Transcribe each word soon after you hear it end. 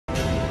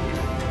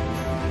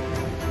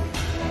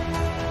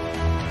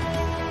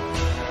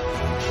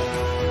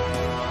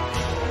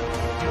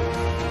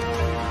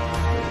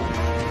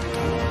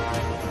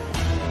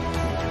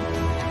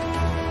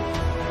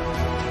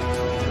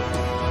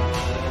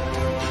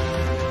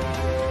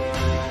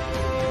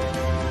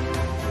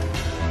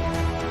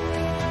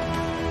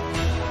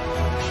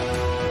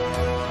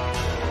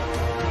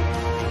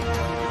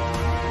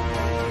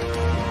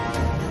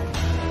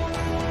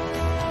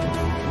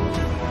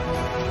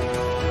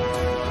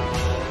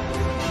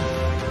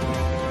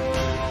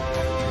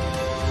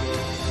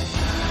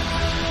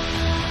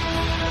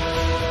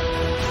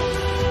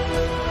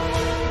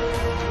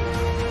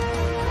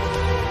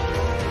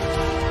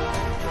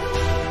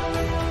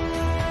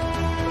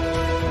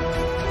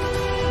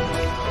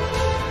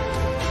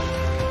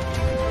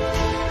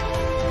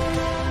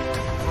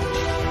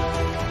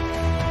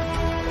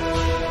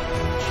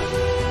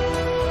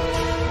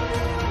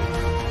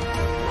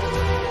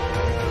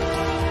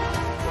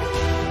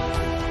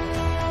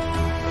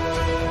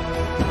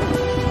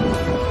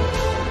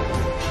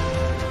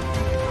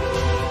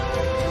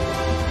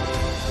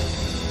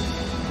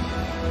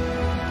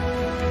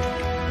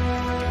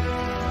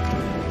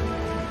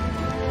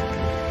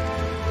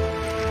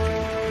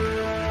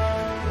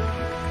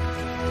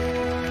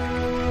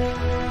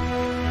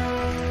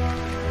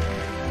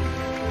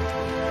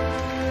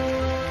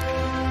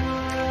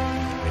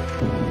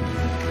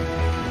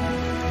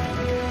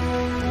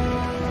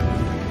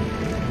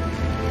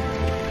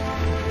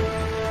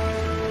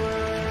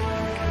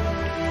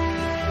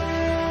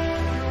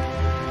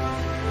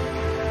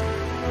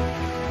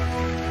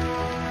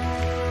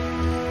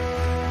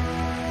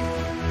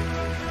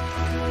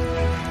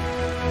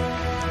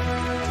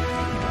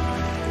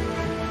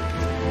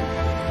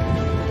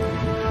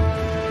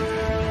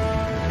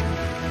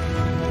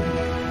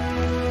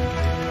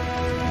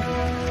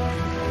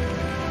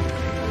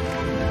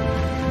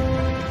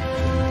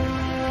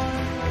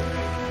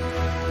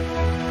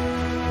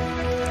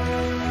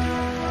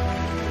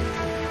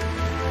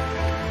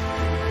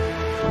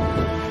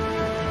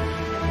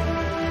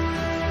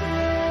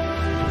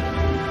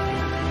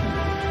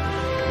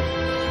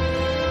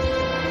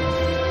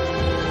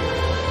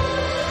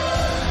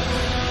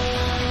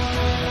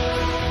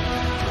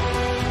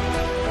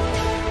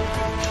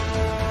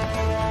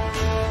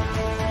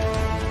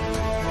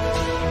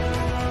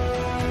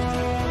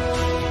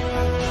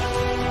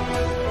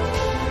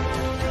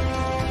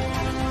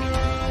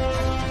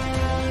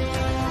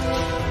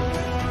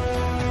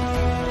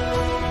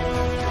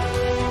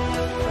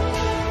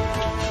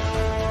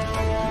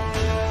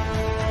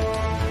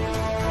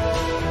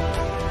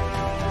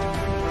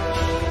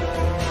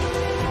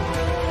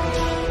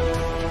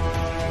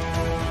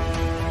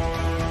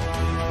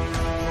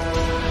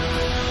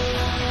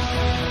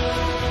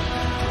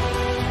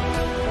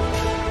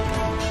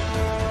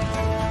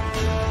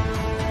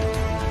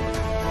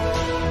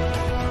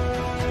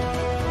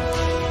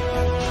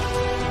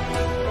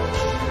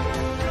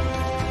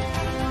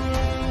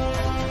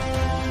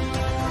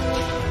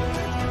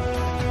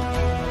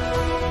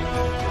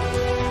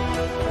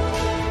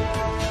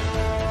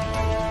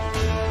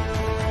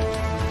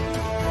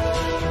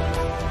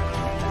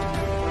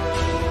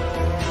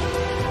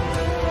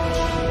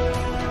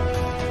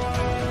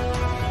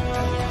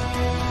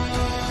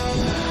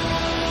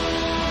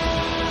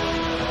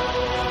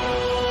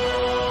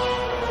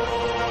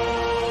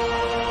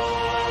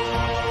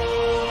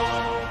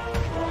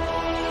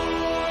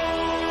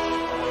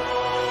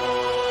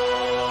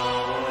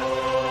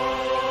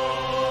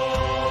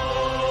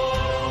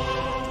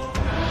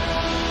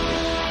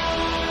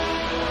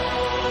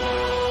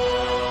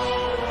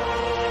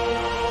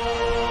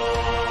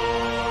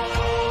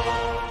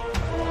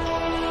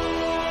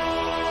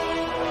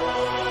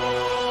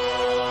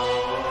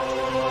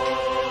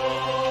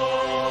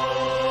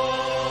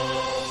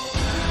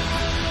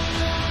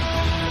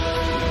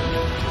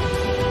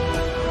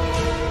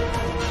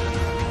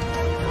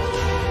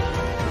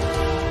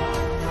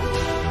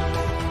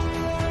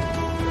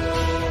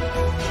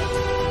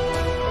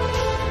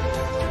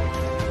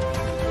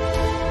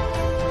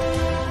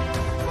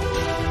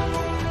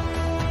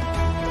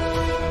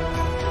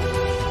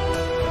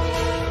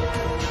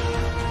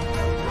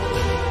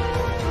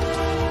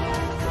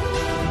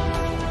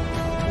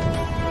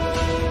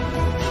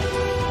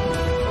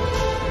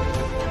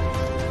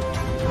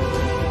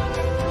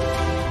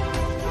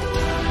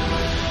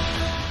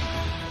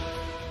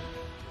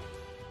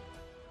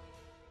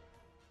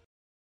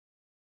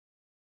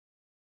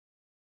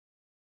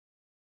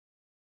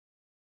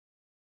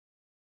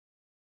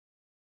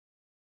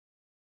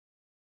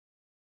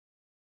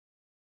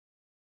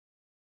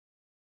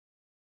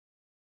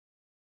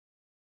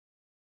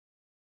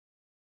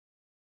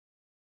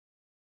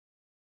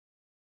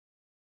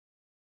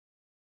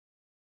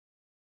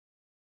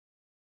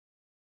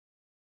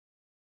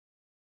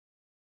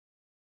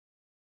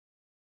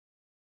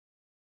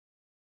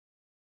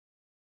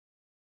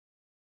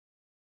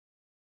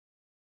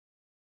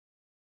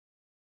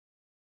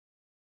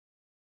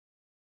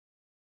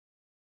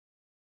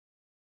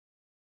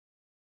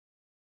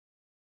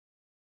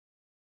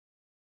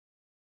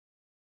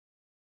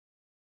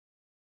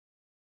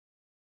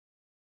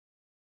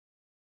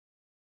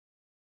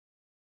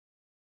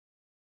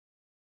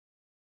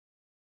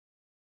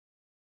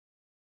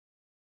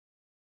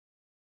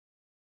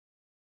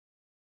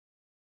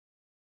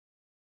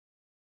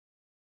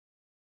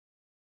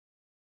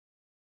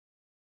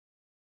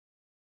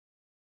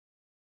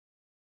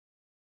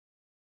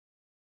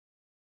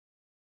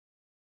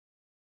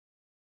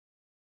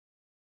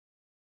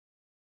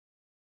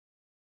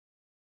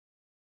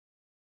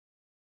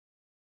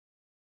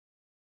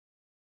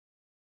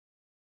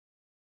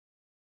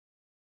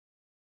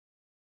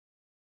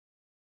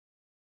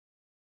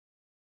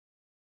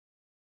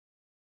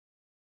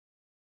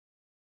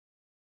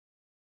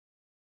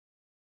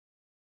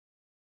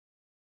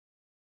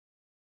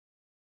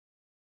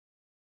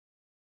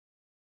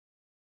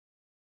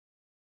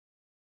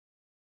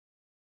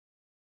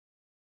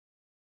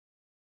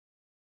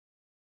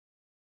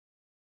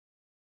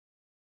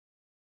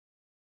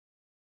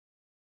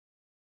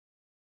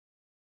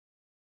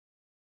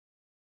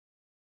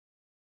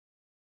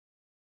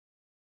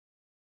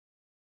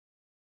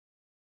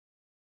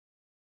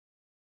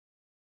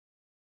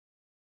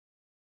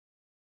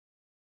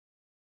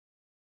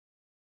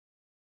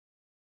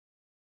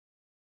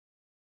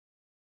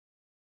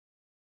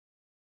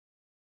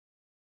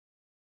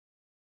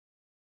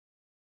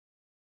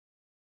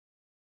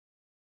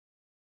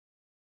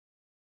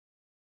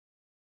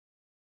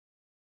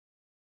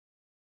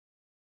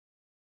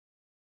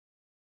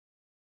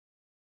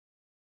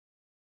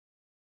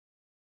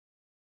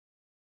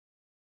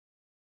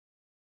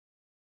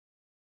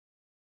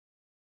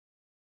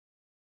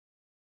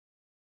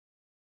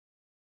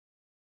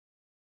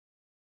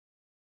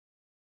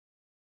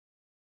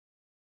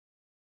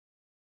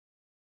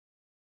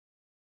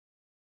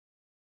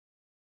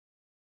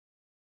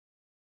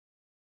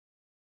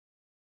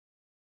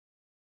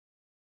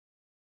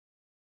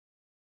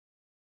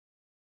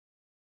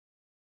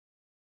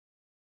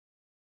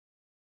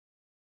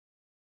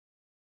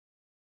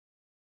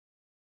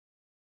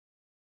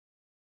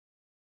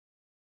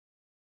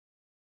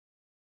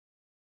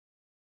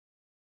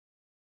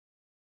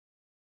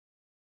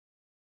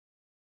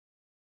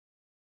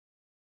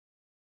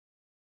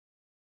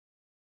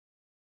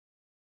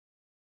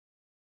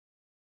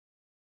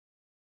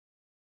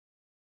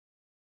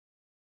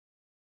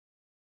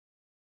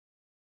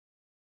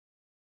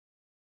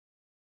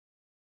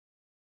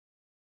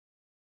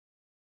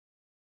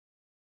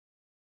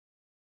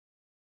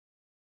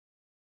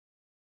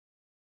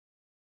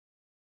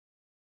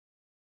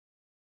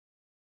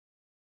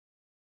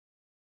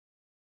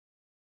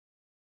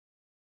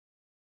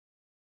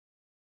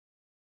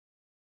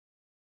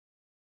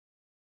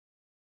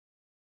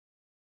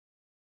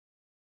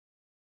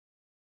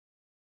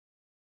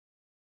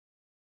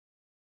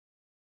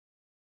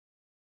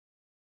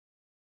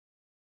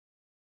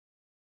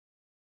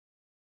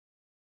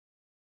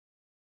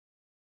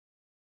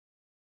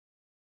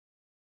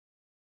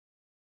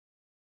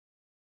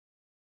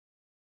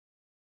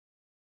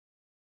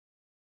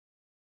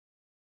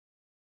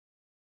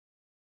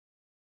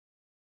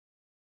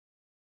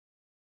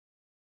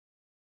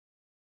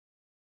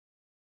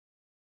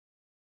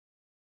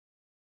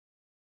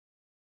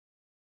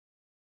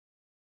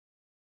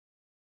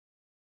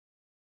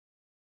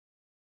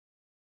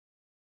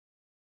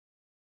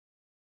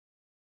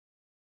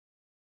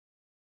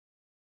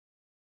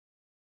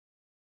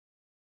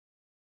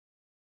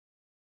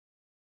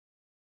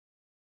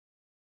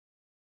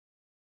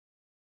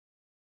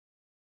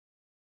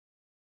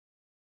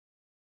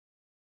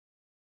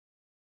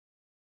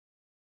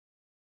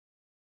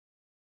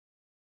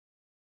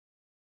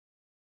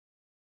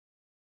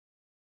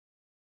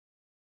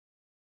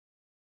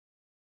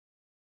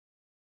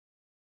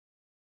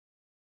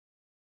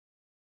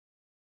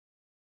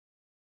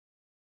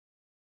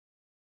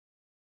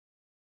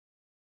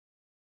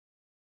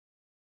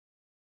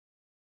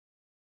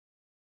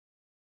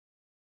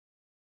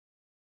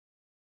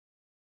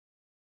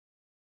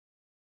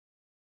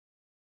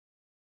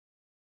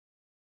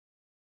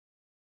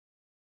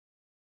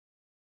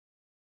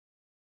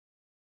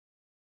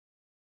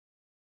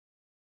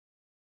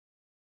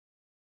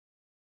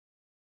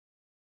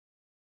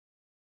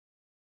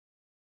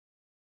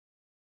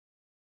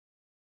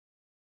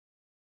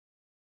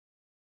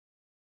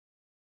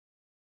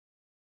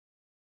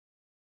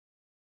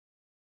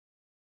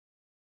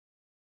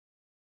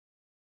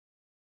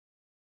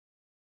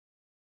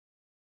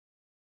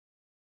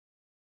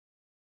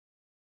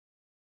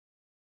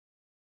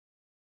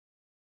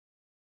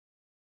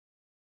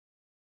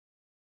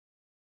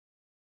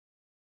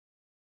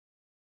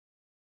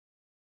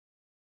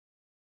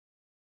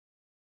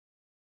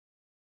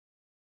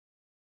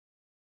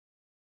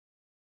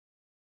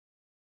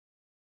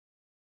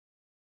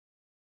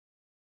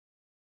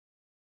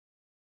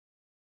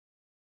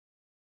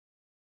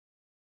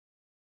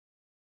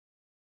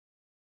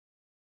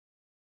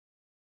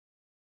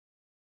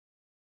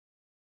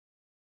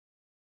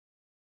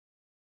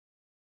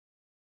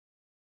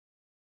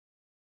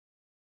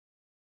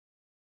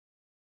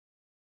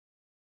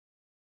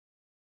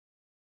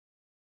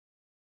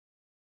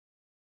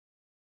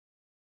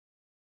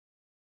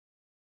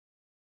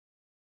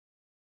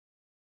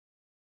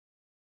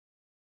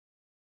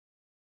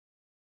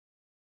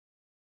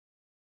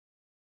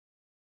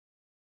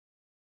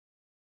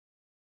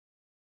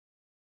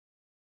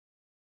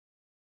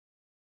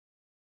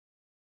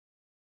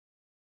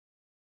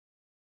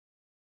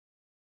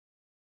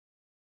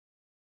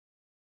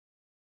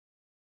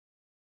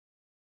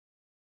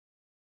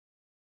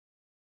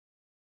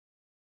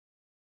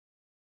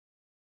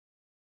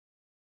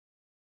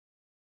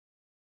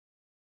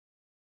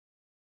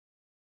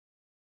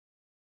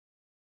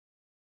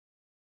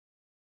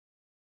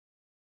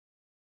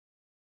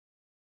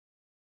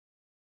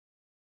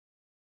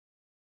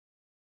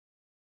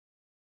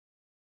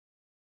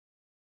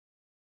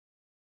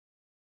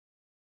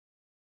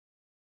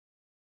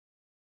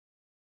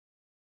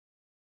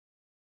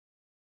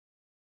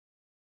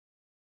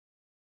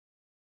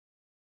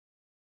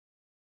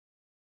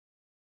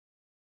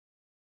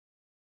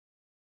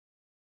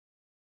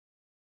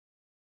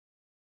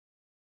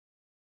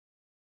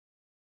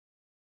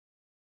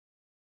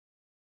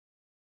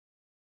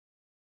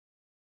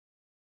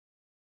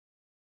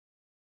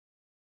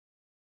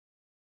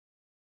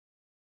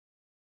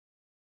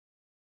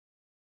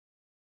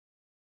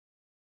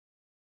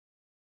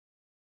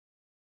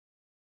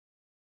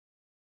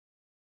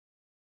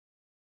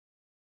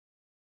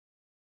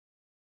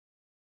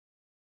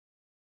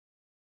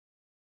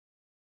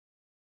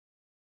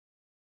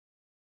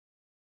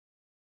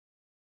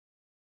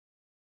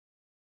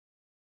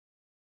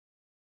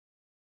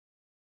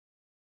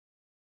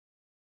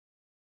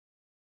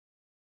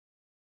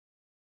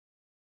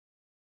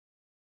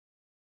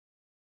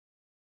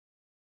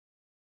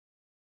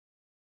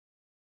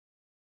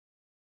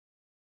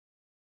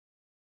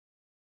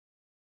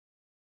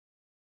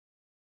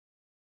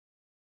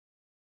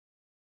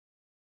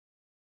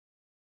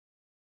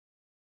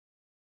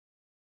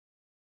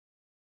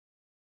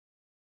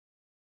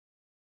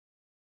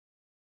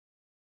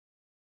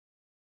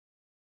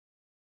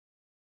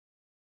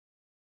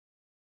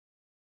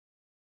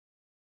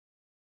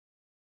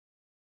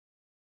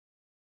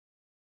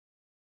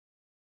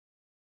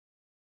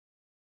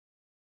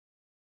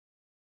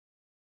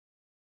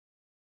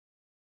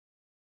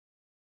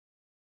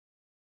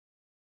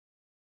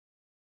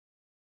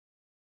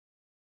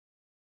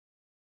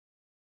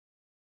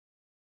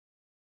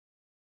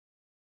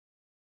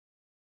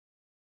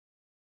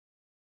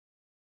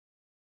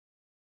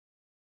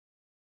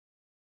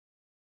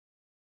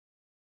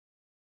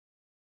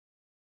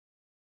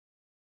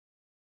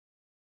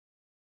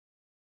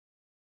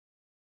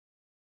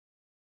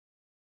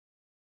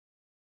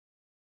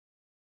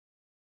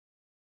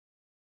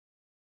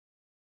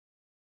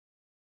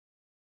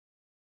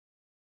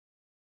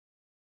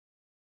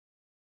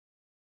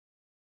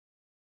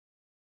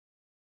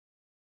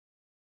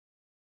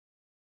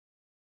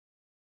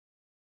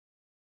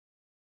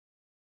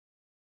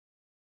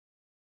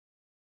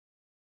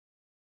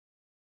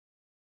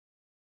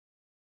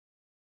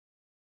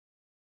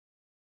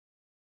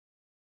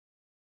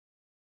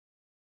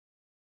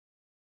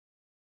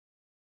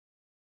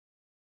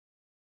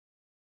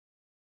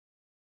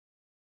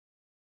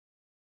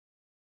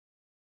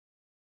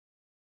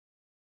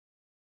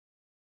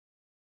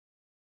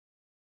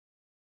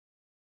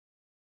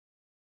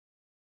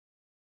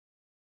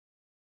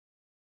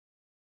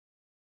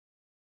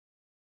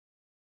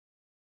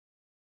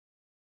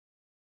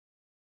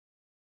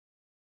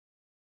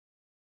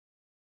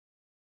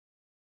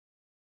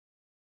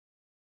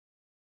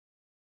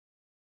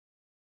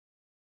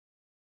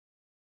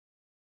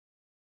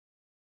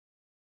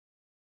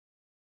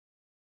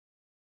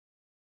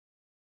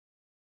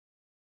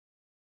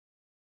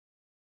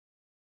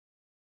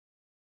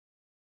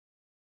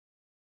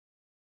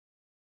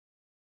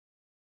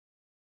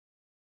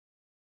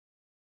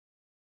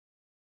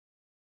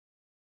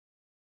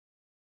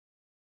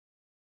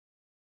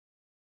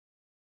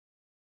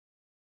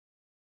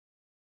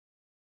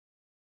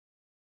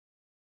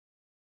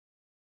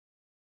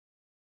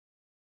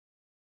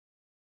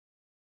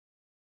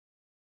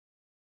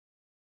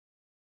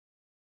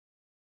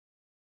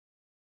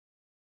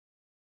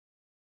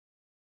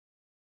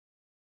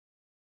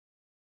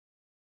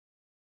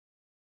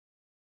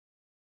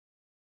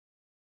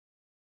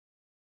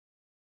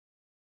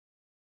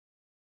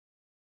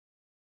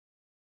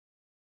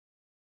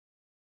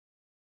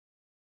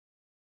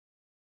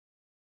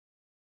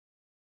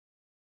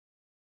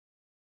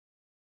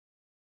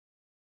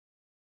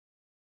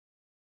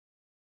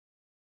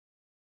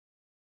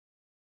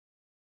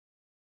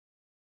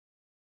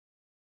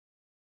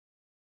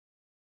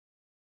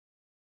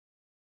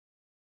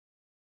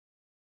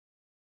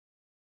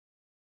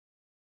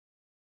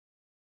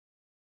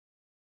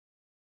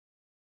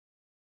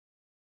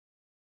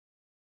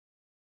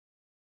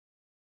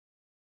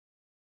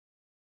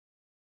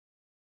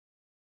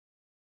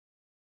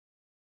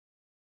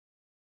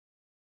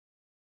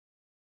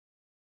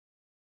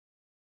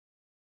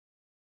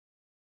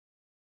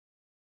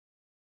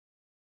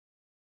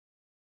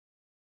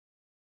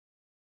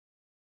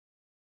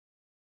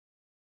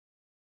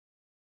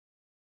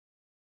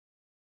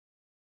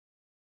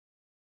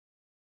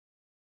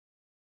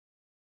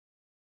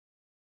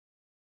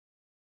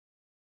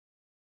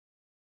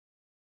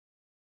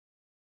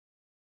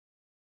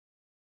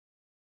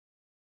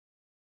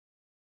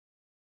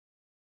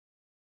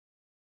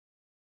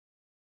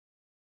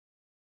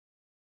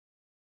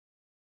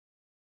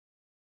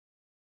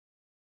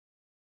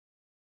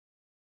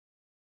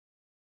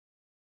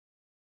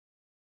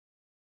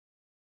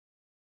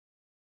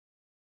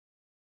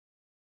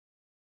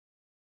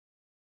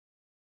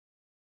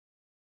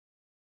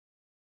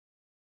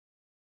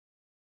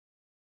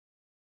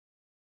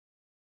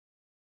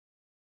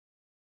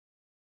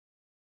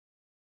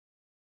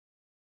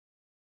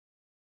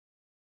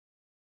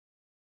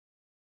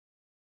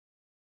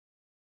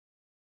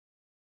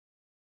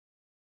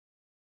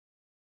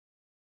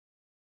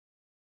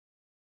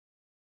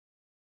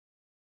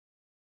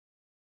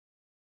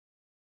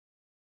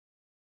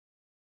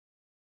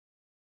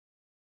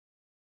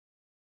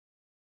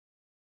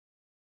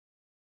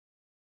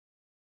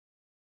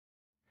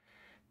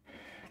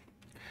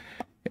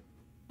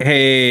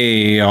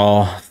Hey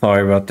y'all,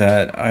 sorry about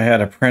that. I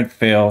had a print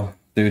fail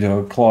due to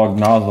a clogged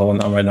nozzle, and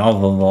now my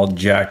nozzle is all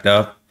jacked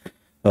up. So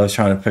I was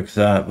trying to fix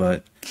that,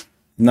 but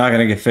not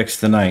gonna get fixed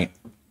tonight.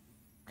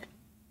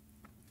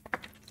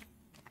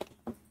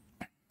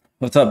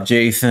 What's up,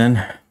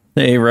 Jason?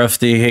 Hey,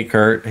 Rusty. Hey,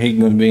 Kurt. Hey,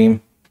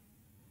 Moonbeam.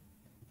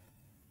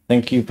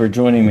 Thank you for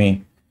joining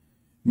me.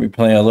 We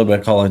play a little bit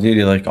of Call of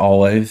Duty like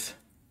always.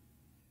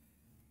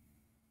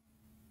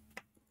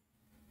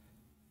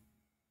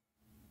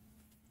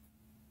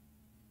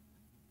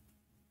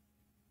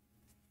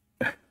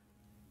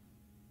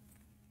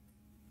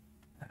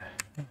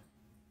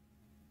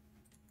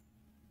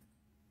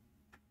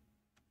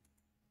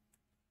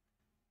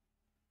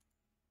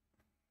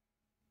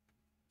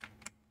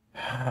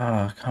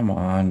 Ah, come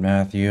on,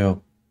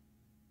 Matthew.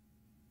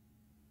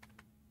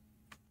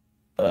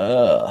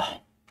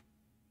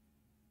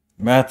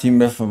 Matthew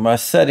messed with my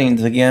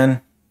settings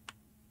again.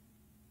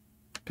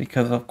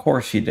 Because of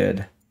course he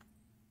did.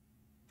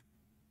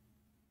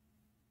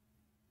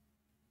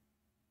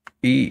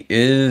 He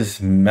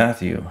is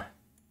Matthew.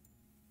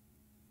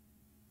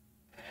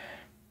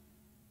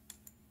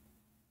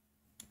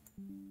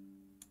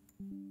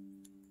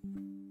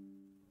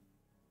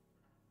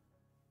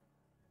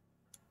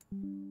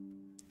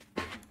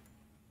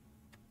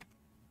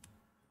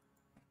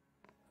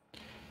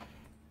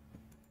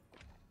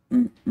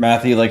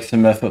 Matthew likes to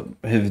mess with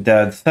his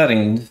dad's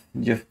settings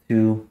just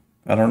to,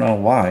 I don't know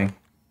why.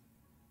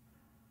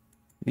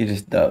 He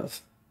just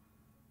does.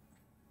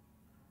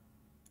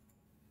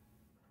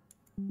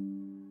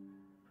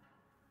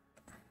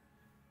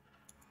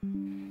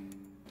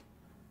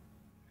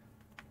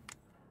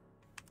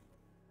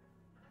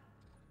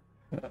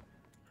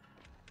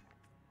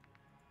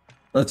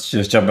 Let's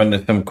just jump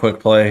into some quick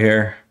play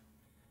here.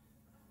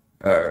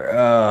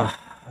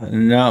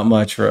 Not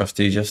much,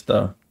 Rusty, just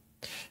a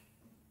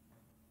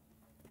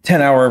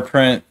 10-hour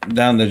print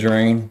down the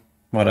drain,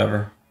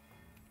 whatever.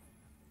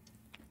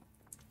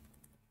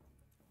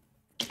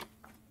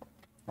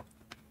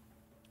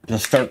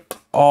 Just start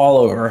all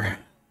over.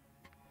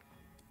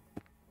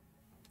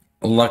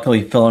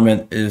 Luckily,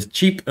 filament is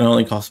cheap and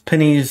only costs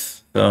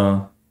pennies,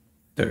 so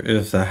there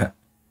is that.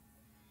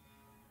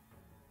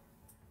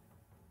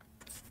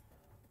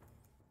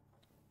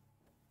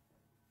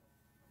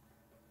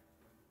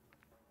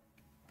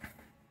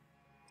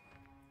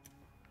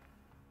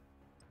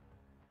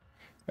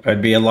 I'd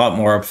be a lot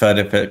more upset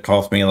if it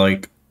cost me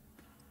like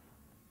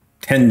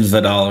tens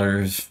of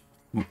dollars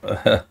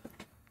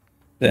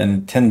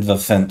than tens of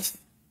cents.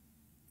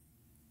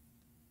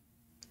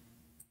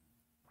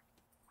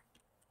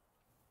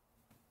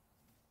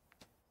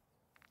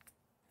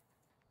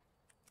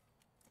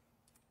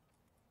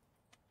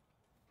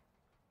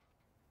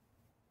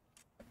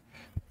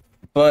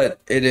 But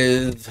it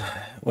is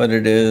what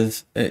it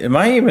is. Am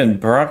I even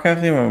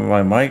broadcasting with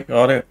my mic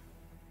audio?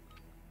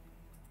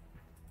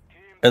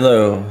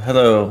 Hello,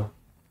 hello.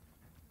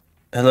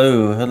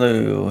 Hello,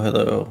 hello,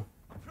 hello.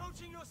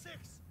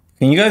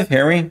 Can you guys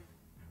hear me?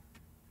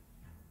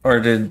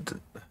 Or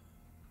did...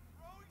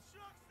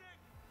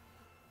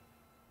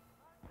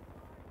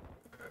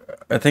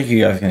 I think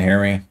you guys can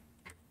hear me.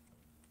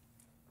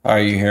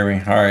 Alright, you hear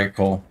me. Alright,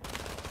 cool.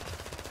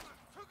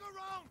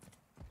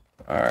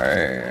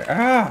 Alright.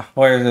 Ah,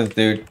 where's this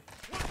dude?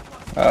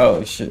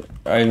 Oh, shit.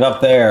 He's up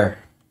there.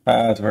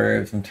 That's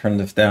where I can turn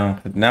this down.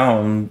 Cause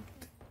now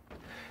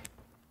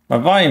my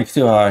volume's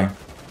too high.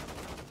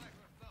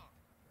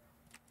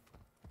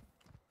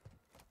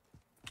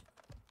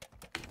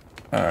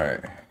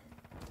 Alright.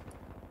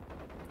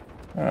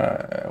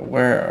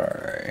 Where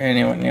are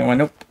anyone?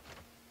 Nope.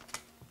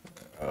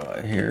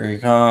 Here he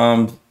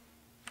comes.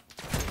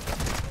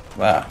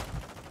 Wow.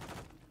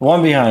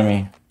 One behind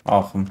me.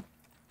 Awesome.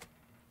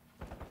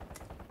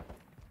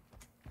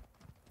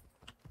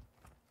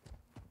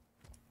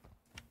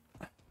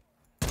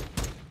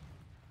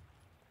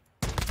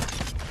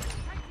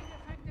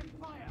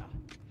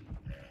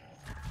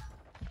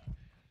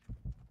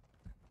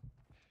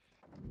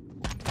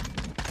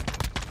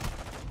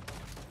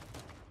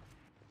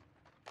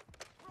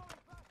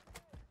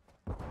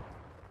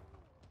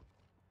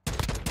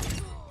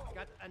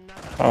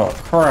 Oh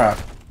crap.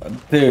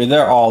 Dude,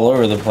 they're all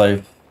over the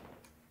place.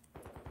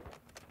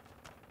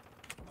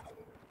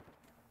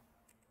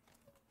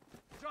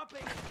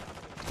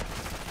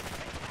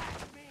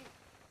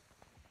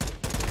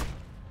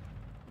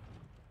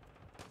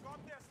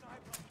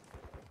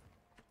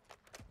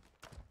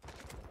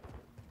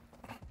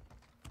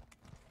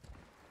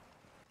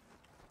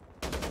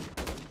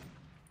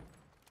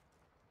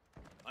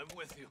 I'm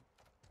with you.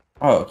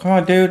 Oh, come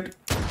on, dude.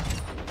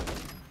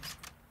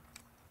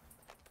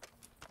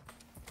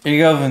 He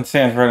goes and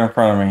stands right in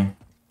front of me.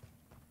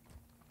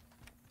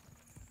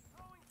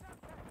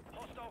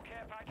 Hostile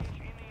care package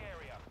in the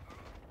area.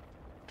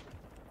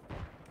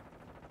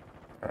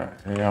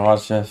 Alright, yeah,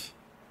 watch this.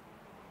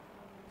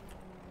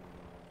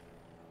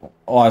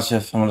 Watch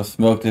this. I'm gonna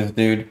smoke this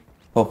dude.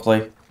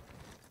 Hopefully.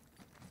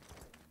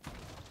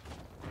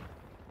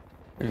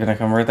 You're gonna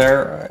come right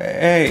there.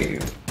 Hey.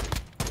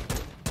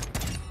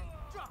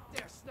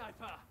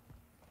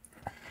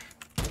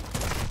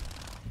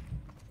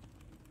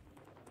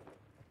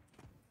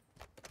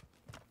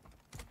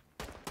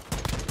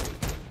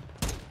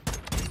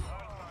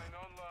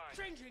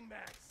 Changing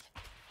max.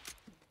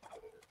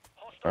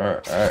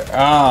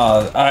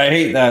 Ah, I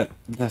hate that.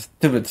 The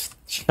stupid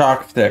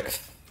shock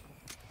sticks.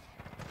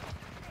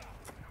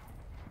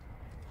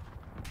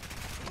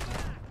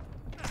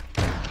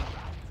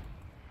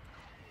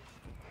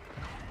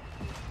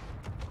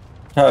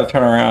 Try to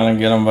turn around and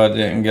get him, but I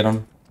didn't get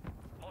him.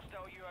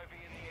 Hostile UAV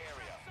in the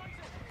area.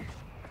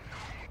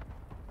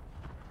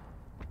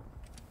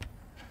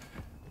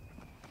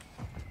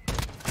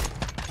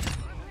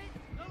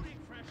 Loading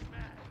fresh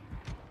mag.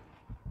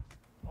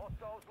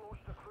 Hostiles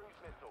launched a cruise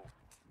missile.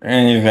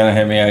 And he's gonna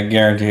hit me, I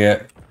guarantee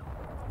it.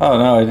 Oh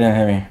no, he didn't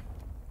hit me.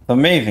 It's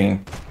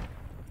amazing.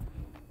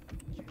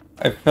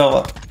 I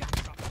feel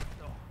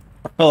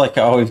like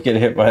I always get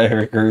hit by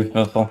every cruise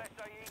missile.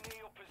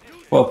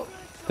 Well,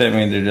 didn't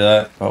mean to do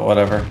that, but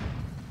whatever.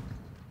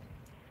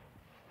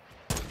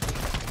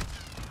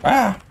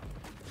 Ah!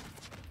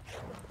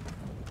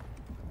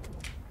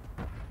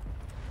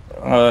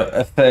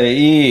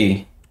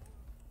 SAE.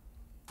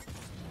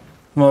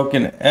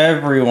 Smoking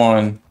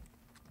everyone.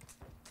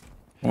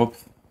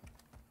 Whoops.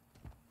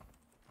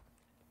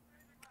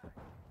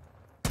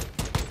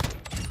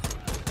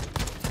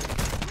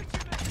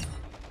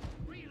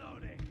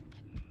 Reloading.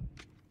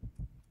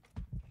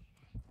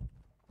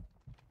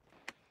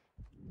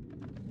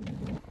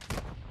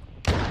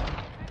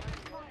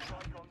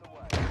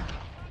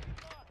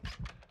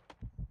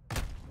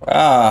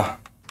 Ah.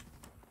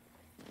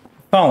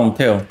 Phone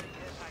too.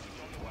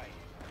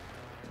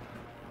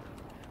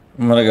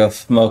 I'm gonna go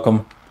smoke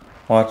them.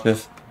 Watch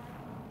this.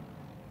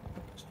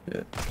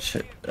 Shit.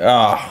 Shit.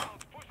 Ah.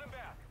 Push them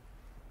back.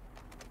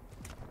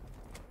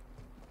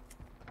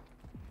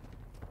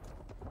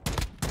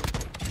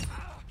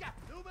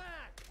 New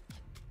mag.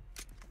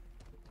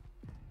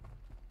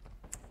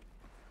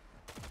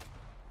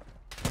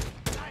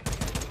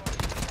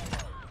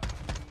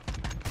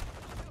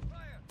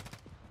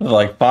 There's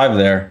like 5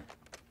 there.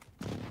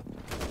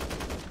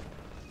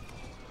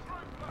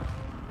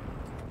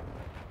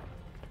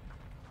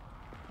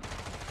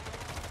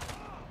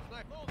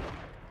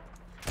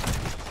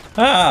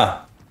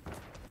 Ah!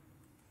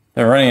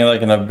 They're running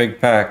like in a big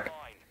pack.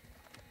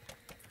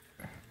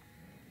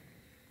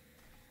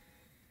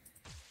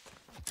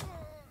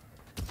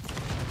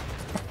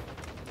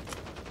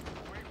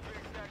 Quick fix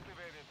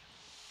activated.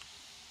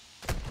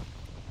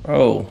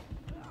 Oh.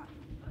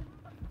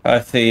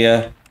 I see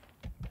ya.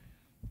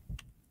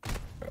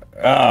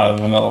 Ah,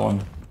 there's another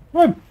one.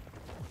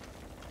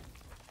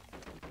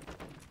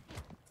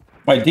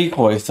 My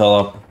decoy's still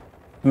up.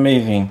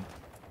 Amazing.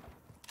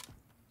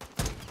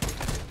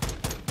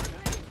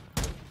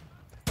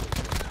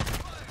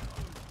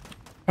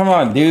 Come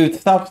on, dude.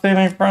 Stop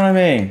standing in front of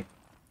me.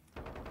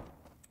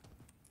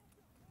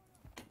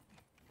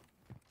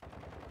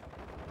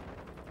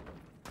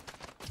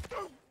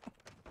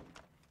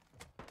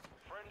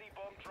 Friendly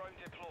bomb drone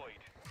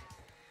deployed.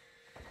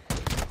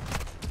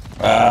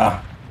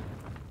 Ah.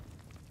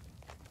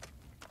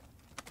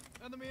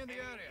 Enemy in the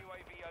area.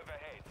 UAV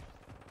overhead.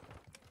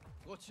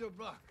 What's your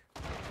back?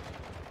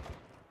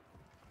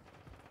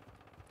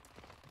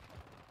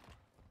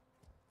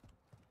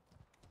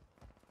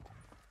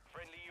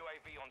 Friendly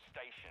UAV on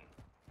station.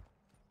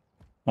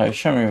 Alright,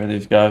 show me where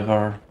these guys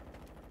are.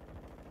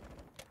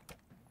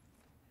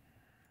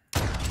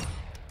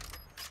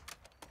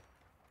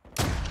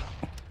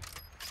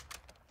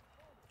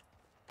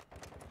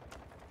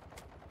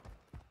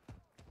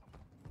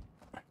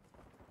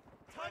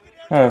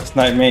 Oh,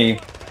 snipe me.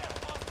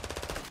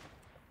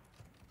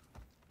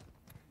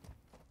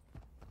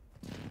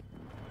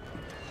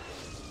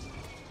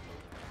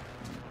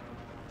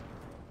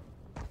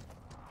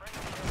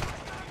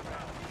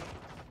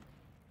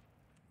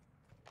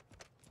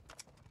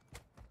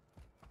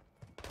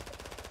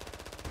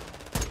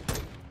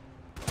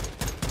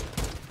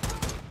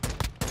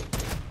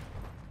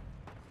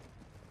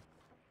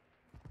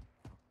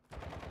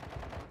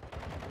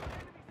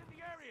 Enemies in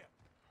the area.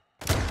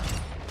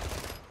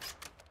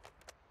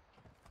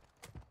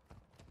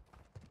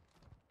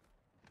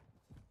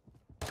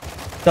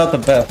 Not the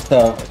best,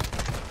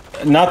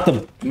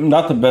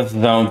 not the best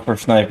zone for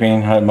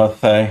sniping, I must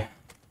say.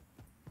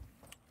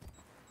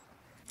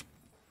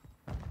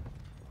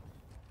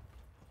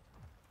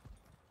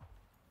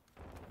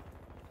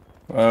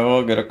 Well,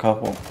 we'll get a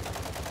couple.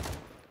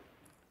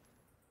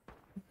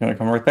 Gonna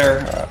come right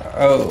there.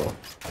 Oh.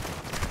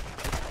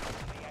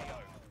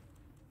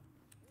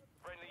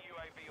 Friendly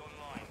UAV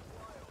online.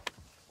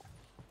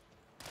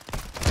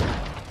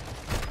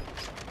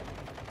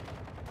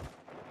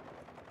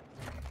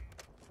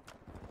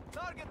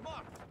 Target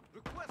marked.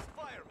 Request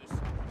fire missile.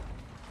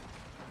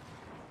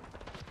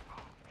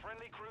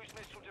 Friendly cruise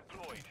missile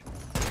deployed.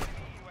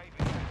 Enemy UAV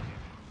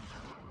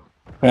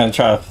active. I'm gonna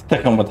try to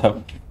stick them with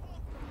them.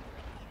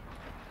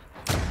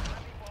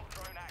 Friendly bomb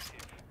drone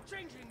active.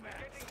 Changing mag.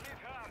 Getting hit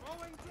hard.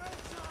 Throwing drone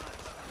charge.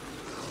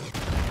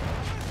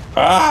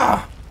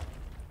 Ah!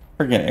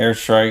 Freaking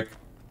airstrike.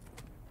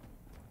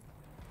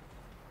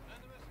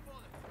 Enemy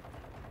spotted.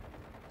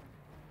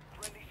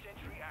 Friendly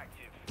sentry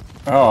active.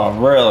 Oh,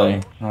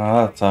 really?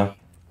 Oh, that's a...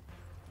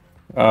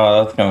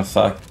 Oh, that's gonna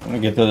suck. Let me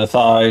get to the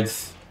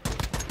sides.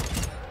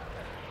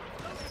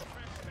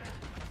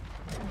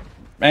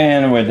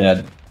 And we're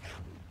dead.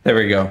 There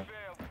we go. Failed.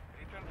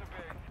 Return to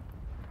base.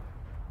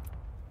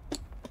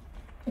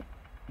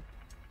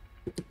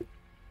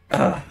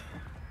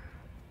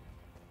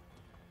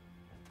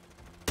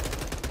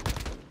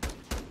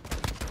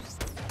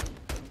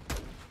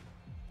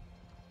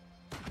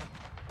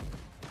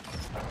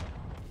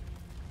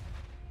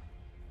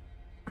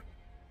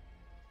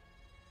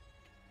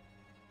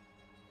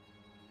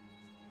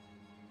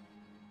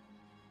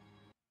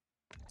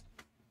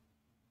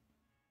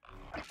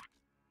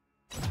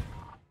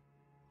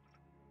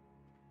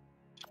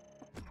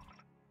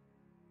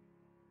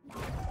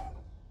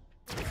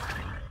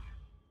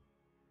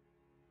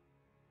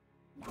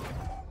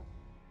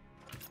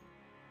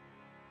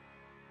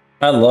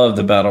 I love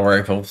the battle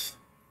rifles.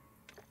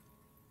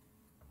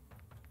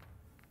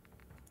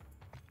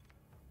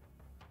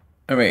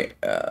 I mean,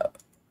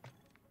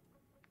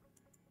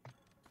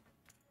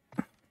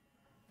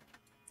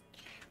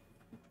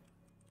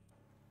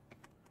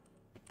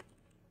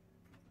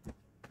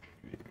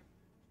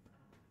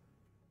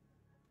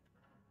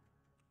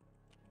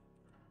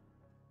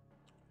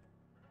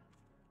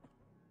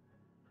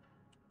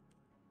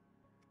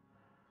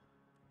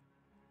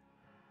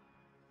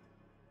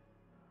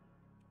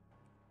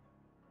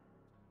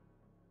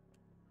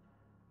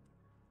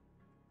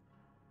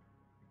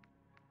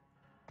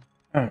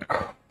 oh,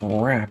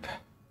 crap.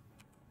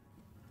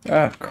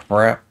 Ah,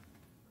 crap.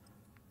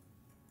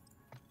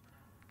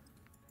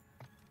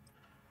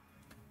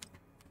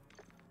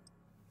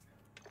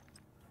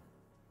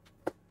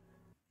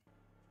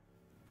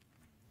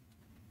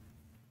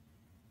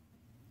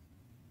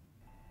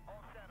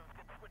 All shadows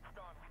get switched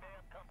on. We may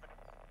have company.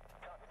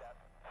 Copy that.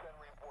 Send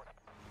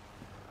reinforcements.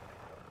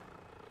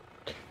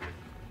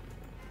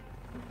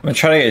 I'm gonna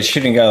try to get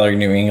Shooting Gallery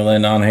New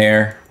England on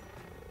here.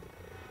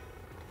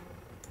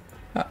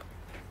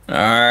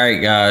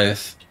 Alright,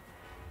 guys.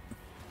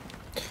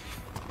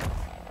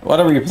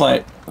 Whatever you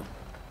play.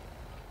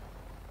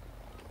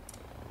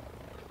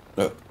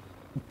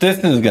 This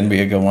is gonna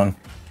be a good one.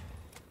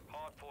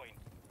 Hard point.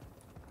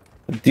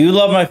 I do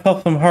love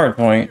myself some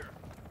Hardpoint.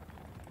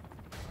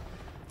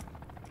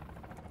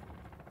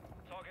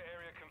 Target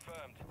area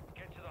confirmed.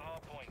 Get to the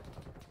hard point.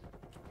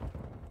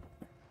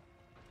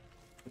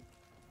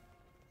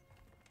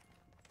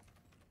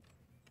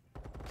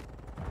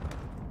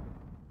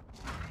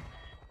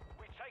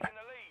 We've taken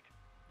the lead.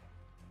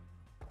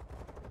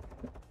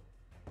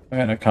 I'm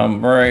gonna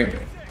come right.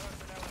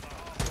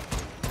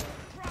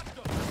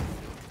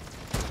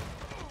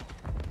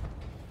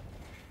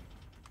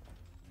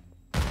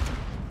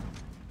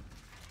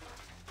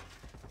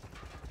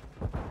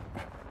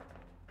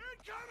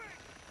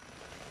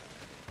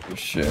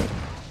 Shit.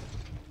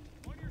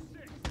 On your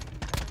six.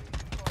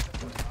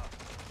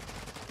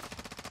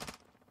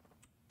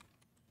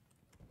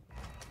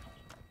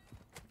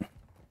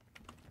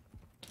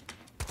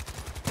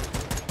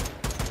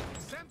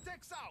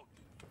 Semtex out.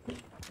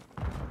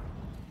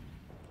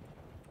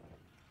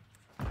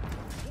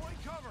 Point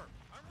cover.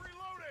 I'm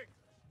reloading.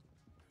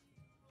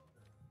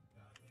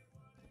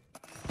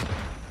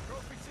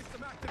 Trophy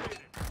system activated.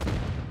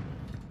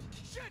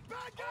 Shit,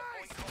 bad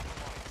guys!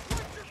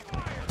 Watch your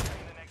fire!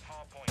 Taking the next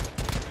hard point.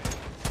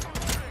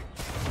 Reloading.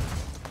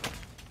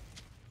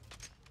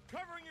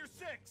 Covering your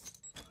six.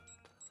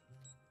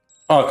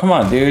 Oh, come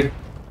on, dude.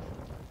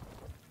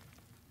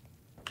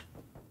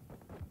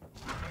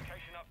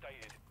 Location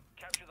updated.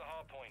 Capture the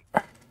hard point.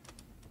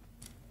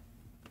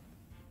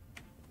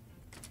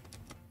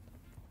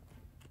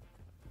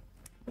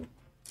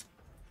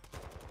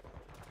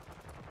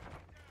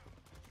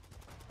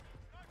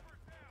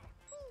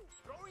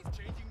 Throwing,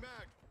 changing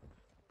mag.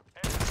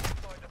 Enemy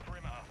inside the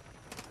perimeter.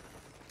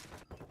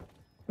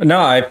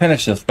 No, I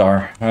finished the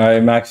scar. I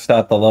maxed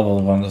out the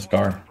level on the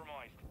scar.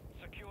 Compromised.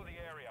 Secure the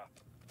area.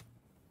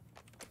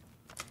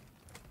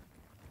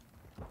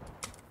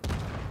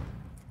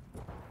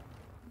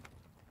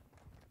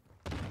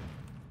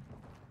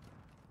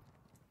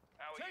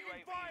 Our Taking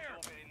UAV fire.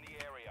 is orbiting the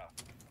area.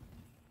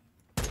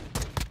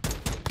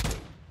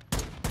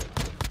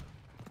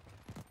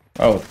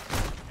 Oh.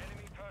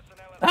 Enemy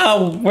personnel at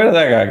Oh, where did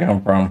that guy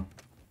come from?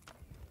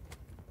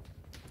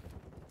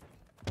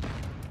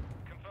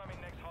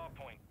 confirming next hard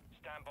point.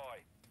 Stand by.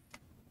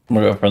 I'm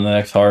gonna go for the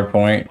next hard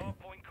point. Hard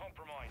point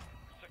compromised.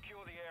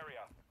 Secure the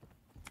area.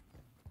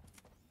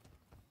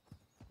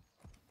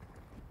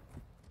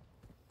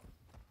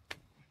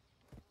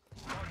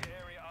 Target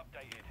area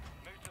updated.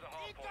 Move to the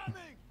hard point.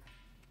 Incoming.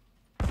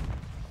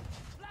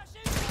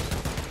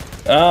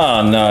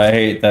 Oh no, I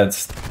hate that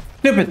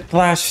stupid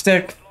flash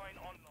stick. Line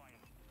online.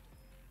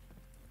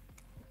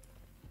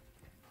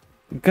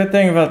 The good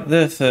thing about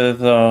this is,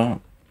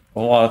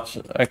 watch,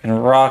 I can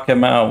rock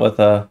him out with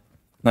a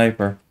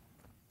sniper.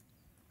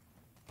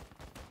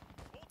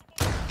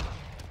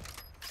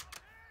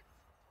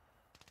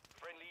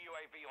 Friendly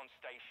UAV on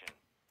station.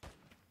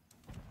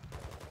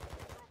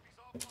 Trophies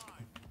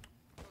offline.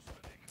 Goes for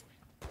the decoy.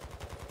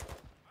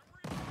 I'm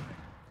reloading.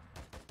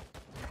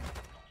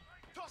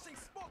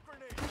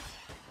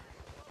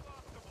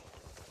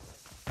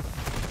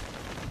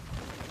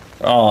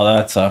 Oh,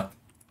 that sucked.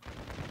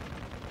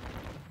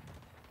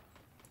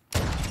 I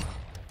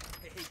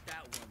hate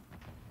that one.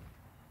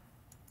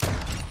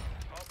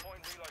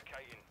 Hardpoint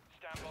relocating.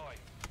 Stand by.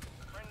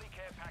 Friendly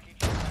care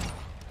package. Our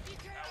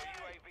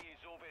UAV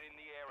is orbiting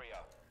the area.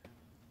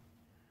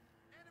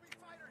 Enemy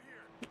fighter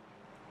here.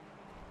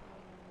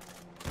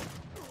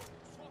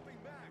 Swapping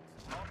mags.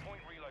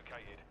 Hardpoint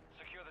relocated.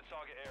 Secure the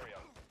target area.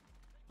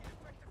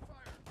 Effective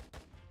fire.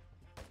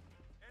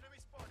 Enemy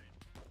spotted.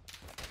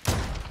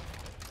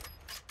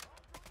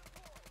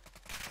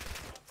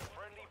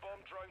 Friendly bomb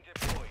drone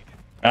deployed.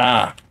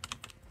 Ah,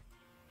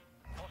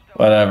 Hostile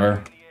whatever.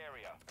 in the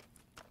area.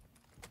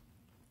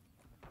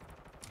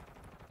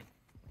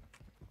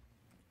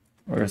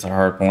 Where's the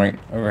hard point?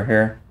 Over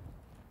here.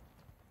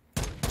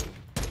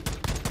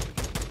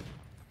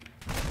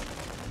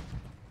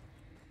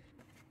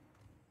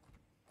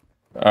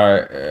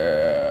 Alright.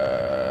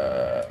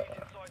 Inside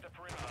the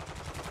perimeter.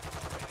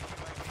 Friendly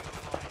UAV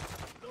online.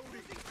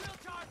 Losing field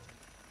charge.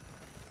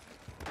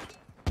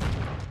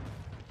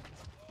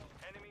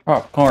 Enemy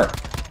Popcorn.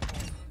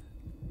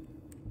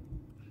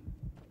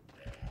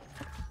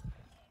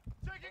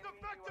 Taking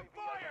effective UAV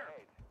fire.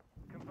 overhead.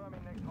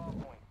 Confirming next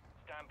hardpoint.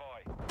 Stand by.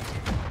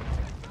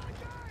 Bad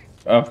guys.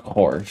 Of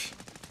course.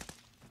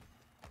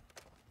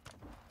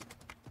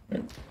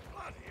 Bloody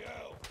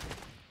hell.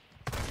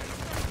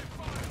 Effective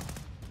fire.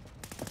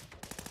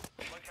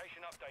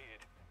 Location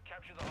updated.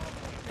 Capture the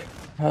hardpoint.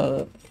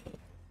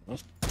 Hostile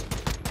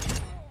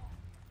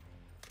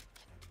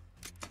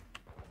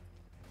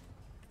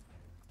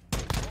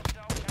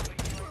counter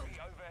UAV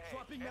overhead.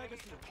 Dropping Enemy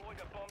magazine. deployed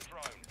a bomb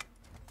drone.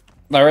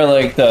 I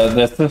really like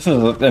this. This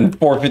is in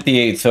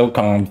 458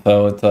 SOCOM,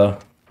 so it's a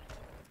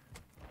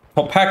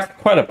packs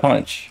quite a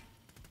punch.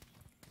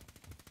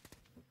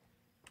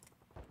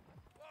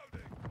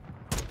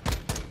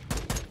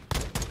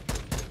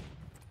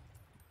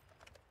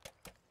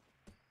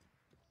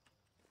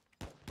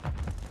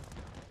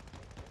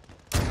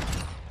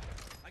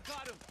 I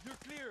got him. You're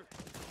clear.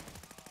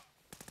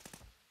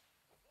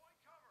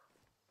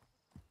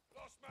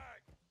 Lost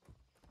mag.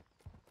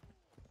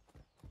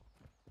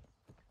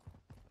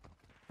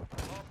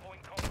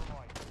 Hardpoint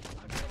compromised.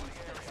 Secure the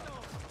area.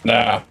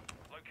 Nah.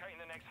 Locating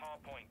the next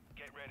hardpoint.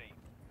 Get ready.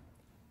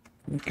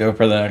 Go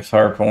for the next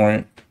hard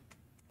point.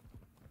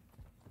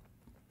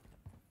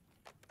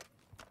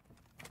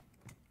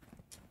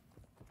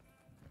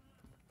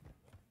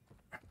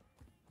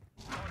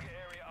 Target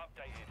area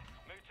updated.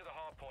 Move to the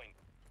hardpoint.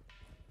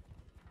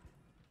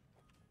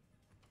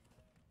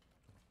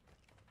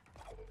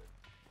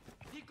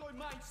 Decoy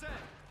mine set.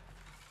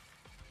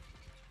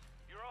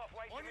 You're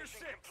halfway to On your mission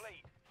six.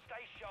 complete.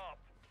 Stay sharp.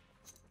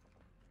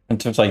 And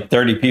there's like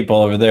 30 people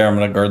over there. I'm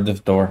gonna guard this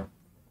door.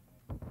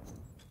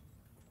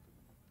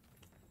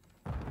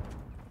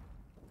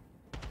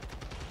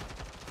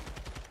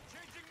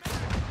 Changing mag.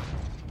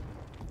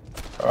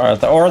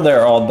 Alright, or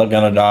they're all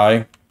gonna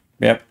die.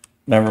 Yep,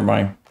 never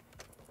mind.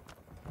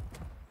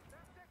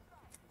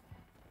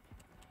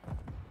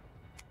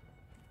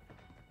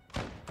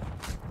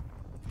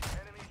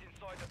 Enemies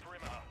inside the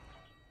perimeter.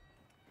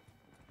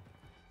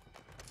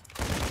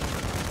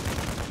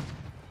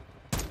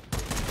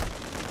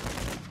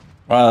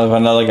 Wow, there's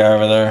another guy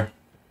over there.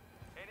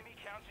 Enemy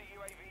counter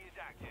UAV is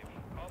active.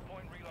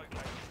 Hardpoint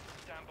relocated.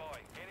 Stand by.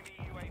 Enemy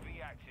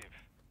UAV active.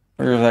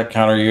 Where's that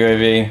counter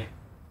UAV? I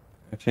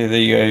see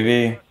the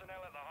UAV.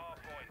 Personnel at the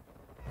hardpoint.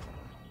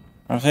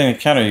 I'm seeing a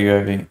counter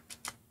UAV.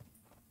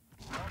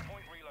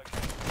 Hardpoint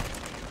relocated.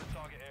 Secure the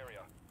target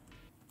area.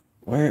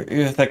 Where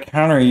is the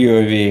counter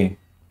UAV?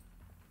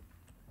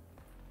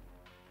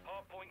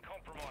 Hardpoint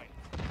compromised.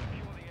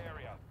 Secure the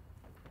area.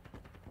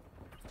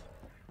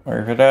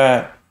 Where's it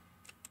at?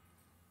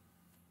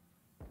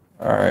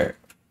 Alright.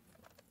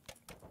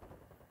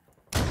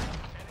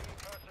 Enemy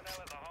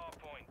personnel at the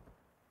hardpoint.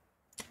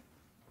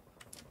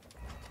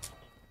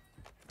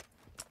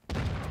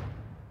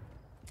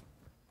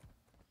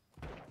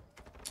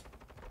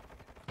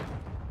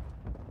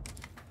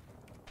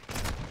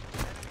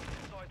 Enemies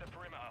inside the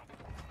perimeter.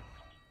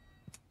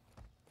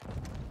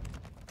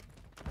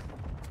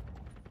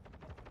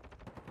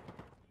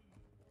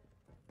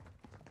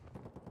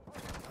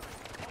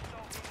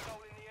 Hostile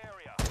missile in the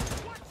area.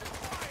 Watch the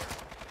fire.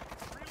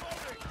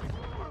 Reloading.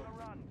 On the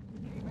run.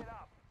 Keep it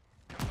up.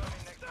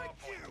 Confirming next Thank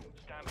hardpoint. you.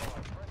 Stand by.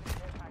 Friendly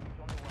care package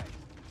on the way.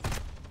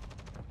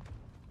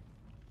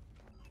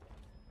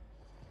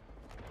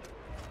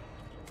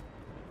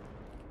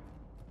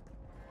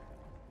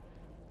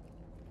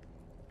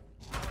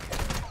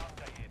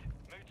 Updated.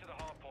 Move to the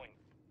hardpoint.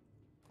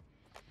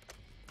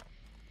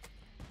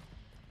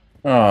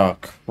 Oh,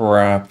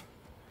 crap.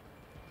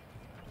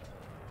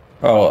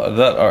 Oh, is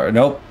that our...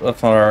 Nope,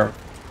 that's not our... Enemy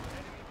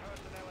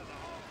personnel at the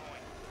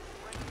hardpoint.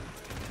 Friendly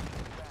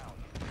down.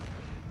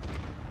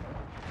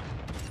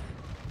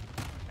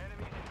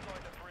 Enemies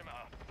inside the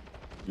perimeter.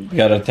 You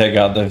gotta take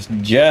out this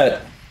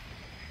jet.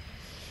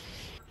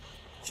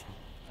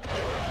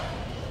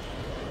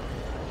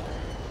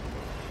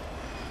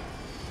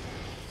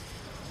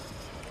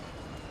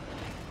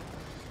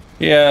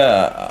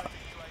 Yeah.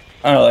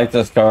 I like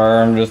this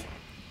car. I'm just.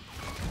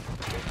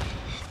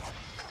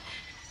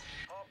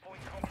 Hardpoint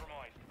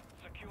compromised.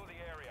 Secure the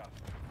area.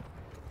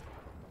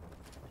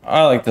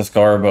 I like this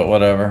car, but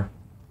whatever.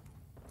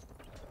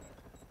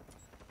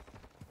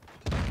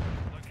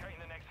 Locating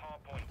the next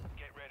hardpoint.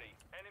 Get ready.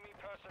 Enemy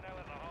personnel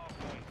at the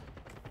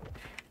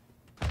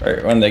hardpoint.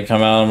 Right when they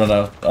come out, I'm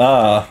gonna.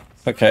 Ah,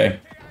 okay.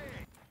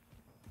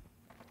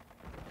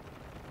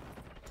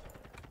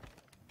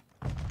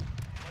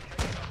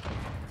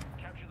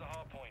 Capture the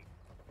hardpoint.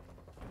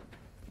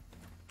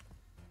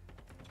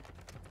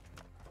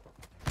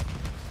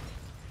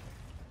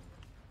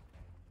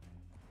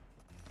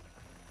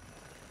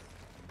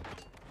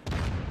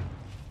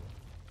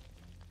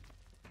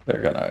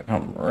 They're gonna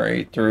come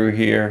right through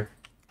here.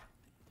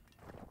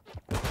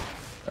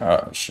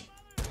 Oh shit.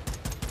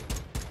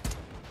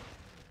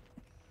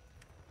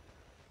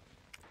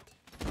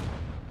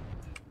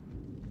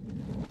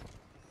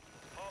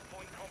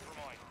 Hardpoint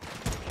compromised.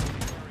 Secure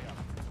the area.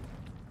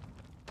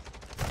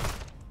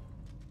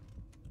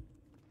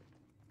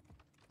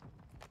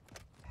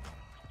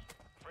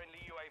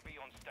 Friendly UAV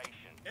on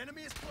station.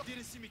 Enemy is close.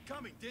 Didn't see me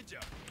coming, did ya?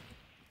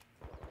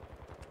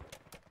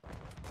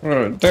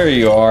 Oh, there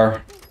you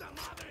are.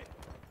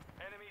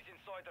 Enemies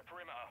inside the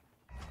perimeter.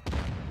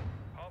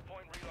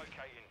 Hardpoint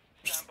relocating.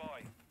 Stand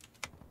by.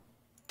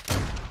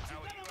 Our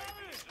UAV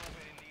is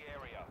orbiting the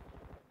area.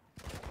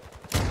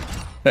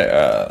 Hey,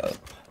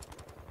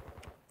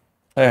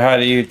 say hi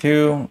to you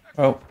too.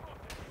 Oh,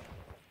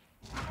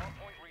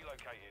 Hardpoint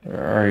relocated.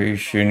 where are you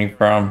shooting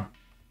from?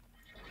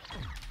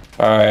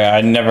 Alright,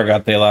 I never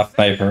got the last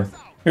sniper.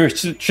 You were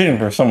shooting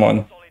for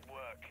someone. Solid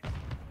work.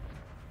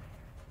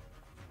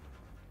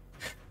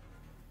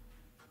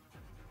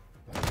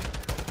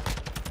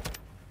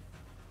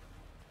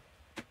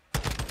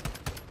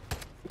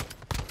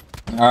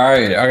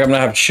 Alright, I'm gonna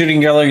have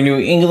Shooting Gallery New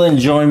England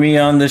join me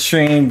on the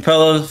stream,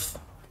 fellas.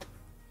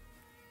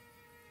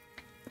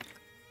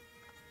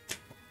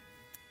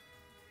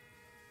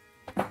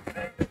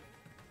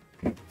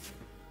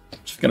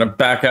 Just gonna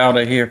back out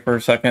of here for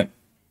a second.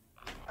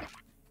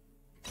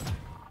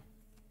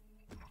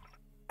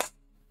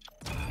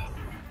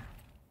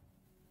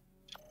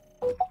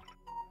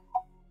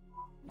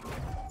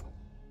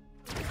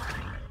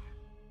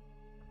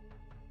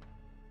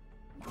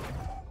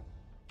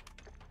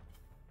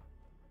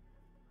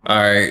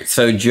 Alright,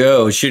 so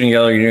Joe, Shooting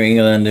Gallery New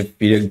England, if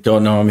you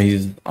don't know him,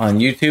 he's on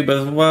YouTube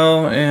as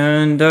well,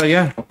 and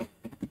yeah.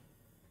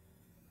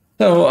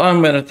 So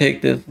I'm gonna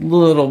take this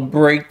little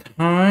break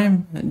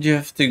time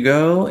just to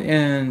go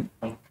and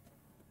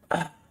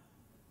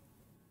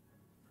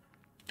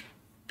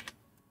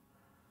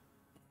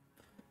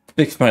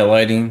fix my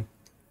lighting.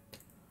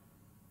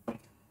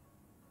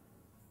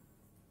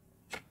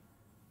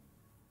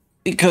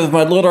 Because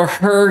my little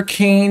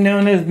hurricane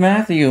known as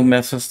Matthew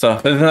messes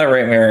stuff. Isn't that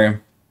right,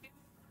 Miriam?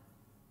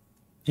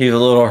 He's a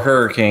little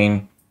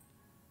hurricane.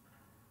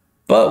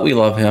 But we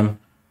love him.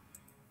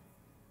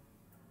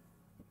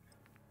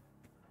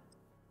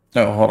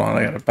 Oh, hold on.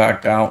 I gotta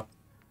back out.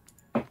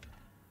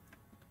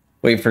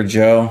 Wait for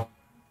Joe.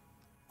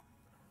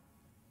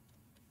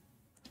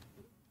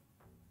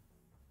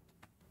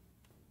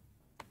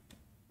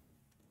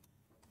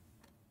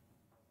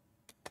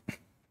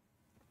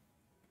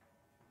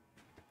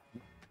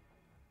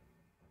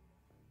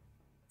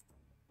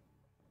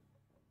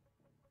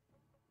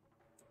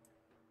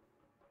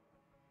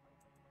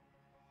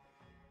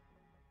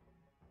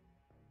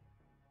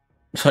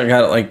 So I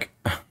got like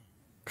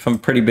some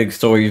pretty big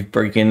stories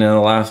breaking in the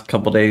last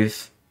couple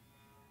days.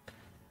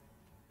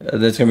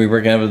 That's gonna be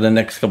breaking over the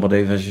next couple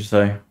days, I should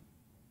say.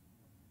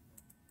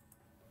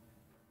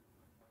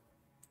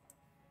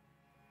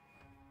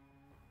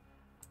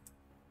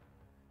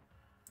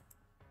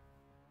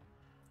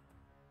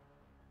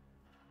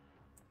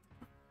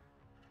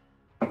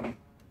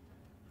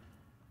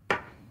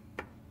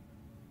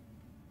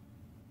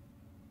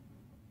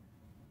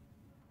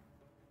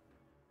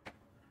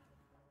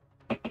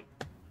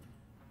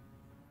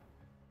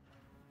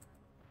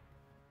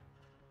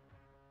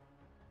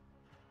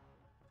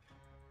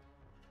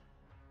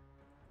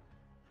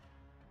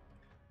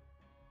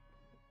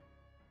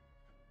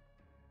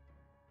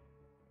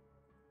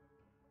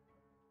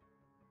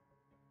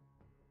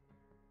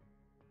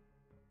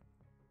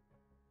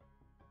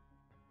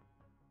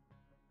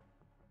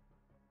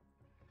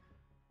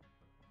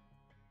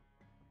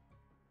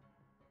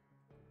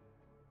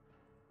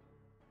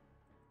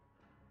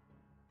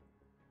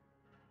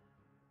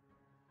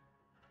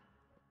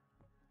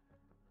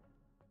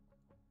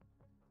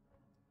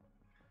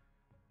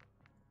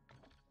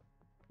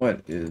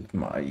 What is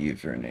my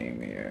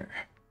username here?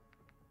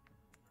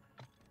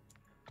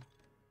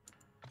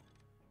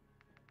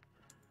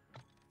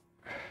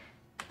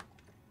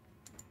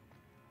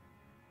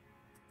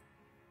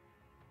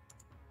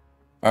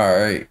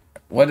 Alright,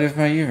 what is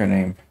my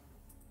username?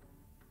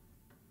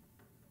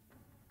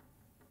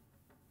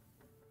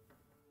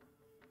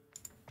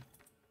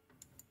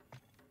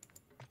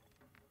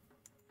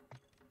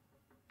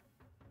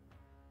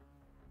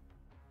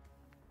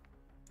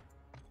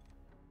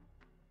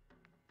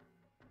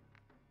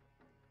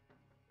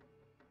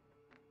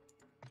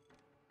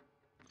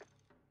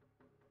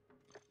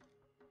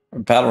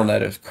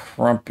 BattleNet is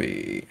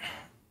crumpy.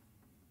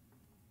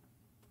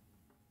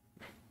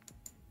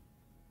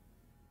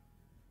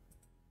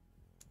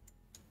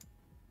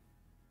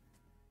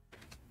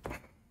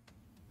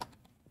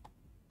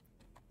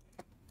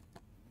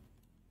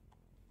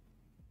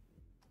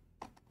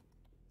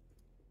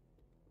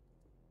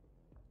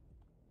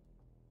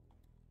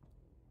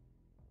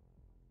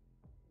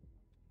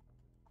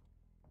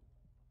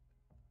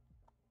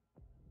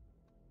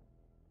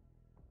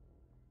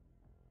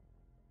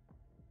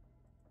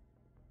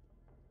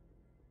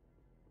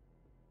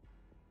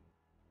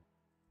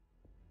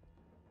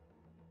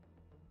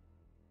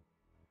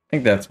 I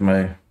think that's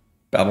my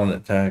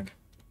BattleNet tag.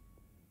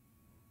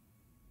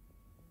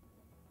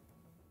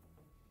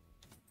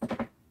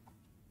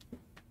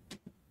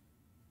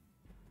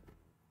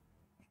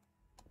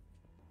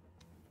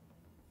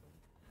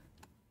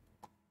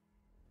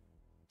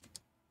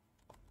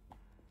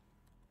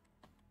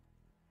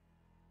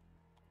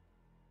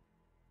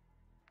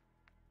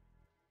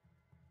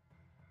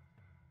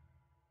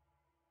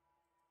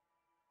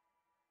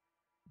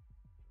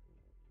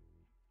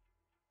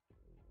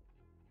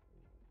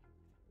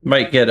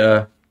 Might get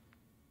a...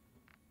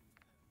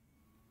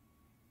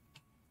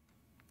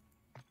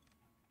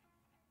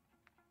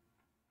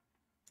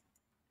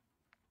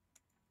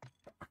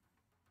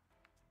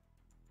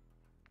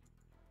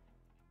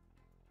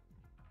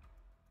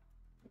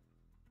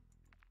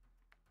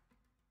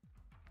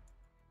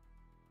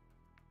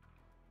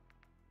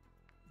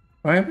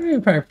 Why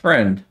am I my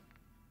friend?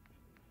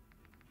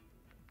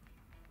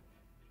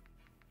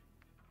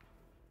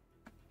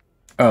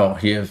 Oh,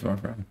 he is my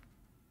friend.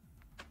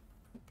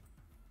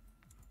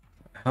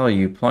 How are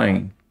you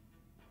playing?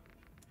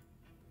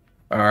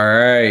 All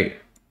right.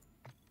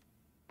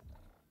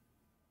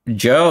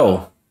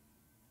 Joe.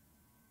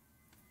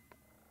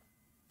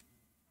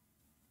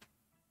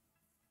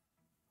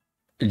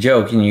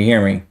 Joe, can you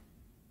hear me?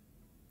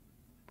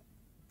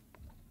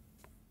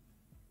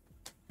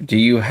 Do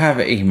you have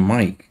a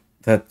mic?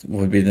 That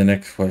would be the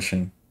next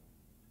question.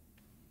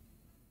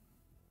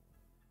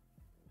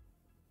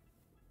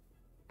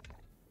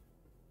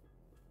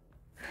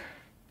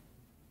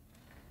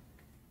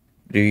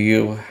 Do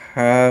you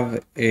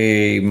have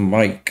a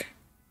mic?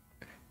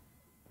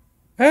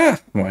 Ah,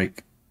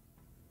 mic.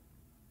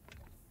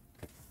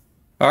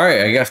 All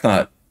right, I guess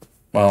not.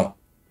 Well,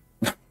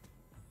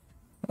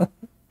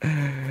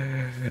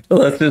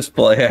 let's just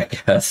play, I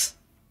guess.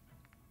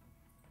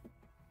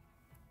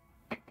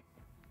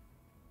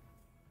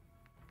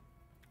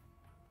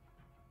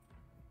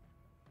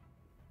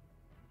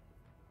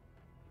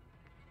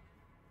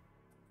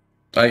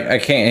 I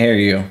can't hear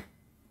you.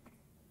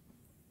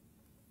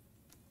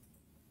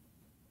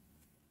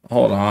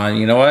 Hold on.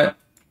 You know what?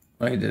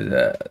 I did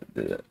that.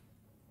 Did it.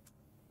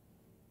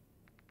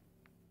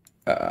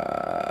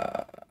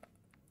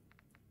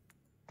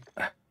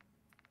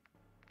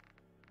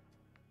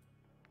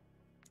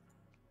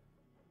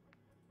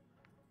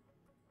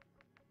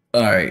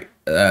 All right,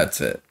 that's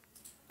it.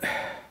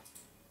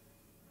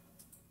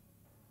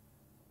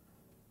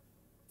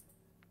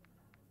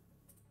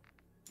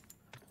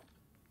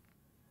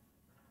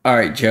 All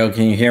right, Joe,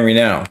 can you hear me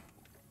now?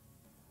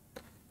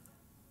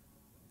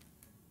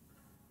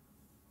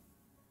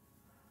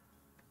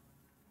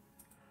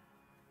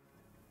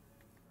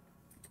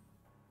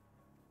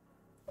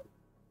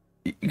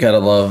 You gotta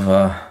love,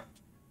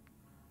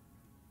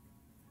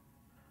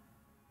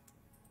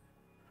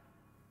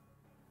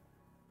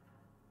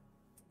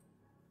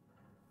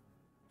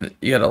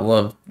 you gotta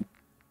love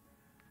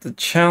the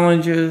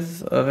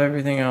challenges of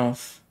everything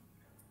else.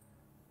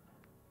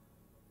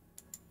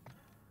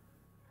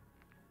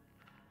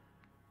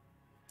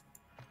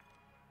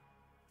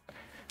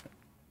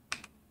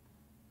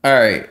 All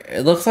right,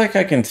 it looks like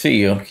I can see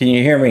you. Can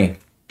you hear me,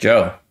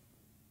 Joe?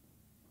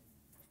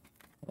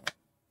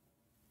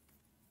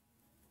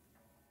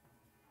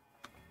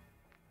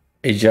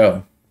 Hey,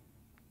 Joe.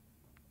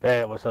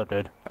 Hey, what's up,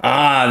 dude?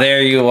 Ah,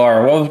 there you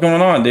are. What was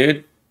going on,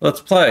 dude?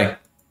 Let's play.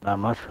 Not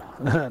much.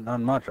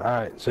 Not much. All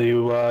right. So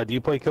you do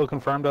you play Kill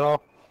Confirmed at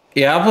all?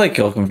 Yeah, I'll play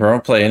Kill Confirm.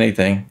 I'll play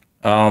anything.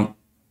 Right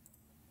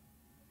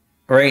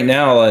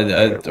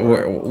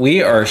now,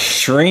 we are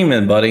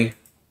streaming, buddy.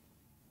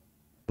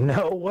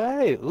 No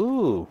way.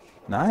 Ooh,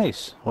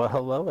 nice. Well,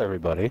 hello,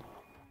 everybody.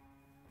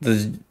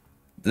 This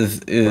I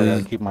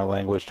is. gotta keep my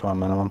language to a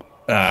minimum.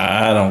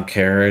 I don't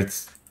care.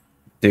 It's,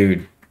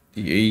 dude.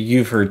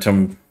 You've heard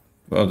some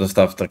of the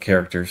stuff the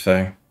characters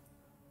say.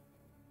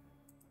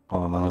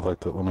 Hold on, let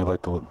me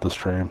like the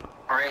stream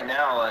Right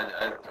now,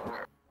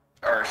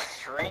 are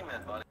streaming,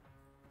 buddy.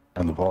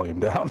 and the volume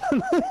down. All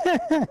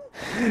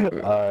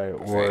right,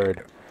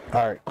 word.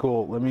 All right,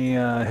 cool. Let me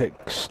hit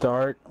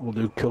start. We'll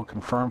do Kill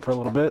Confirm for a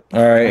little bit.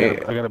 All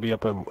right. I gotta be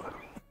up at.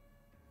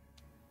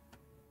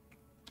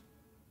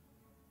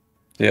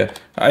 Yeah,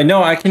 I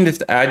know. I can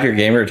just add your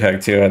gamer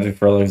tag too. I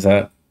just realized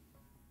that.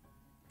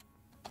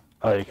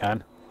 Oh, you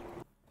can.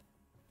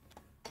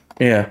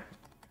 Yeah.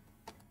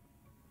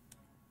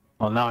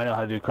 Well, now I know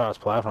how to do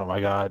cross-platform.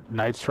 I got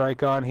Night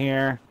Strike on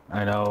here.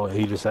 I know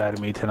he just added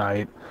me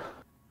tonight.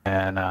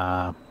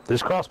 And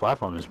this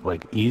cross-platform is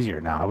like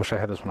easier now. I wish I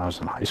had this when I was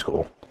in high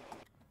school.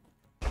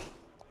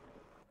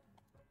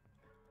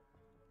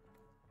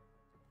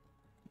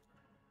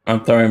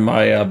 I'm throwing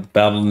my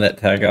BattleNet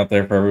tag out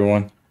there for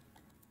everyone.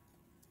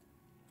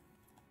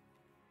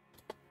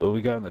 What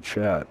we got in the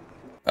chat?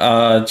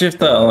 Just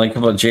like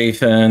about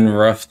Jason,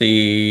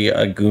 Rusty,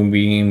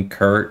 Goombeam,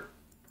 Kurt.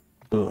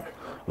 Ooh,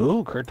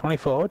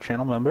 Kurt24,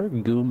 channel member.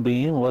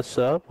 Goombeam, what's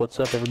up? What's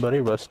up, everybody?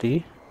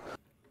 Rusty,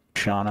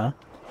 Shauna,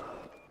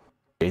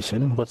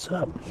 Jason, what's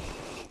up?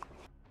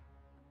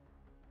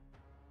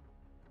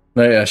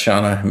 Oh yeah,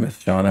 Shauna, I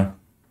miss Shauna.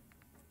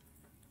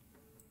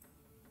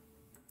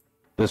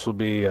 This will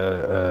be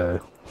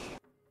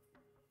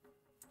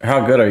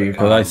How good are you?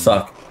 Because I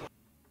suck.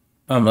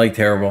 I'm like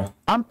terrible.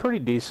 I'm pretty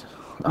decent.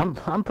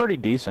 I'm pretty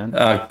decent.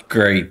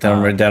 Great. Then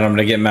I'm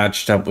gonna get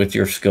matched up with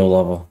your skill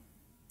level.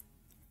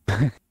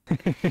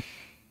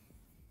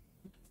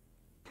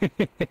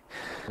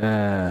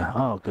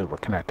 Oh, good. We're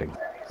connecting.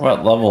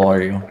 What level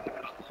are you?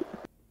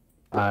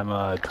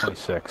 I'm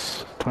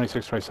 26,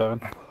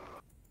 27.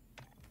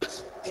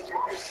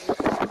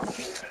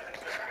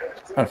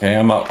 Okay,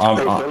 I'm up. Hey,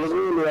 fellas,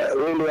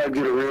 when do I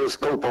get a real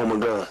scope on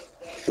my gun?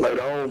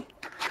 Later on?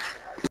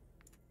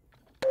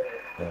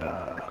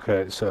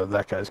 Okay, so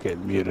that guy's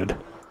getting muted.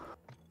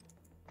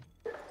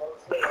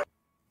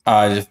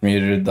 I just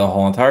muted the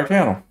whole entire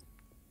channel.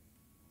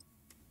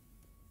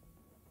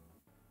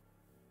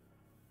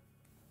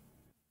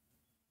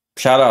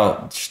 Shout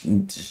out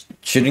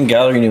Shooting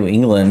Gallery New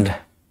England.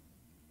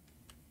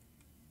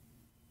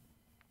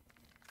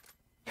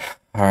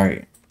 All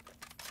right.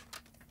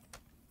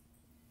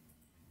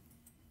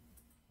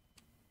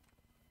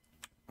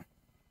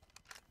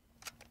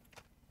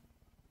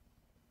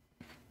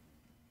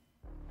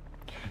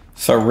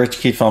 So Rich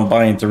keeps on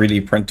buying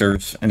 3D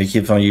printers and he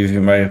keeps on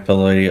using my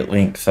affiliate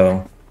link,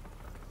 so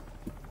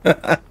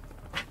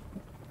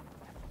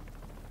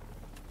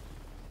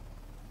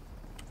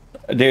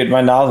dude,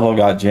 my nozzle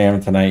got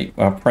jammed tonight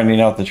while printing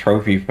out the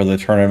trophy for the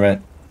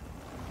tournament.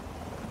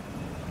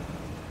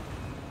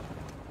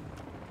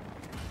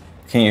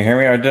 Can you hear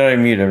me or did I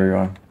mute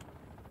everyone?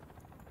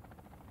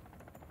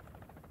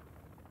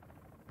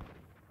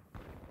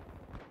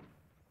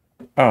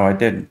 Oh, I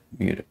did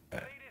mute it.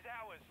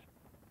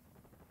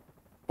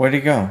 Where'd he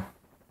go?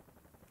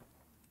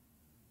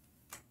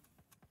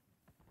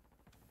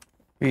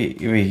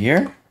 We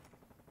here?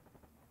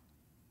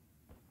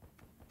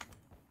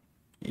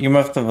 You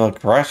must have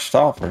crashed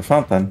off or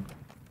something.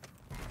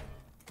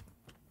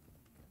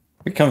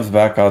 If he comes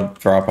back, I'll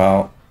drop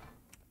out.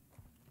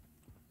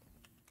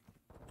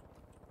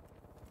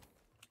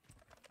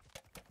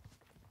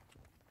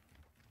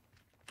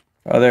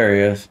 Oh, there he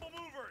is.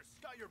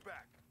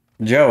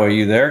 Joe, are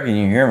you there? Can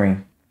you hear me?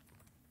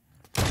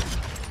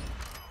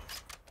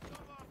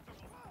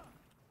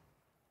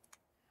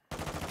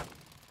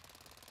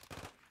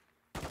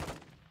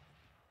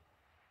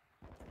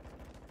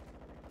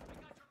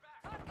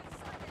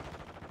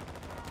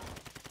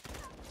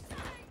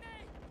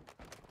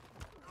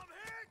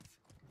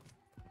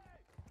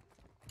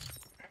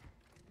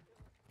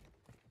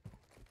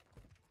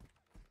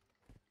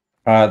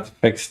 I have to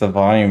fix the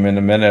volume in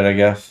a minute, I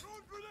guess.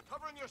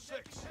 Covering your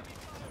six.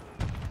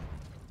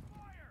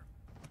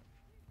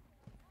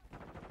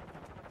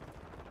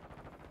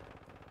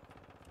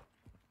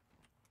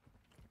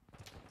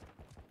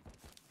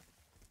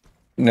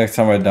 Next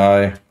time I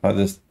die, I'll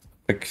just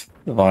fix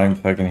the volume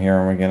so I can hear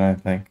him again, I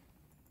think.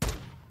 I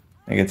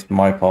think it's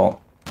my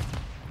fault.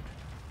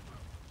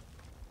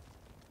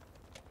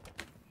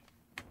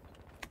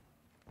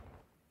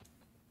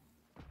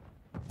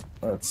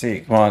 Let's see,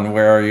 come on,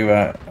 where are you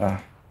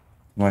at?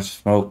 Much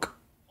smoke.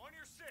 On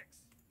your six.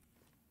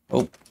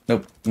 Oh,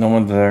 nope, no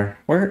one's there.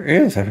 Where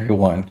is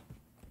everyone?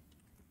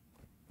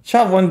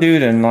 Shot one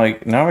dude and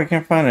like, now I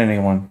can't find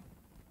anyone.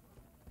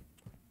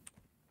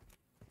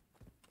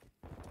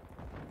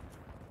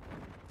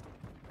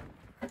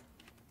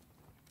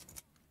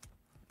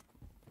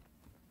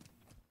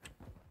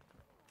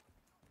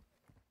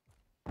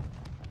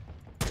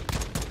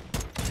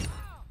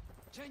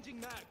 Changing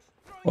mags.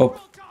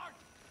 Oh,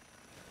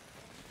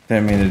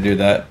 didn't mean to do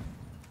that.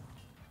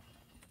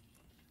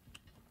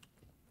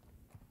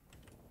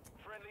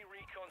 Friendly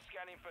recon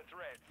scanning for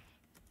threats.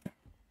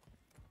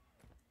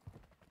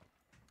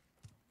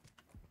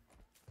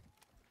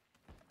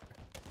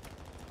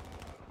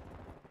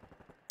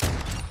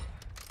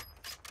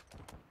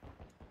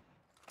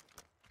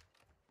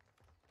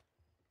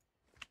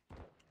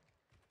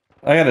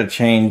 I gotta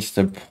change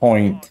the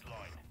point.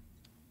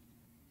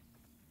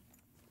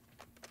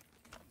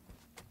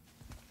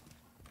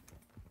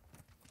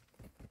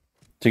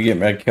 To get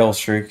my kill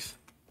streaks.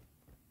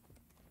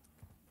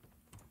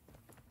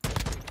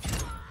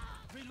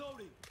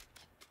 Reloading.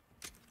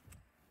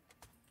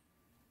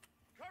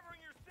 Covering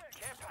your six.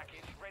 Care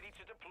package ready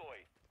to deploy.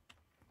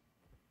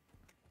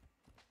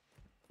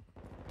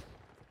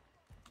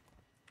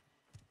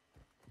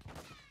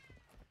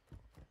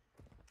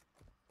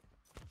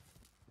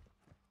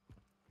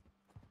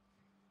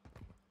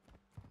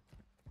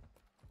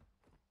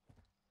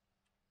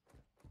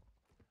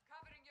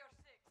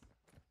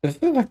 This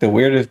is like the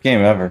weirdest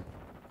game ever.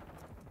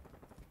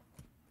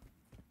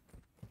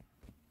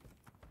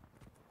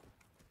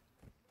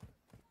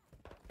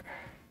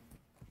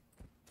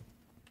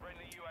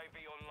 Friendly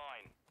UAV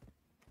online.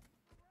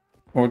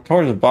 We're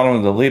towards the bottom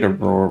of the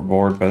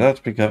leaderboard, but that's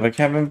because I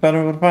haven't been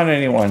able to find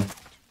anyone.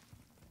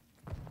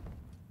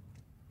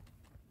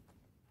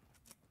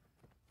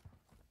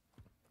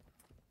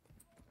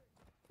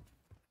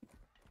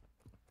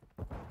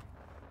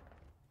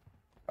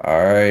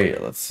 Alright,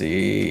 let's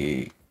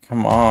see.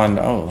 Come on.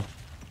 Oh.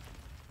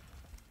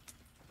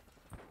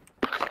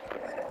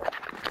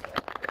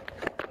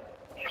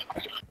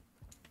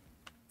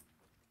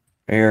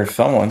 Here's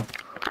someone.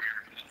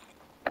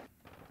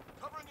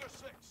 Covering your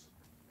six.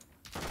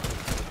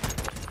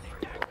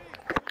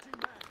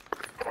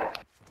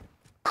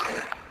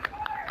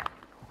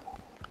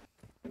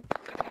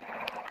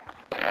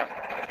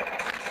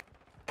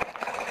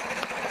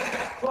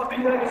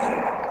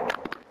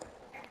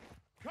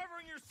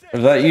 Covering your six.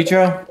 Is that you,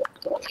 Joe?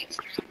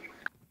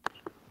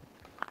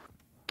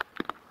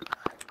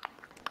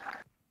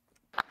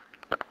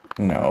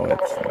 No,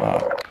 it's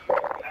not.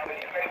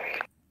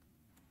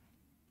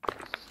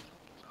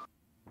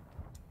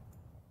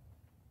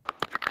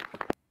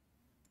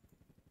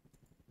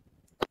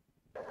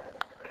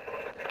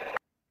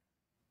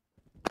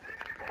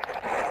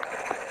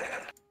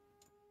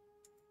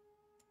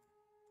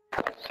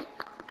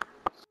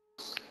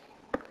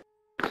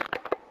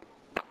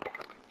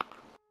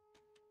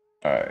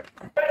 Alright.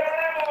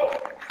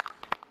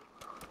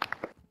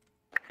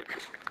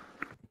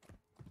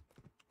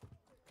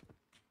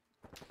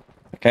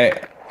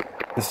 Okay.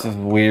 This is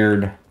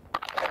weird.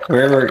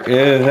 Wherever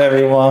is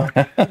everyone?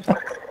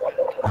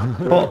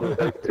 Well,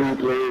 2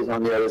 players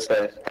on the other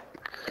side.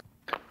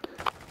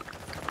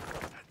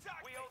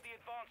 We hold the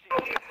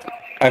advantage.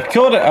 I've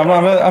killed it.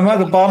 I'm at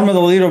the bottom of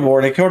the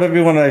leaderboard. I killed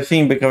everyone I've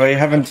seen because I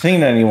haven't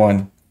seen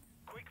anyone.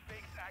 Quick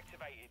fix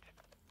activated.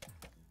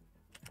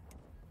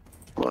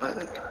 What?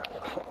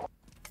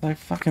 It's like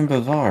fucking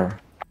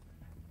bizarre.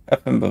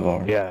 Effing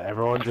bizarre. Yeah,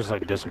 everyone just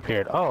like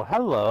disappeared. Oh,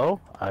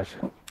 hello.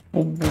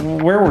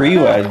 Where were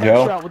you at,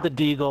 Joe? Headshot with the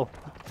deagle.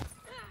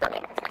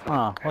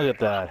 Oh, look at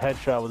that.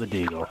 Headshot with a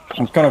deagle.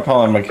 I'm gonna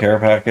call him a care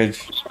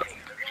package.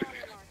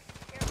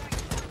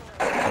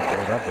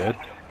 Okay, that good.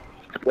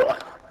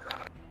 What?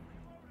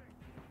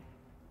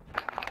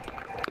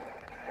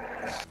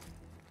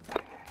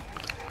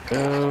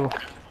 Go. More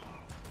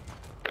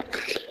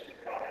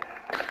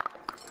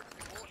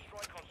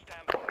strike on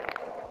standby.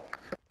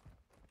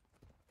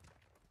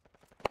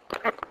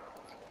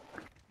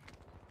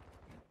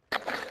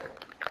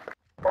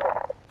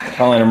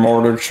 Calling a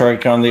mortar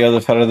strike on the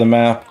other side of the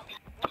map.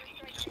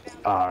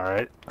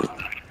 Alright.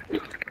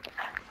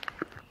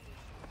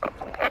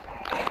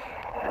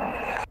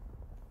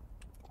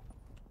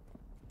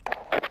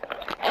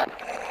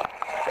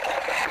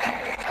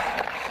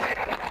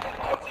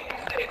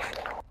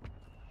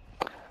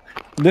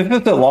 This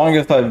is the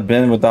longest I've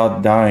been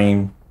without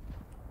dying.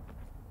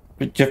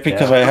 Just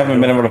because Yeah, I haven't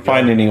been able to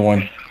find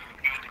anyone.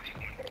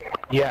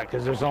 Yeah,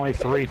 because there's only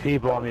 3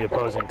 people on the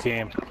opposing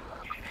team. Friendly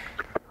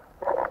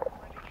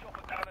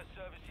chopper gunner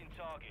servicing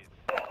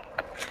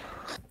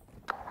targets.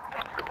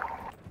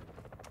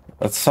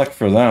 That sucks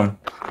for them.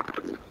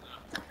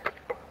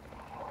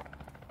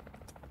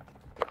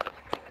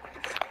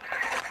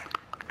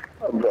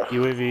 UAV.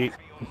 UAV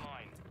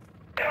online.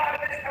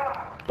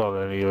 Saw the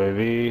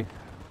UAV.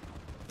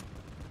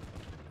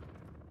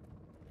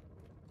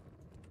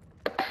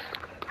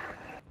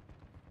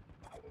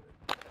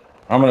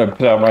 I'm gonna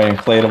put out my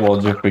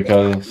inflatable just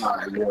because.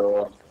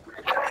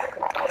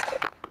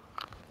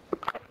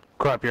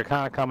 Crap, you're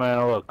kind of coming in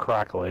a little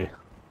crackly.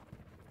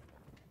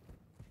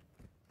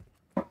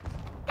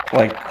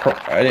 Like,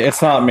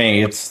 it's not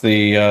me, it's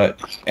the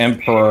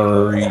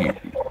Emperor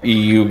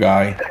EU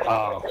guy.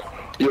 Oh.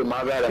 Yo,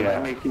 my bad.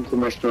 Am I making too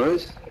much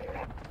noise?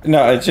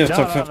 No, it's just.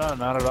 No,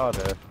 not at all,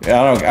 dude.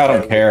 I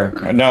don't care.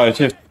 No, it's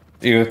just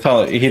he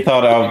thought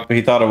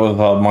it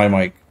was my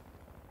mic.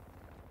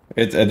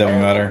 It doesn't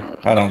matter.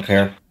 I don't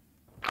care.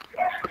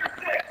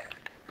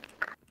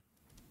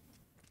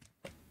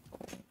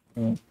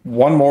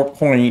 One more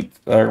point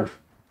or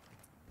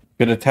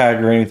get a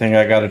tag or anything.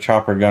 I got a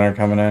chopper gunner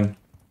coming in.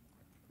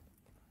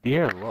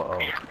 You're low.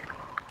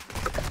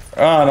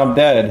 Oh, and I'm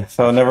dead.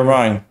 So never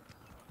mind.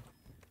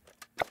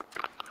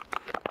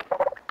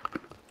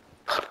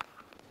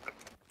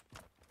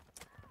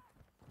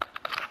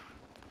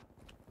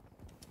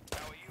 Our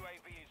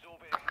UAV is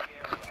orbiting the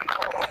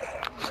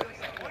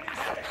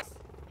area.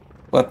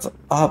 What's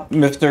up,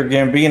 Mr.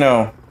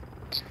 Gambino?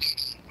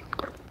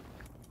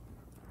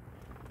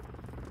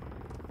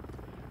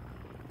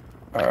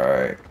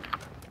 Alright.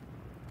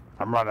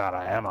 I'm running out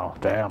of ammo.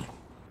 Damn.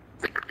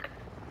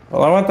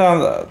 Well, I went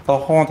down the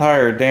whole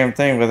entire damn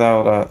thing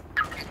without,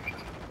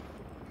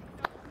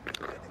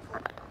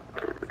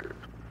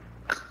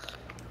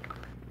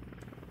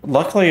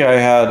 Luckily, I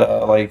had,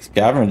 like,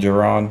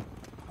 scavenger on.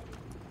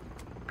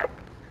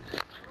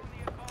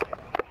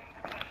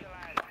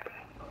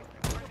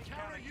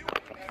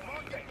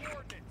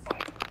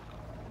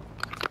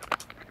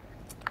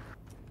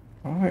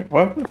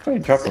 Why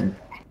drop him?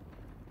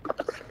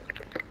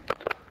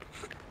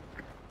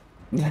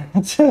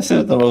 This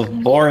is the most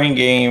boring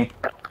game.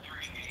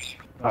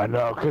 I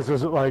know, because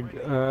there's like,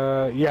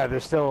 yeah,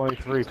 there's still only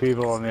 3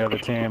 people on the other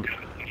team.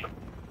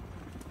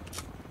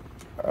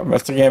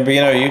 Mr.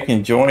 Gambino, you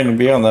can join and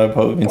be on the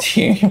opposing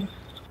team.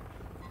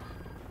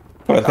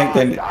 But I think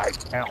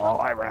they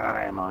Well, I ran out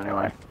of ammo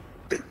anyway.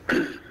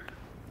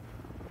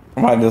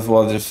 might as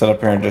well just sit up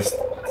here and just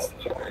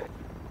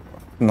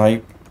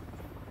snipe.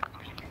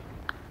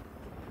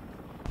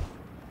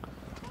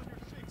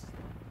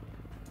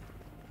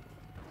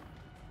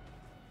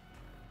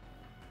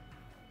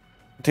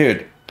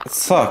 Dude, it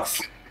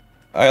sucks.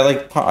 I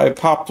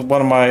popped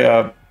one of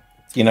my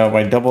you know,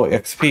 my double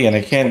XP, and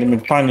I can't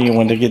even find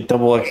anyone to get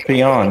double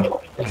XP on.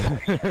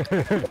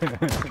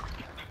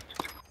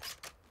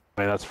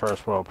 I mean, that's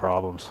first world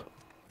problems.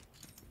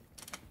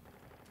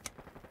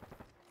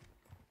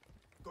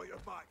 Got your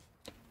back.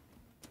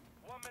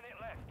 1 minute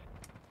left.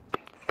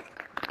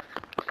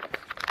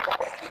 Our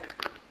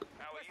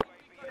UAV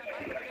is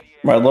in the area.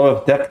 My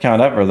lowest death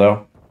count ever,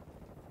 though.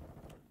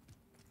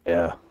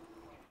 Yeah.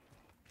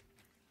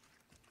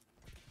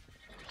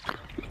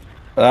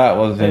 That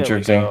was There we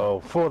interesting.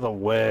 go, for the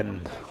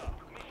win.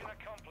 Mission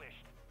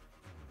accomplished.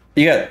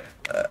 You got,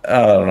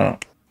 I don't know.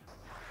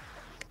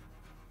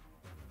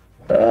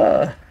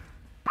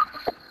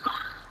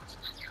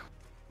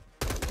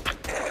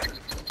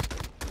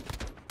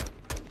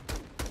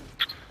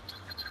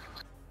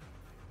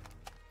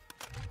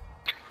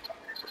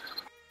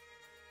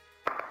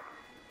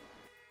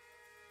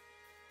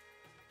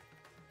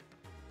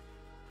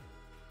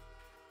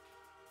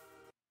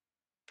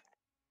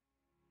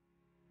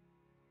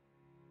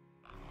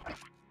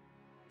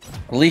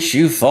 At least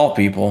you saw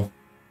people.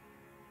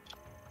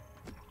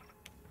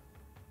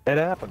 It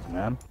happens,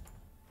 man.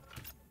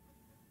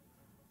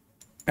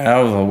 That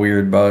was a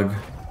weird bug.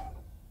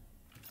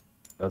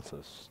 That's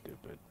so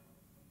stupid.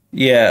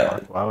 Yeah.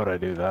 Why would I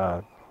do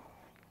that?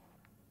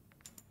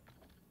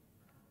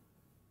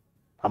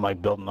 I'm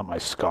like building up my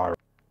scar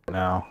right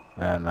now,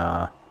 and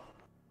got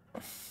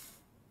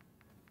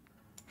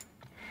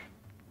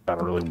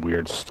a really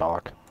weird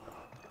stock.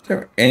 Is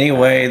there any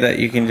way that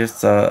you can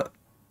just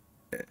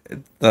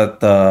that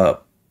the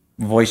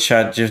voice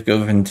chat just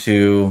goes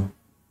into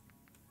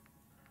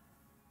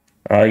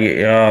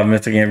yeah,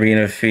 Mr.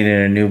 Gambino feeding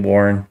a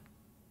newborn?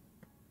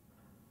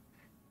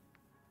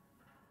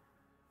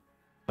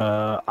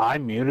 I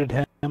muted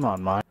him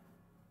on my.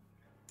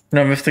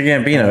 No, Mr.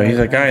 Gambino, he's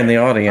a guy in the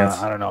audience.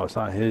 I don't know. It's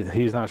not his.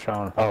 He's not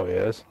showing. Oh, he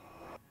is.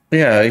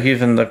 Yeah,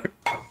 he's in the.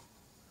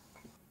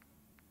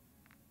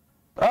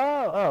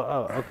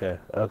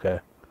 Okay.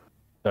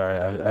 Sorry,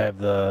 I have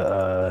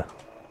the.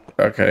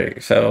 Okay,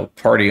 so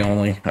party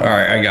only. All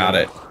right, I got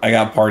it. I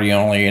got party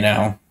only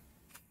now.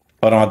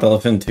 I don't have to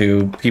listen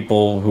to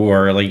people who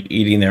are like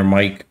eating their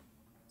mic.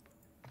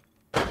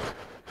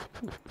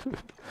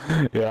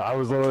 Yeah, I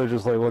was literally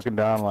just like looking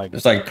down, like.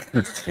 It's like.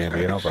 Yeah,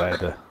 you know, but I had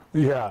to.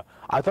 Yeah,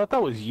 I thought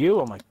that was you.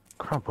 I'm like,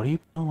 crap. What are you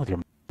doing with your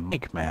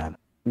mic, man?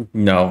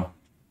 No.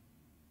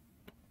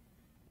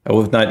 I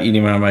was not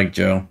eating my mic,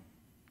 Joe.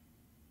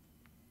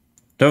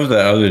 That was the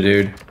other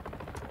dude.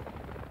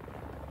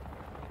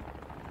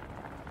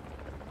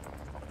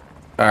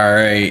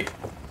 Alright.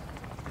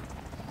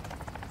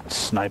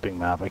 Sniping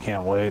map. I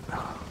can't wait.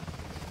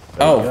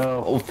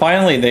 Oh,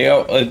 finally they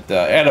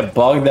had a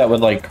bug that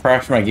would like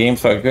crash my game,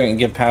 so I couldn't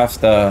get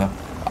past the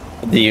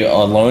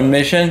alone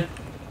mission,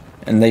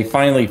 and they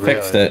finally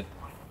fixed it.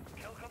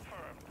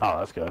 Oh,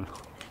 that's good.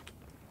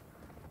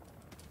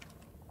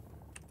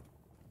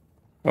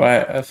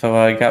 Right, so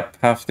I got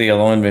past the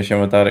alone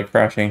mission without it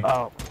crashing.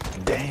 Oh,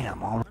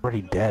 damn!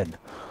 Already dead.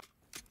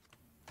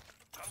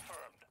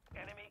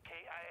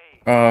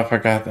 Oh, I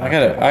forgot. I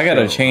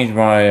gotta change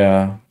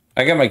my.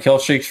 I got my kill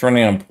streaks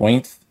running on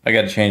points. I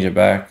gotta change it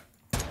back.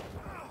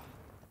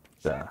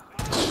 Yeah.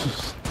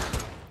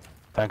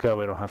 Thank God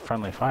we don't have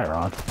friendly fire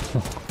on.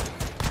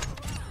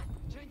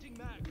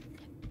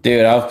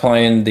 Dude, I was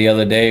playing the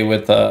other day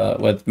with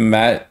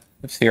Matt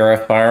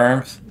CRF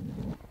Firearms,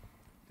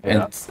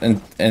 Yeah.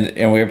 and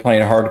we were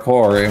playing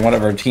hardcore, and one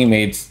of our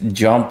teammates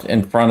jumped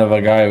in front of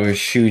a guy who was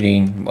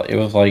shooting. It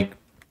was like,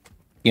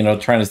 you know,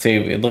 trying to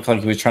save. It looked like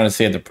he was trying to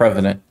save the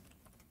president.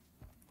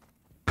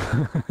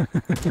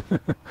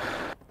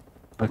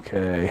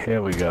 Okay,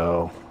 here we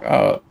go.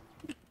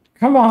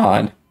 Come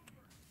on.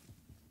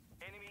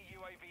 Enemy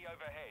UAV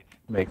overhead.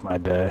 Make my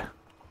day.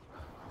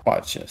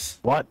 Watch this.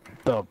 What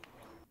the?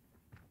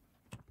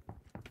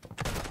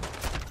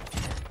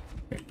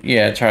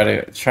 Yeah, try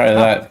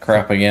that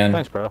crap again.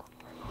 Thanks, bro.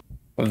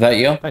 Was that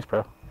you? Thanks,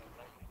 bro.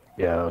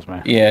 Yeah, that was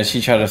me. Yeah,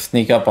 she tried to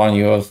sneak up on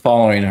you. I was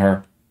following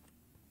her.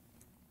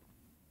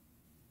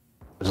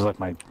 This is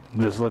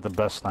like the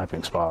best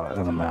sniping spot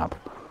in the map.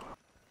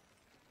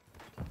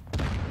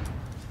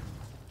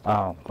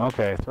 Oh,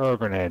 okay. Throw a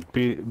grenade.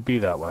 Be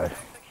that way.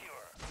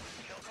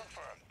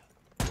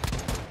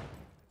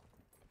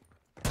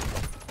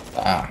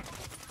 Ah,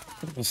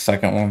 the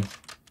second one.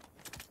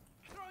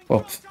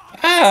 Whoops.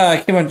 Ah,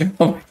 I came on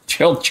my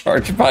drill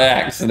charge by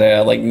accident. I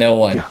like no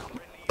one.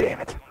 Damn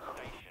it.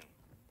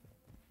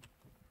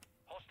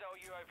 Hostile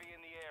UAV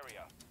in the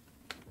area.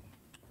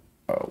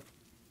 Oh.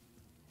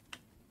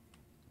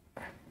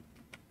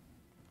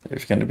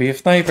 There's gonna be a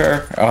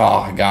sniper.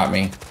 Oh, got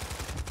me.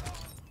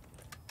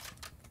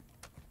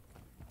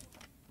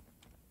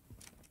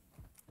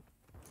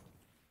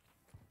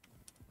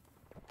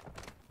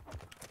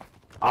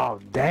 Oh,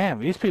 damn.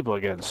 These people are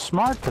getting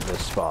smart for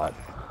this spot.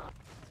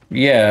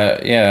 Yeah,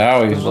 I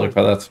always look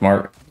for that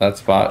spot. On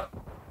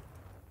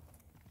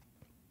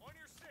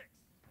your six.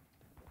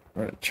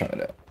 We're gonna try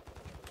that.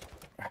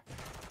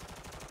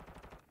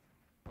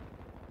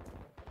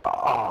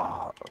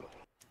 Oh,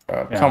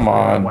 yeah, Come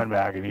I on. went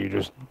back and you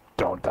just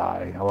don't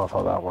die. I love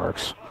how that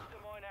works. Cluster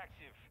mine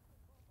active.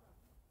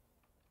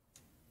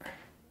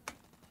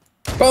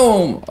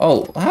 Boom!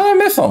 Oh, how did I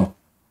miss him?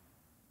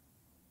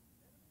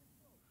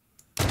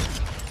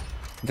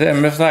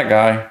 Didn't miss that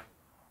guy.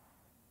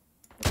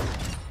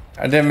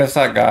 I didn't miss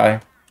that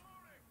guy.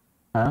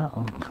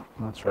 Oh,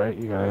 that's right.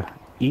 You gotta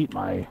eat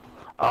my...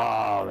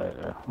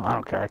 Oh, I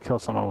don't care. I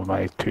killed someone with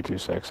my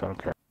 226. I don't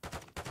care.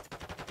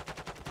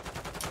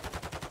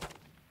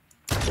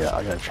 Yeah,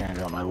 I gotta change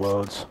out my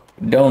loads.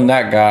 Dome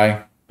that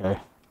guy. Okay.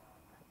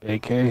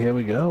 AK, here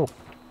we go.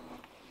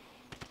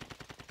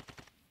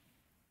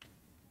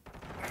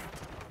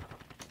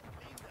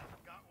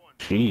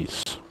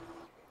 Jeez.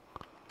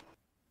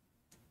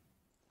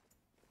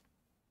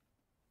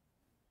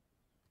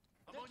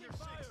 I'm on your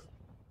six.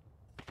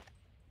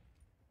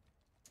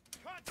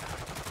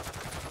 Contact.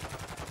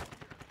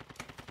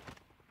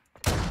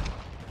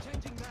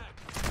 Changing mag.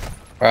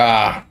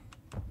 Ah.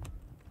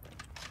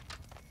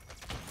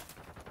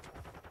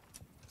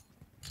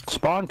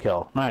 Spawn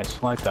kill.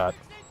 Nice. Like that.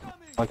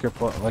 Like your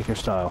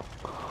style.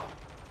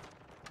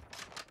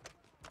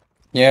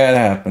 Yeah, it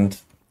happened.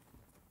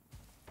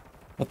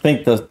 I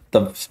think the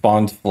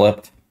spawns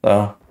flipped,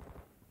 though.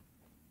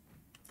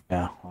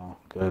 Yeah, well,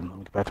 good. Let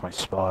me get back to my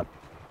spot.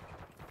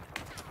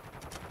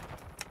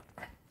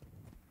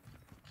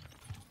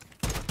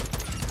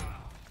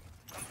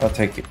 I'll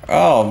take it.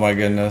 Oh my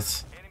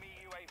goodness. Enemy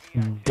UAV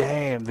active.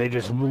 Damn, they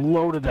just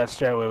loaded that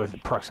stairway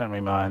with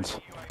proximity mines.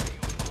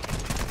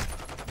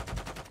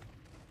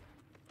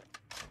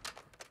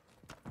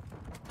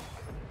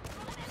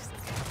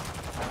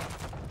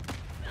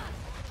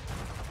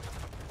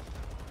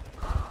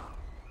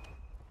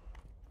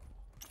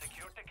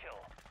 Secured the kill.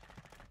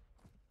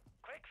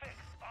 Quick fix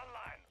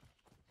online.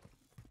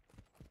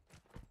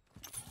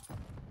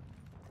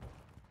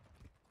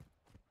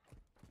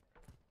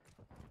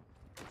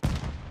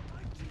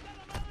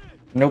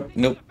 Nope.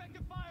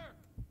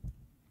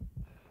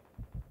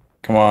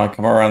 Come on,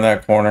 come around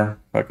that corner.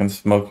 I can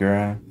smoke your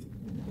ass.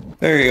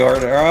 There you are.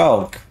 There.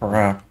 Oh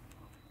crap!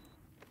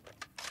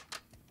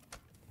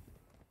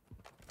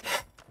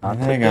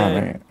 Hang on a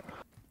minute.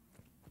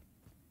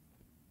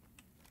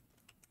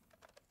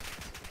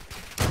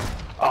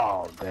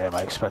 Oh, damn,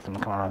 I expect them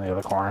to come around the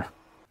other corner.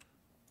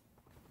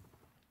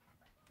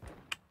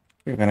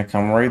 You're gonna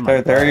come right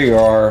there. There you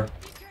are.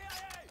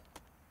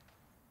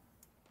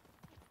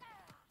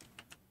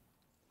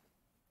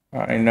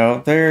 I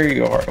know. There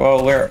you are.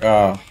 Well, where?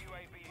 UAV is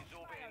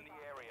orbiting the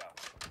area.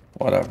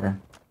 Whatever.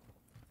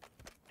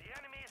 The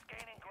enemy is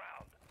gaining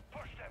ground.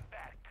 Push them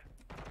back.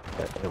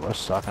 We're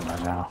sucking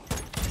right now.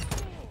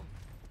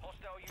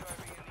 Hostile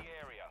UAV in the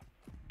area.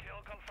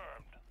 Kill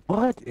confirmed.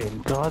 What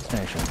in God's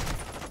nation?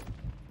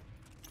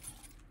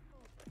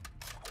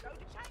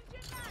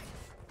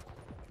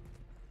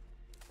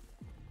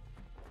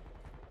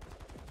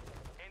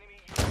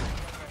 Enemy UAV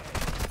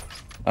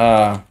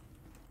overhead.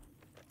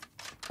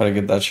 Gotta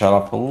get that shot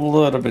off a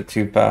little bit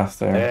too fast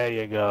there. There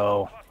you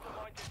go. Cluster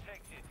mine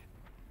detected.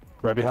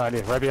 Right behind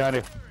you, right behind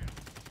you.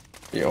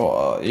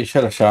 You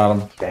should have shot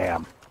him.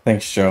 Damn.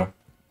 Thanks, Joe.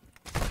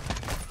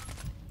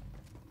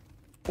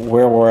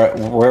 Where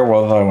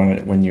was I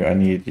when I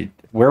needed you?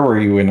 Where were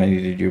you when I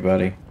needed you,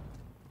 buddy?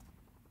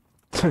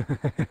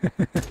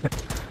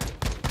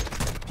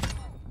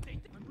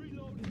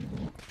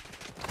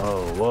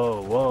 Oh,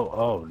 whoa, whoa,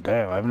 oh,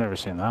 damn, I've never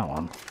seen that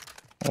one.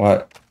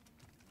 What?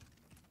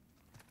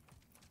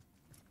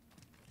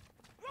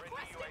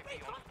 Friendly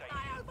UAV on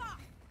station.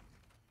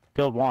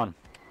 Killed one.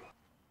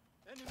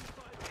 Enemy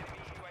fire.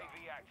 Enemy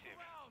UAV active.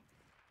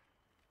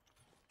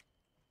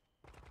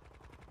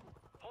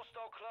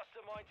 Hostile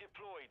cluster mine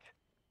deployed.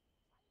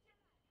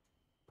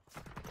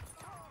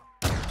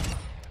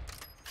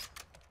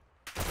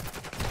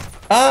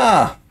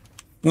 Ah!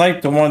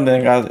 Sniped the one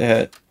that got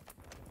hit.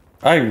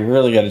 I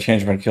really gotta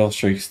change my kill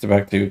streaks to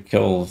back to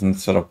kills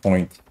instead of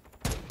points.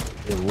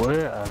 Dude,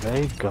 where are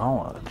they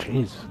going?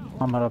 Jeez,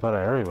 I'm up out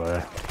of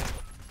everywhere.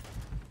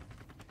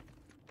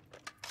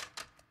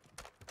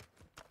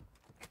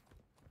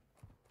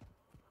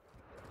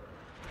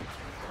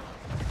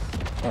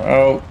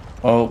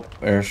 Oh,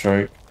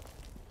 airstrike.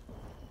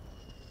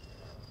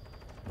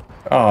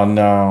 Oh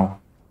no.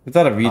 Is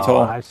that a Oh,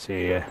 VTOL? I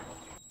see you.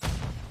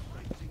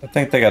 I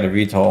think they got a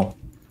VTOL.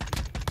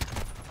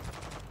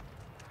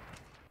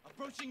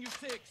 Approaching you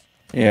six.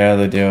 Yeah,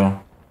 they do.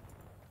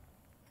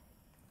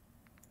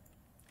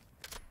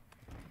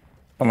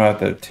 I'm gonna have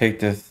to take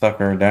this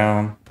sucker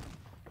down.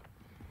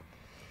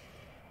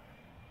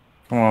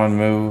 Come on,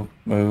 move,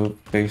 move.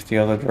 Face the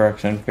other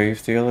direction,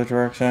 face the other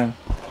direction.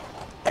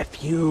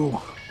 F you.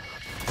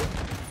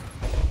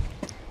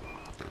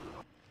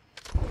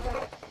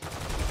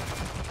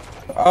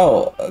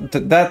 Oh,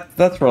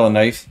 that's really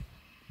nice.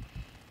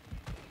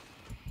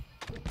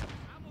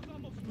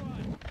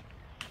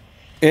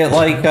 It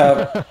like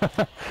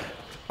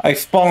I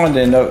spawned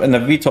and the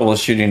VTOL was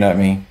shooting at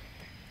me.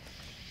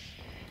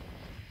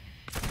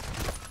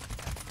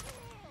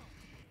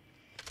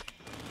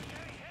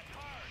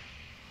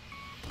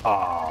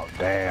 Oh,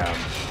 damn.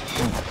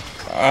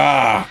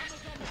 Ah.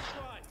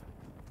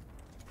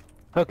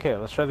 Okay,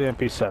 let's try the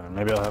MP7.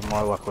 Maybe I'll have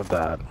more luck with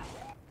that.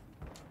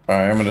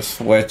 Alright, I'm gonna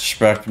switch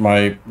back to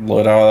my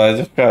loadout. I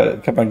just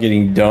kept on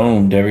getting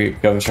domed I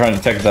was trying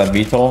to take that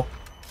VTOL.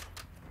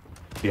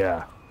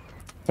 Yeah.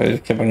 I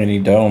just kept on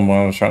getting domed when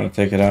I was trying to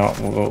take it out.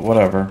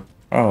 Whatever.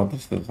 Oh,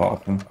 this is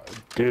awesome.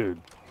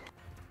 Dude.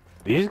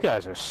 These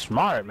guys are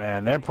smart,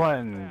 man. They're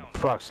planting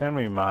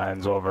proximity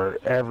mines over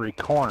every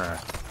corner.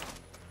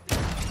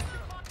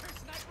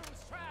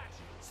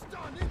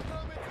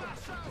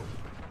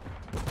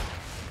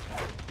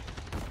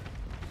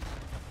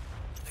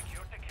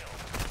 Secure the kill.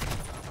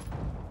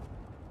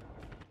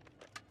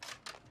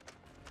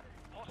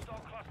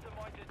 Hostile cluster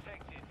mine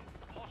detected.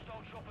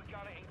 Hostile chopper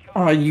gunner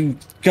incoming. Oh, you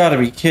gotta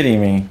be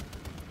kidding me.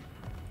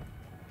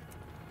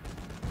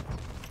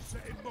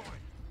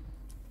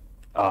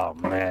 Oh,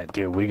 man.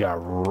 Dude, we got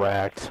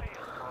wrecked.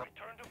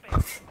 Return to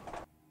base.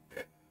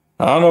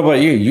 I don't know about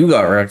you. You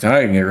got wrecked.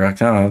 I didn't get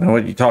wrecked. I don't know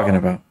what you're talking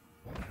about.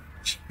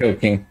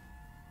 Joking.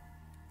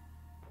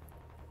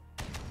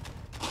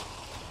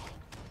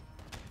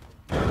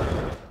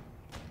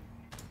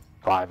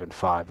 Five and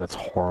 5. That's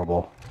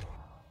horrible.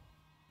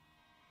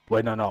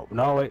 Wait, no,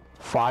 wait.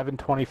 5 and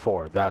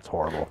 24. That's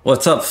horrible.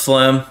 What's up,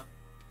 Slim?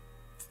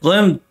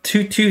 Slim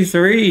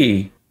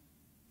 223.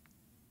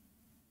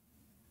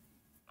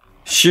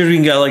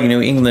 Shooting guy like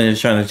New England is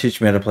trying to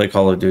teach me how to play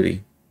Call of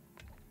Duty.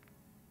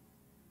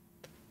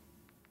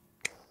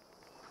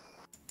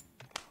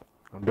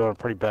 I'm doing a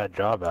pretty bad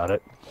job at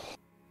it.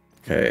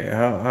 Okay,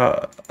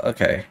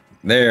 okay.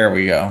 There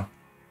we go.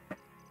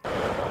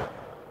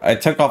 I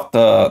took off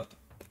the...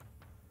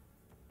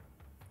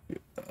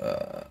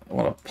 I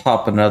want to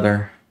pop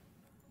another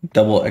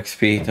double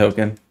XP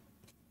token.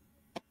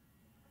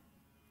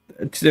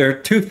 They're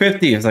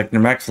 250 is like the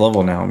max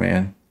level now,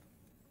 man.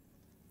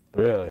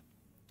 Really?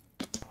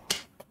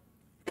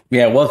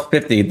 Yeah, it was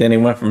 50. Then it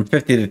went from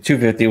 50 to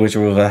 250, which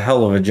was a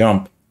hell of a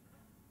jump.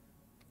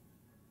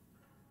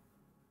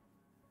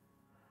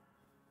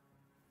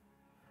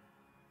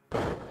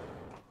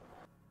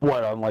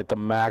 What, on like the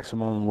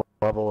maximum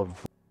level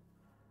of...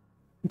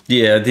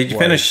 Yeah, did you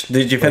finish?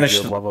 Did you like finish?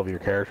 your level of your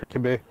character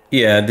can be?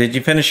 Yeah, did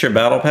you finish your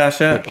battle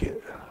pass yet?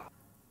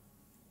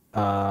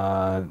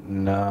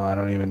 No, I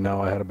don't even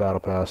know I had a battle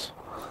pass.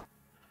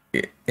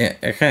 Yeah,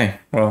 okay,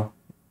 well,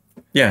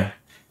 yeah.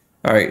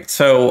 All right,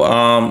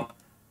 so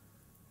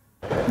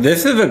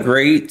this is a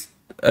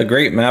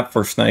great map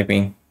for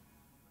sniping.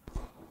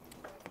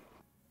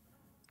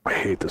 I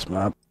hate this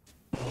map.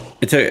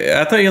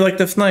 I thought you liked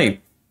the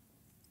snipe.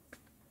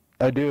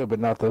 I do, but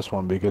not this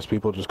one because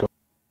people just go.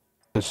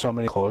 There's so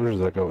many closures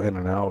that go in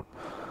and out.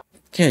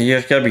 Yeah, you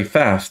just gotta be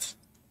fast.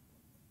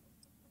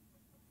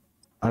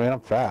 I mean, I'm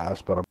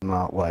fast, but I'm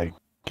not like,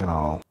 you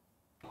know,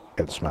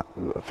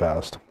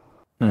 fast.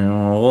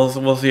 Yeah,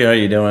 we'll see how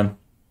you doing.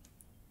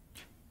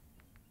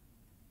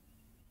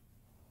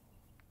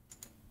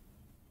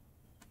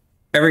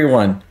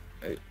 Everyone,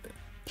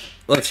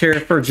 let's hear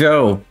it for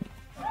Joe.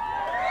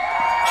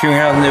 Shooting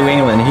out in New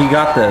England, he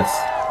got this.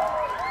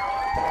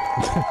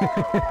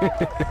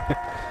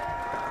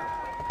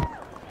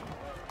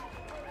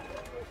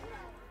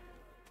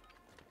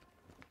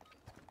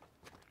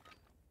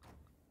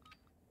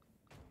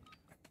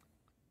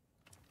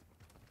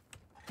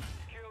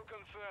 Kill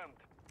confirmed.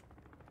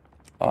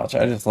 Watch,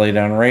 I just lay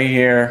down right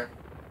here.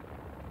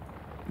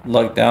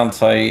 Look down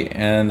sight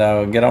and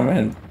get him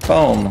in.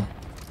 Boom.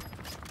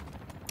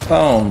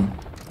 Boom.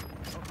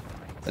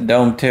 The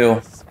dome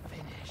too.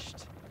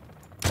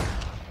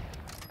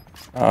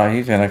 Oh,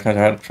 he's gonna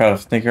try to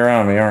sneak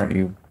around me, aren't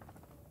you?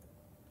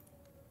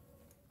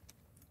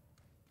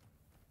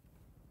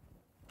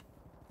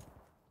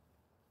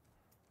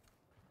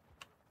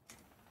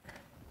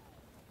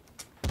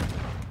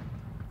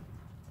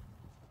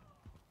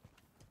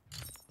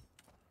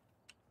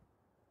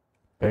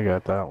 They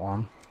got that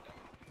one.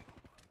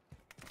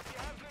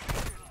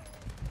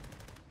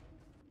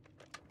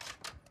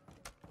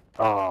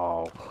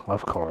 Oh,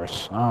 of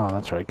course. Oh,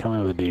 that's right. Come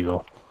in with the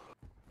Deagle.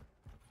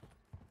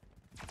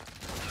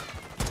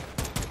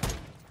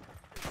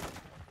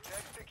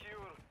 Tag secure.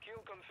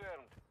 Kill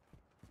confirmed.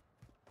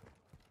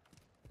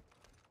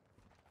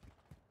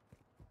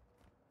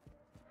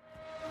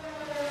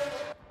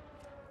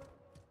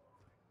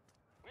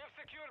 We have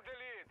secured the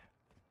lead.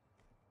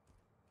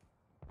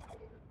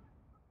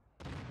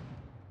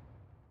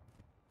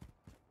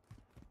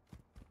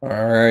 All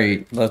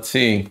right, let's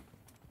see.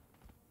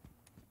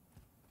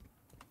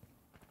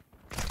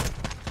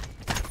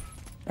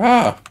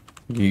 Ah,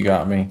 you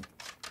got me.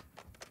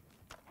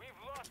 We've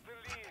lost the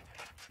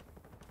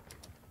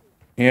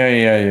lead.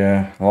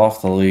 Yeah.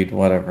 Lost the lead,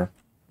 whatever.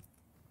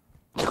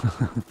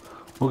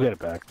 We'll get it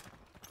back.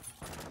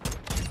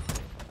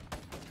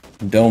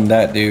 Dome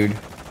that dude.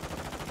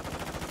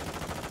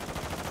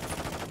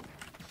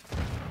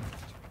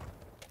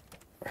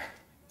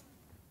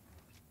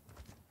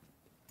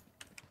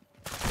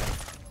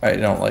 I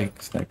don't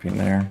like sniping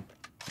there,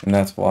 and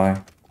that's why. You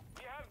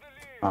have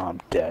the lead. I'm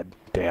dead.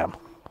 Damn.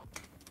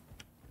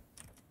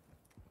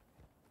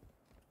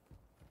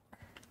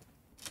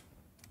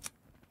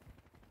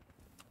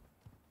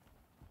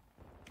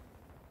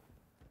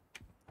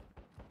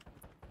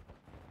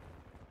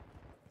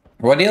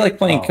 Why do you like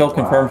playing Oh, Kill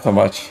Confirm so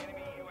much? Enemy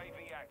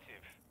UAV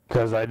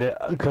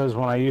active. Because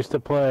when I used to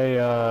play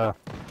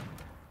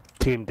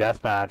Team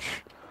Deathmatch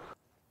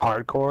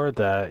hardcore,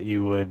 that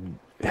you would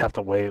have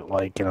to wait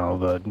like, you know,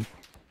 the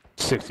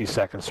 60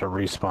 seconds to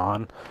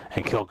respawn,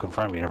 and Kill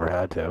Confirm you never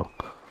had to.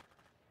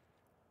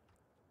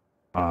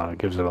 It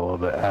gives it a little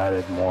bit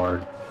added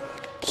more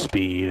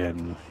speed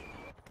and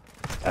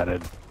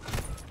added.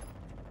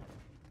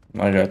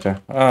 I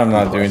gotcha. I'm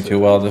not doing too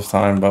well this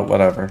time, but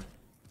whatever.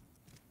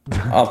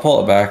 I'll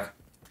pull it back.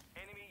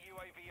 Enemy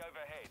UAV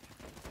overhead.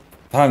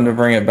 Time to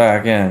bring it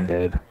back in.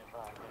 Did.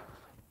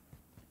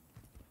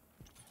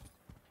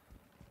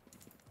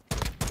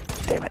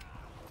 Damn it.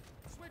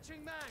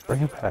 Switching mag.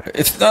 Bring it back.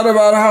 It's not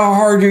about how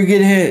hard you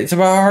get hit. It's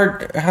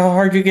about how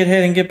hard you get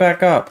hit and get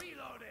back up.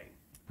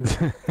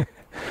 Reloading.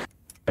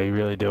 Are you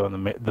really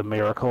doing the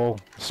miracle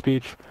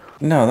speech?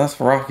 No, that's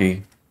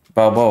Rocky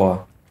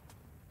Balboa.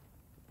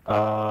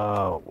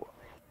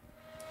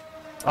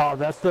 Oh,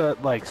 that's the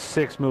like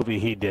 6th movie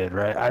he did,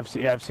 right? I've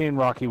seen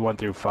Rocky 1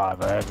 through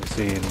 5. I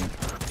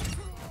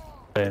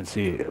didn't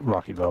see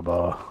Rocky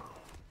Balboa.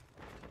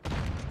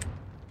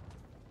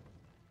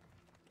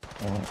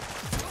 We'll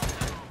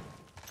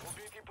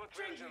get you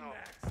potential.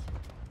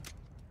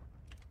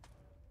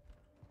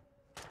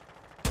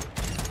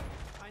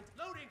 I'm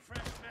loading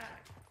fresh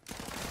mag.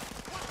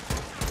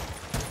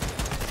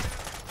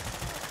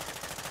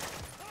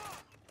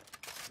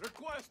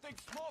 Requesting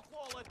smoke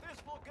wall at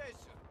this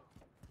location.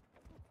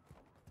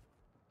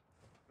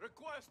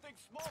 Requesting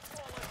smoke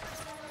wall at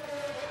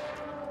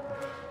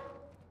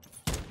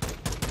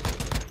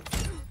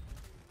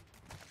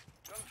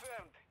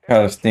Confirmed.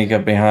 Gotta sneak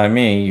up behind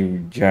me,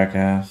 you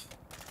jackass.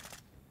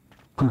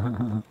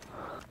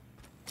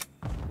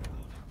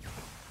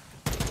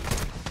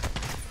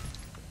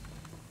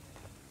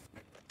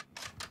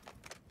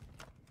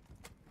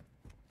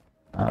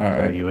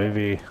 Alright.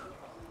 UAV.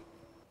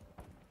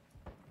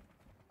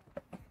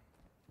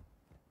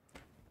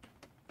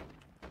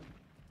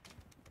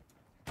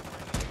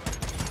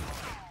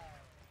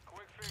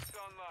 Quick fix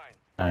online.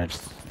 Alright,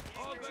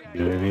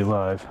 UAV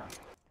live.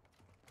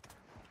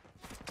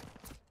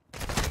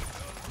 We've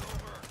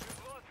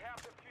lost half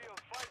the field.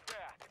 Fight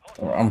back.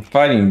 I'm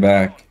fighting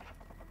back.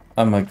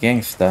 I'm a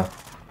gangsta.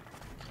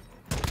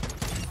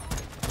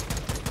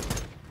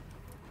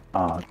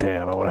 Oh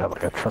damn! I would have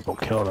like a triple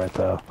kill right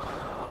there.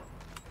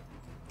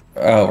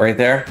 Oh, right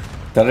there?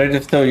 Did I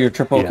just steal your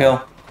triple Yeah.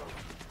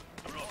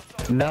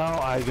 kill? No,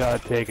 I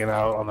got taken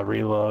out on the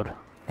reload.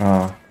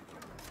 Oh.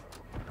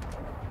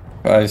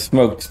 I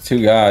smoked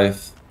 2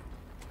 guys.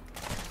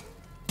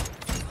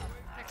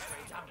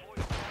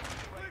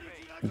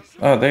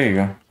 Oh, there you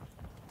go.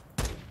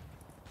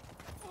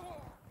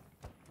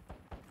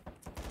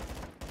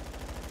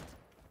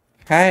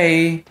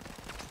 Hey.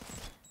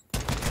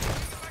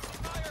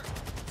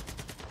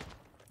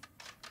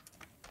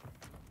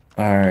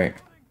 All right.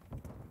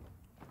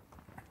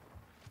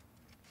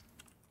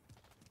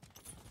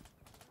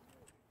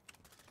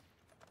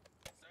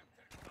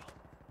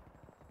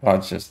 Oh,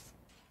 it's just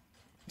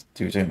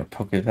dude's gonna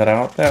poke his head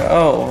out there.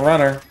 Oh,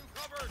 runner.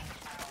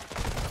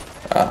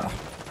 Ah,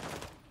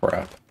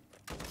 crap.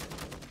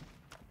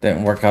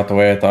 Didn't work out the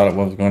way I thought it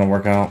was going to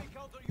work out.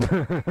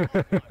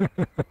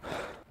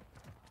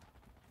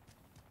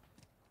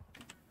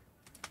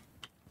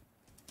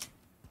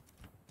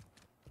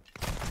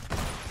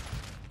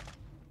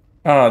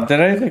 Oh,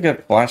 did I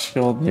get flash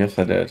killed? Yes,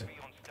 I did. Be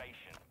on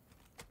station.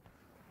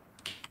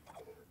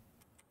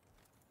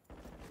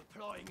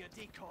 deploying a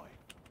decoy.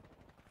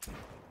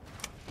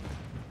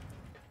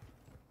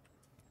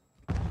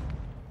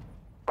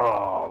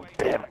 Oh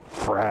damn it!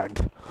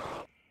 Fragged.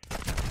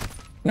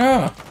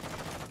 No.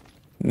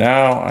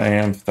 Now I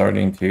am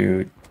starting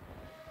to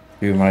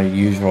do my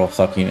usual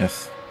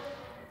suckiness.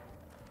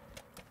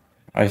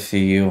 I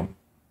see you.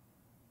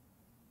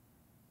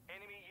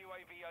 Enemy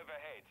UAV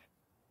overhead.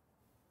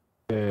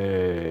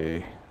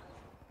 Hey.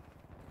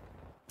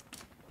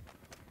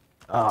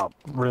 Oh,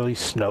 really?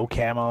 Snow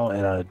camo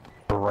and a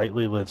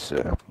brightly lit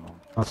suit.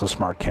 That's a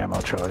smart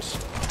camo choice.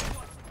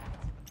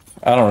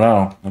 I don't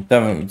know. It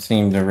doesn't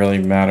seem to really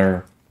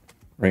matter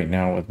right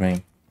now with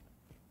me.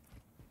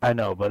 I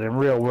know, but in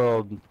real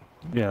world,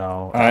 you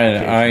know, I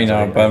applications.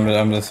 know, but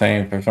I'm just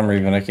saying, for some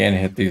reason I can't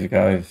hit these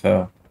guys,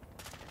 so.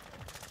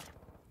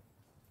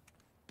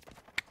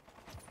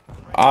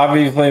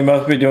 Obviously,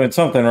 must be doing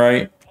something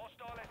right.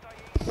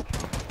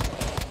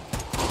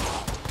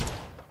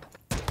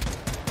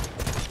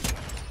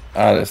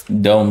 I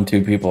just domed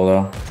 2 people,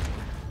 though.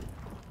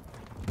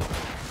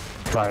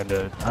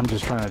 I'm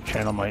just trying to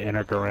channel my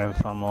inner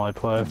Garantham while I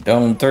play.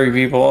 Domed 3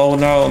 people. Oh,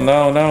 no,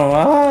 no, no.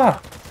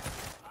 Ah!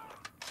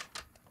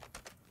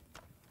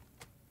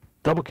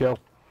 Double kill.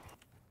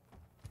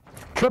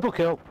 Triple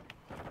kill.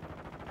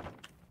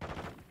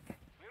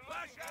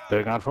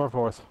 Big on 4/4.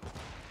 Our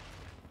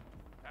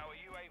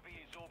UAV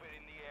is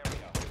orbiting the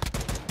area.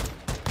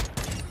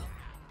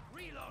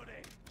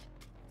 Reloading.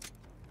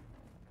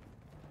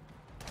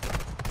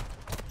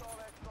 Hostile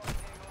airstrike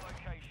near your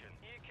location.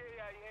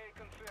 EKIA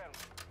confirmed.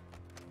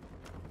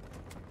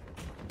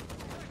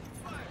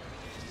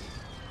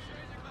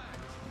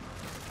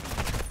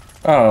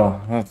 Oh,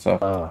 that's a...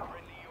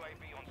 Friendly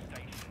UAV on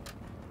station.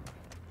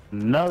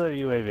 Another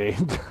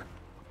UAV.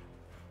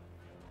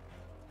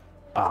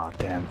 Ah,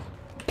 damn.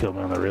 Killed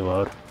me on the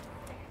reload.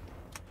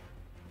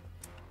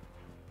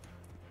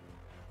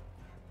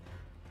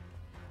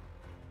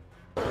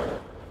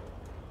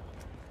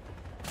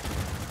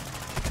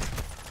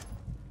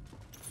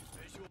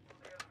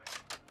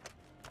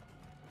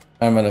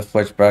 I'm gonna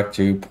switch back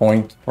to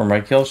point for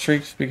my kill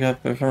streaks because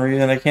for some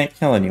reason I can't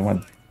kill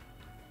anyone.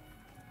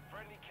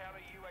 Friendly counter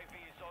UAV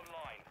is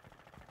online.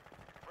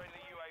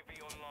 Friendly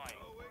UAV online.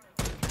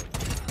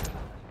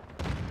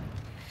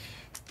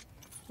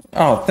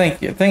 Oh,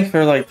 thank you. Thanks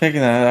for like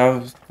taking that.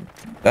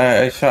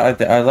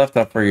 I left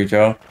that for you,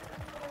 Joe.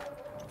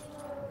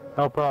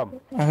 No problem.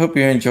 I hope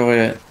you enjoy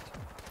it.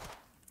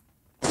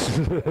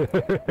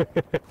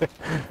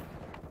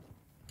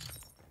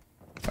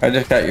 I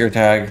just got your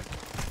tag.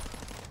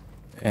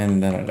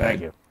 And then I died.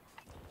 Thank you.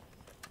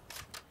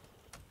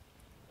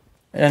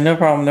 Yeah, no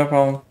problem, no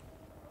problem.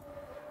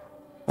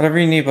 Whatever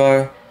you need,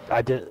 bro.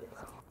 I did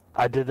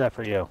that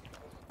for you.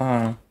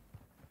 Whatever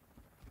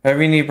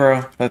you need,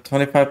 bro. That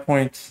 25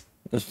 points.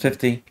 That's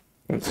 50.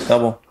 It's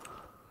double.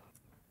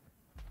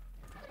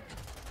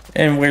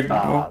 And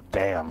Ah,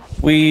 damn.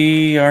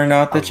 we are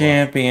not the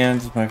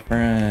champions, my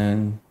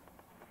friend.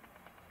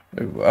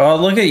 Oh,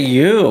 look at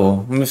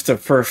you, Mr.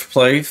 First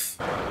Place.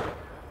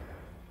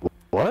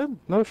 What?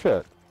 No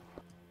shit.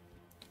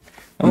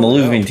 On the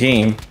losing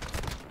team.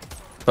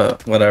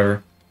 But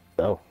whatever.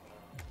 Oh.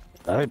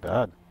 That ain't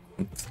bad.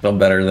 It's still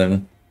better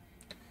than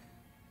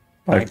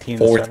my 19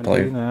 4th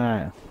place.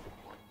 Alright.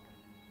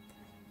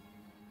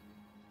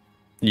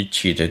 You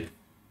cheated.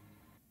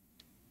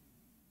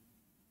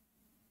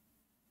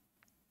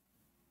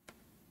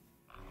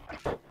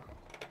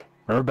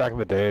 Remember back in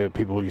the day,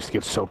 people used to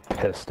get so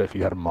pissed if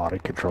you had a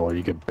modded controller,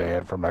 you get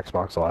banned from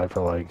Xbox Live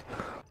for like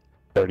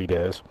 30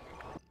 days.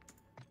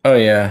 Oh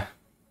yeah.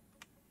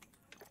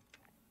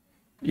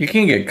 You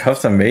can get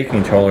custom made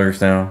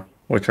controllers now,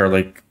 which are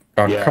like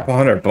a couple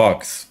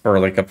 $100 for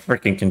like a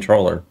freaking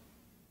controller.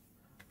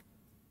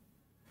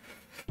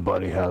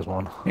 Buddy has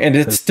one. And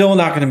it's still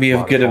not going to be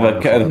as good of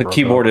a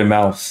keyboard and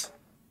mouse.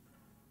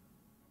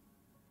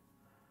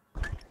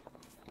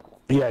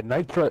 Yeah,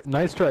 Night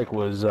Strike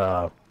was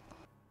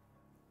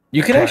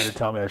You can trying actually to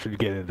tell me I should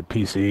get into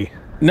PC.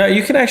 No,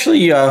 you can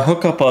actually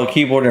hook up a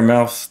keyboard and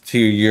mouse to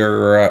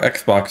your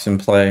Xbox and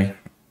play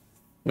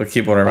with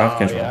keyboard and mouse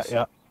controls.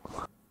 Yeah.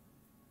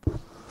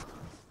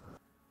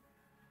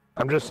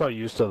 I'm just so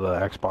used to the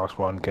Xbox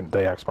One, the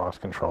Xbox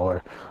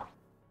controller.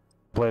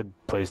 Played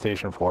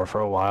PlayStation 4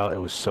 for a while. It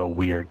was so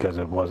weird because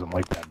it wasn't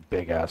like that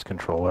big ass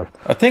controller.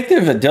 I think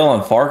there's a deal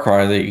on Far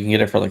Cry that you can get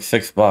it for like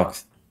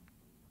 $6.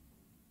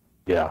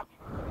 Yeah.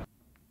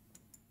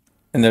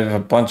 And there's a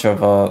bunch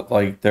of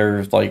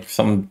there's like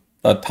some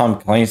Tom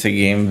Clancy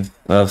games,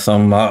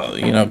 some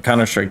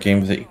Counter-Strike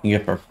games that you can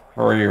get for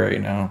free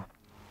right now.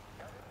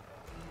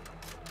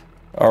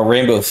 Or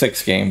Rainbow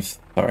Six games,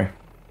 sorry.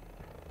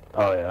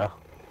 Oh yeah.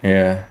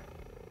 Yeah.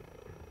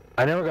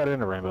 I never got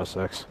into Rainbow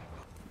Six.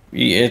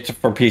 It's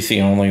for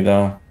PC only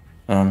though.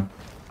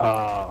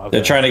 Okay.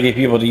 They're trying to get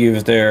people to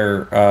use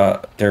their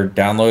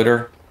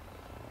downloader.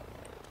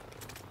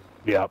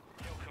 Yep.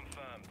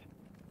 Confirmed.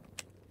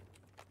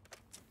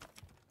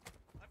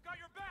 I've got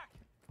your back.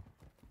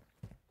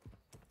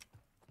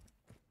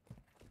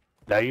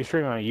 Now you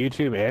stream on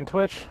YouTube and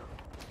Twitch?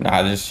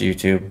 Nah, just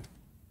YouTube.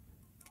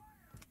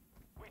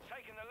 We're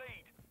taking the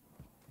lead.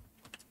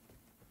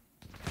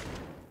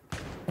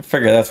 I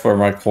figure that's where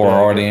my core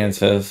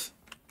audience is.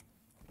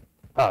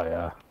 Oh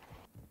yeah.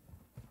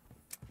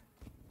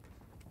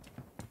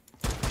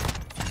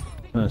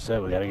 I'm gonna say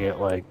we gotta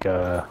get like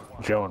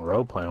Joe and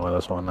Ro playing with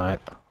us one night.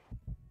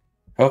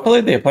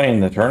 Hopefully they play in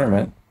the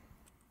tournament.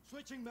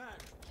 Switching back.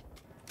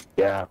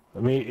 Yeah. I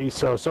mean,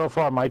 so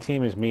far my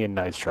team is me and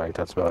Night Strike.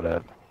 That's about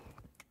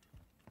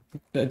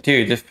it.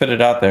 Dude, just put it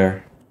out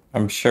there.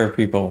 I'm sure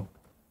people.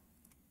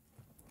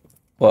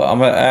 Well,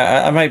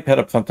 I might put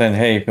up something.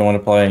 Hey, if you want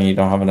to play and you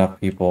don't have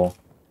enough people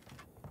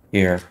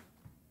here.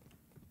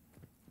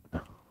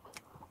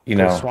 you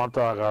Because know, Swamp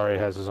Dog already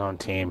has his own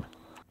team.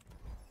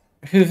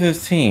 who's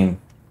his team?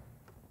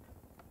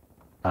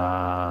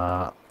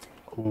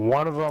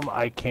 One of them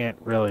I can't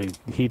really.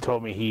 He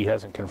told me he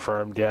hasn't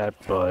confirmed yet,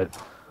 but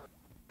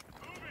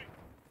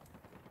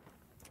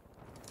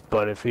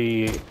if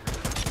he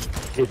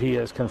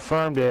has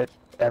confirmed it,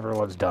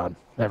 everyone's done.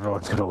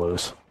 Everyone's gonna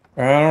lose.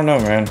 I don't know,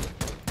 man.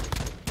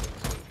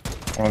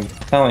 I'm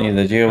telling you,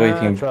 the GOA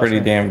team's trust pretty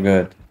me. damn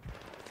good.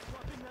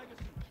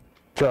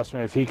 Trust me,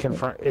 if he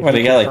confirms. What,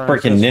 they got like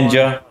freaking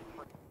Ninja?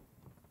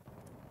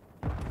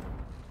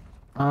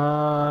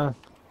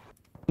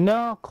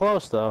 No,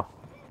 close though.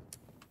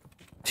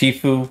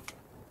 Tifu?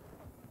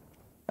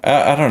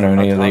 I don't know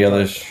any of the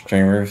other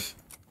streamers.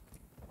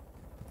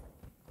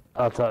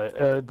 I'll tell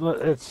you,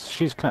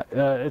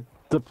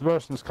 the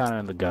person's kind of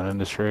in the gun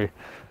industry,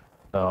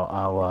 so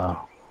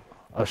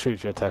I'll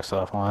shoot you a text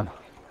offline.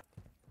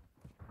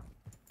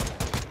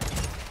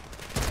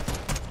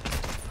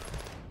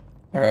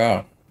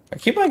 Oh, I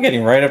keep on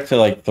getting right up to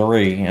like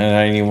 3, and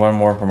I need 1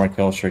 more for my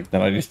kill streak,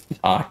 then I just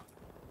die.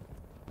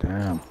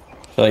 Damn.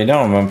 So you know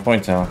I'm on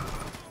points now.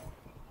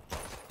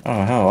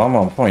 Oh hell, I'm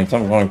on points.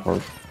 I'm going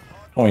for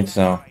points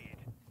now.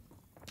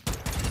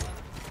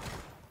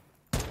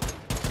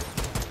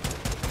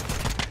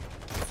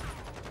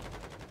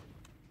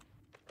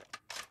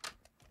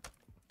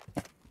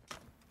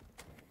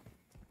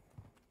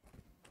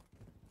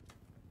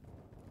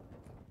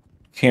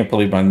 Can't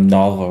believe my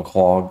nozzle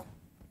clogged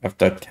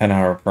after a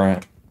 10-hour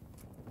print.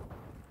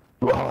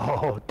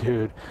 Oh,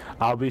 dude,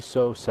 I'll be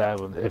so sad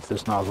if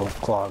this nozzle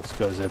clogs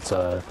because it's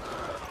a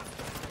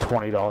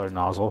 $20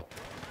 nozzle.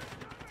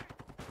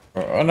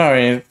 Oh, no,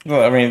 I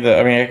mean,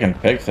 I can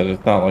fix it.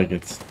 It's not like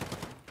it's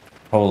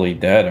totally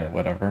dead or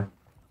whatever.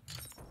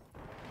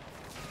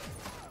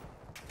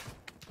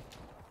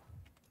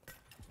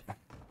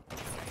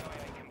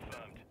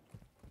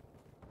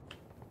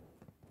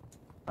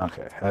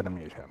 Okay, had to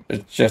mute him.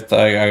 It's just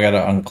I gotta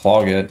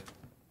unclog it.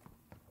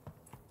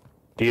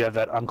 Do you have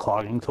that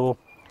unclogging tool?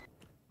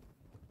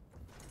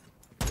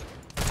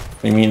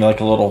 You mean like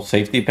a little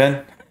safety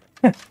pin?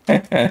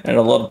 And a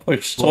little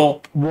push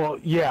tool? Well,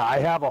 yeah, I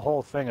have a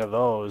whole thing of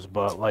those,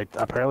 but like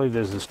apparently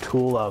there's this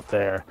tool out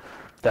there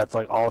that's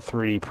like all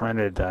 3D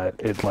printed that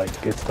it's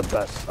the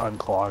best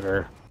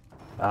unclogger.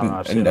 I don't know,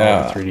 I've seen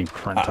all the 3D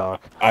print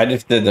talk. I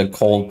just did the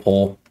cold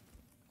pull.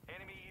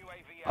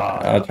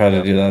 I try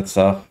to do that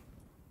stuff.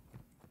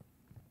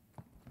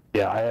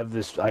 Yeah, I have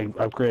this. I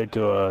upgraded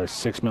to a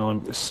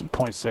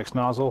 6.6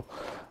 nozzle,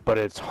 but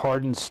it's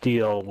hardened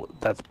steel.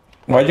 That's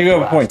Why'd you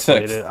go with brass 0.6?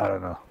 plated, I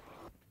don't know.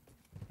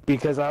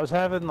 Because I was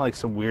having like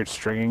some weird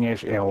stringing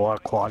issue and a lot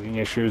of clogging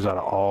issues out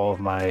of all of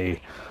my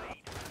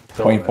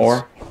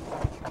 0.4?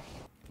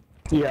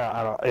 Yeah,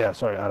 out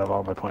of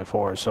all my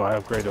 0.4. So I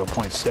upgraded to a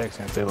 0.6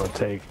 and it's able to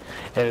take,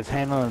 and it's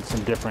handling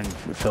some different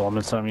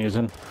filaments I'm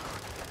using.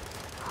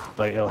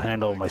 Like it'll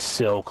handle my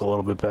silk a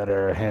little bit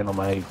better, handle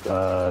my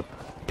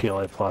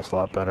PLA Plus a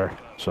lot better.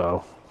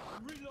 So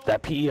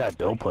that PEI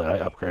build plate I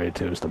upgraded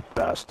to is the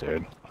best,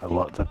 dude. I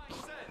love that.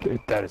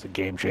 That is a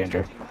game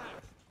changer.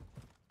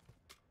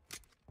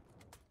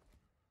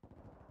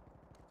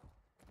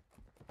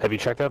 Have you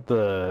checked out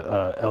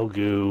the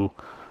Elgu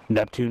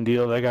Neptune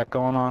deal they got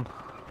going on?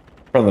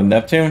 For the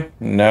Neptune?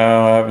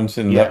 No, I haven't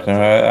seen the Neptune.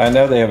 I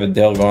know they have a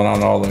deal going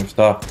on all their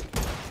stuff.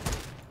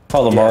 I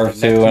saw the Mars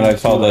too, and I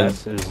saw the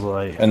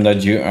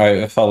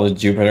I saw the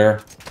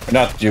Jupiter,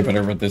 not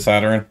Jupiter, but the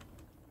Saturn.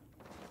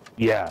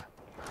 Yeah,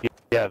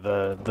 yeah.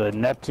 The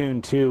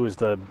Neptune 2 is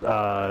the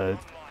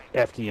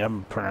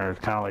FDM printer,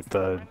 kind of like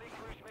the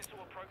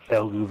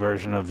Elgu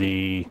version of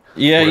the.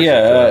 Yeah.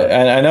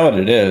 I know what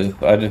it is.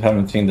 I just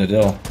haven't seen the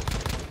deal.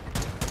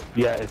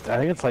 Yeah, I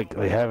think it's like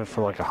they have it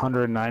for like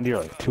 190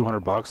 or like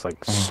 $200,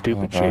 like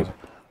stupid cheap.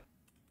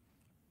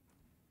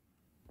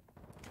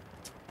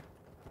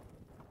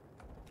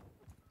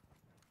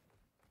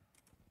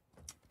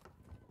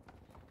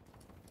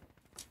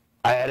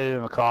 I added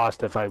in the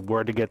cost if I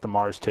were to get the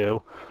Mars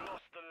 2.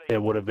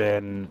 It would have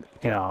been,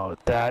 it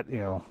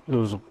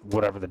was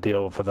whatever the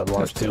deal for the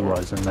Mars 2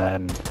 was, and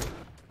then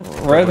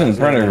resin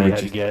printer you had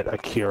to get a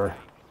cure.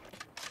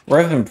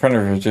 Resin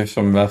printers are just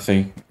so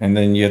messy, and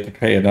then you have to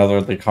pay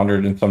another like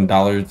 $100 and some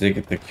to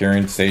get the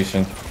curing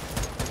station.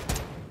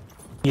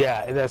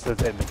 Yeah, that's the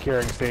thing, the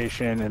curing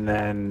station, and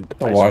then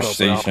the wash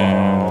station.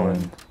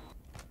 And,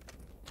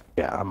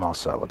 yeah, I'm all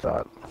set with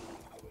that.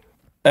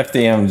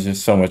 FDM is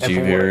just so much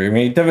easier. I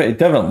mean, it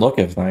doesn't look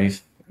as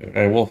nice.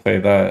 I will say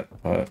that,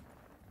 but.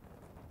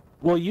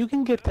 Well, you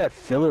can get that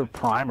filler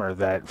primer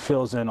that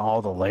fills in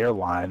all the layer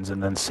lines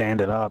and then sand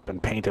it up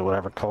and paint it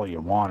whatever color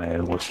you want.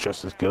 It looks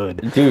just as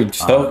good. Dude,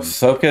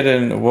 soak it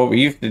in. What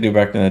we used to do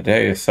back in the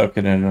day is soak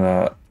it in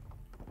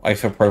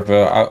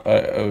isopropyl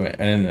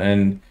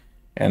and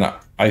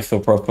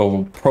isopropyl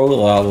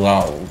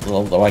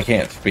I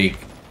can't speak.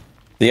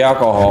 The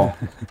alcohol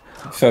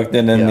soaked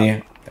it in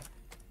the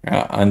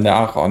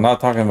alcohol. I'm not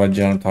talking about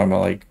gin. I'm talking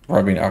about like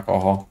rubbing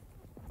alcohol.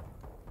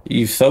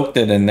 You soaked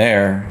it in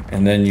there,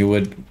 and then you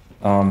would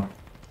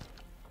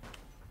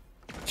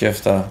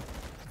just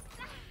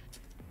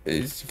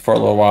for a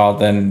little while,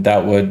 then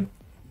that would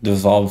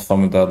dissolve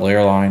some of the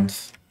layer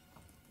lines.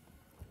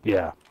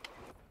 Yeah.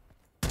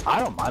 I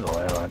don't mind the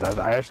layout.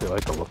 I actually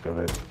like the look of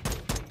it.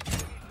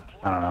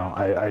 I don't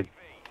know.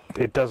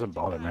 It doesn't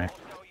bother me.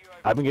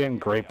 I've been getting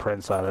great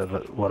prints out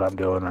of what I'm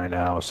doing right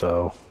now,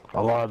 so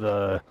a lot of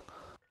the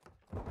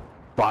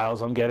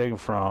files I'm getting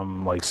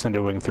from like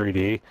Cinderwing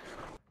 3D,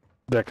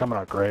 they're coming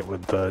out great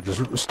with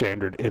just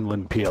standard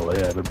inland PLA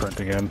I've been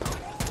printing in.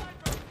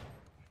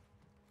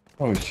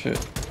 Oh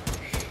shit.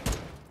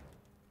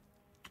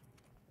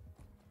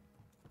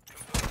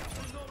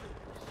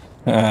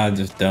 I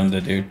just dumped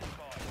it, dude.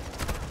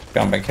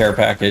 Got my care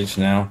package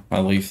now,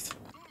 at least.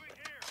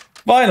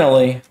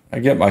 Finally, I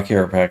get my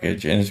care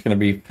package, and it's gonna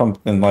be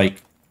something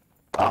like,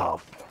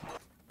 Oh,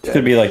 it's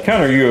gonna be like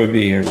counter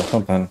UAV or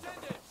something.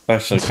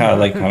 Actually, kind of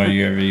like counter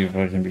UAV,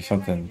 but it can be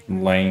something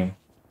lame.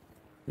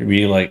 It'd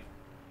be like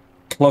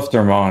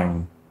cluster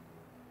mine.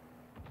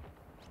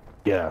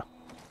 yeah.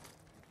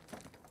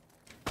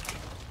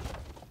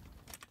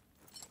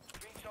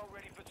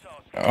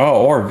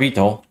 Oh, or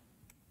VTOL.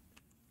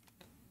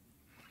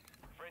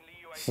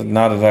 So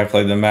not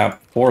exactly the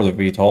map for the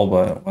VTOL,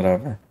 but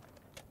whatever.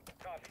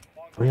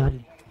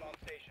 Really?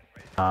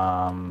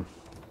 Nah,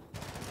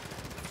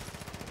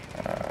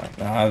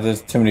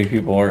 there's too many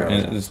people.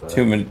 There's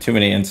too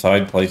many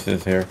inside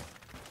places here.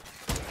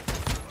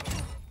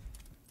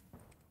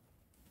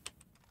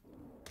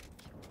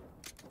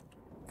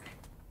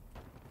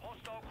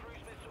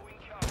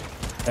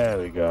 There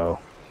we go.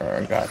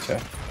 Oh, gotcha.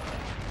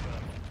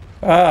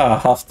 Ah,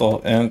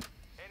 hostile. And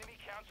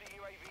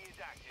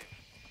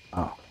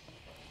Oh.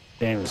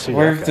 Didn't even see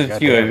where's that this guy.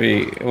 Goddamn.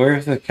 UAV?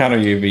 Where's the counter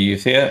UAV? You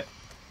see it?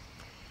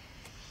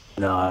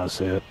 No, I don't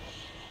see it.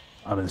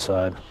 I'm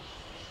inside.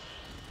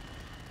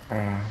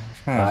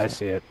 I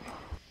see it.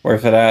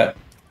 Where's it at?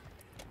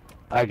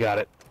 I got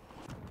it.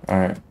 All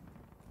right.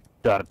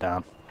 Got it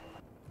down.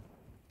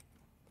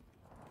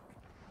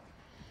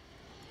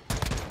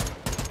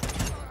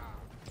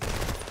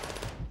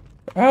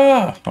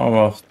 Ah,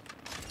 almost.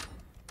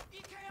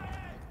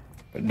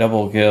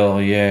 Double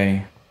kill,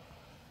 yay.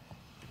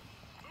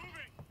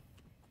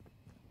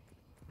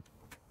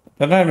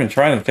 They're not even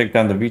trying to take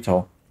down the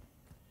VTOL.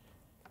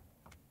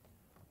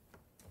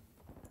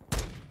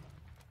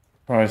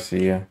 Oh, I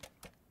see ya.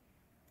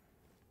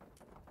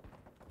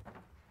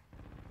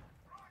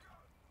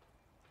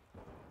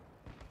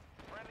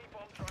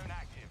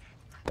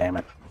 Damn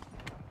it.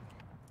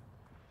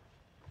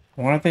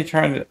 Why aren't they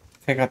trying to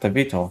take out the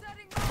VTOL?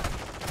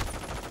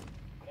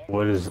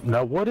 What is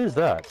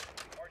that?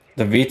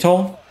 The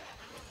VTOL?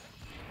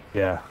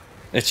 Yeah.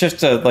 It's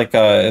just it's like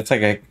a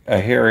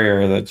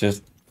Harrier that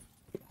just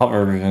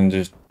hovers and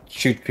just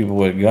shoots people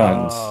with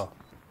guns. Oh.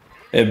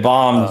 It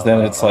bombs,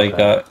 then it's like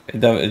okay.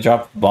 it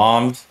drops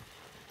bombs.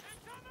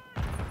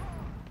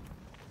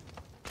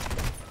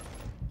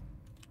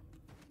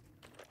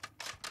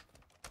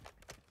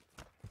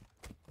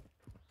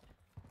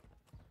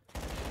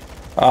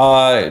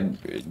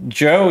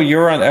 Joe,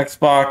 you're on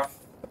Xbox.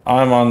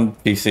 I'm on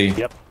PC.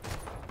 Yep.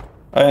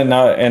 And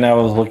I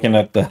was looking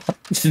at the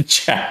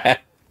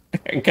chat.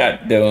 I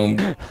got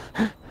doomed.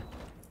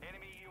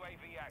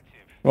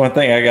 One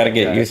thing I gotta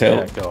get used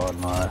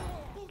to.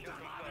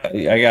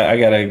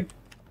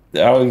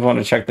 I always want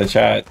to check the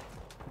chat,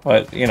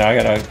 but you know I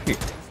gotta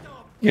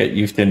get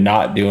used to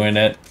not doing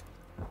it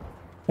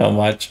so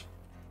much.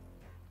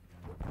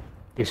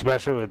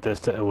 Especially with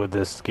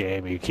this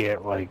game, you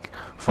can't like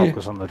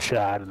focus on the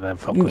chat and then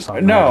focus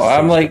on. No, that.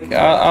 I'm like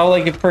I'll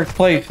like get first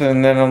place,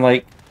 and then I'm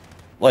like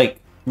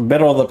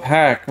middle of the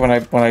pack when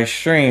I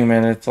stream,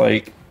 and it's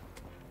like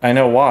I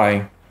know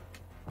why.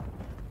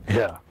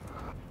 Yeah.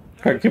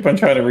 I keep on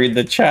trying to read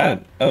the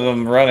chat as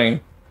I'm running.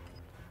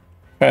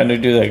 Trying to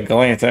do that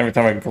glance. Every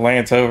time I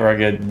glance over, I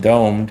get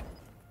domed.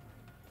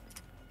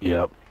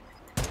 Yep.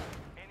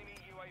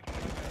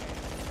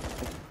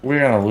 We're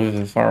gonna lose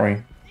this, aren't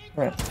we?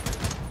 Right.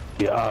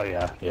 Yeah. Oh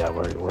yeah. Yeah.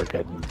 We're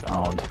getting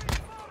owned.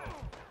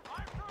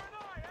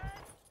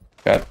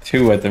 Got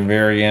two at the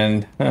very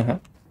end,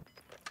 and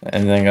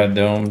then got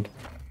domed.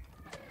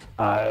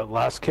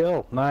 Last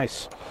kill.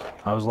 Nice.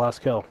 I was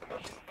last kill.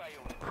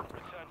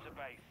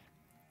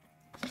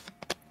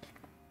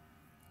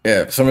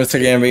 Yeah, so Mr.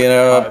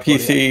 Gambino,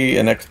 PC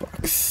and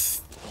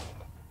Xbox.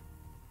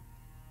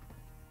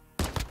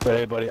 But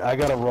hey, buddy, I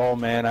gotta roll,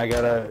 man. I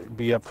gotta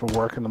be up for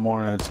work in the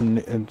morning.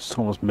 It's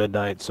almost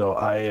midnight, so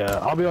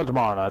I'll be on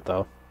tomorrow night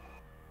though.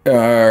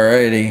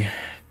 Alrighty.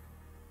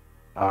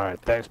 All right,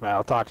 thanks, man.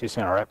 I'll talk to you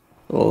soon. All right.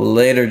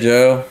 Later,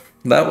 Joe.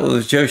 That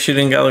was Joe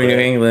Shooting Gallery New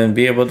England.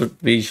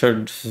 Be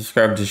sure to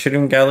subscribe to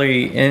Shooting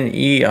Gallery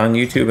NE on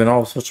YouTube and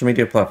all social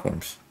media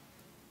platforms.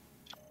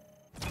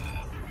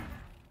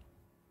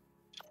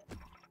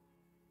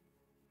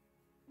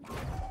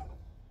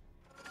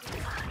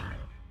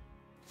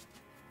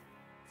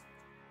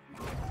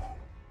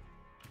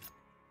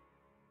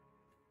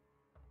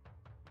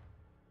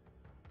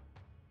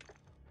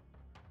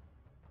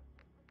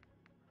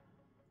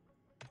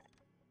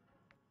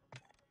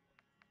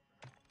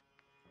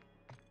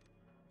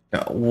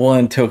 Got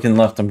one token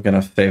left. I'm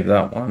gonna save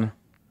that one.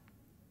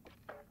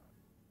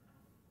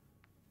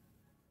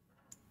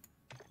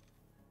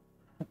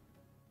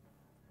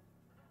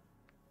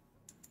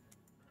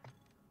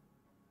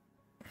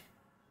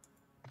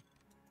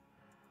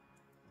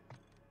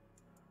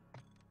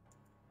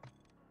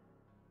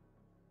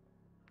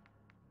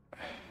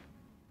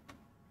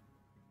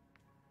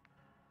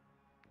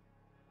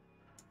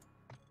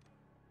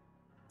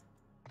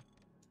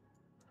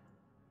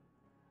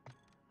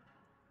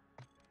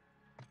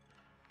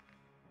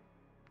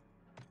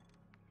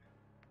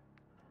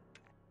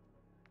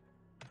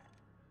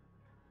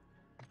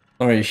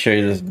 Let me show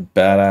you this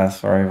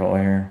badass rifle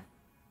here.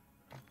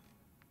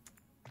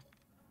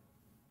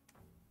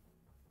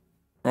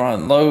 Come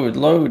on,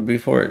 load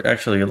before it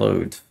actually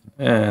loads.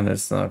 And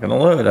it's not gonna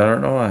load, I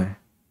don't know why.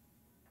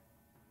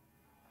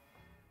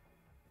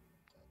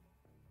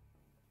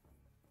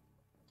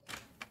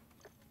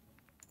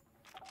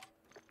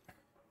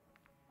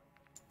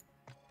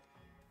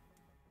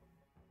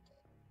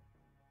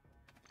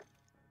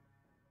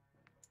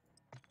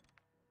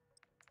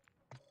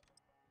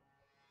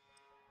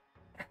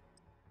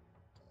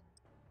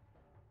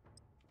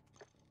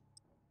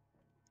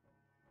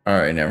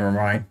 Alright, never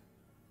mind.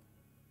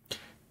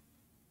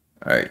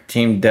 Alright,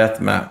 team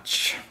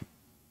deathmatch.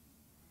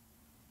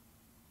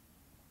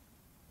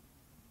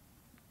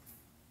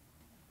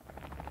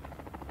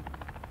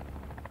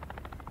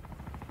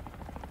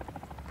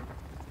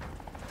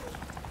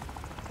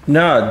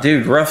 No,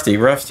 dude,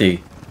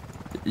 Rusty.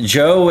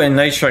 Joe and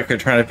Night Strike are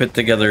trying to put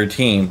together a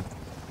team.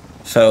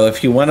 So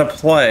if you want to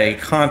play,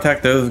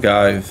 contact those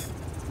guys.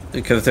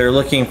 Because they're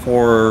looking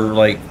for,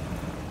 like,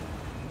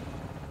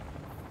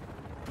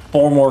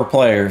 4 more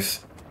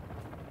players.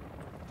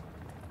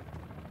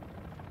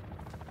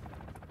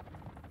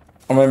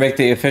 I'm gonna make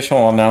the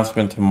official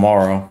announcement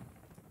tomorrow,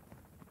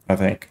 I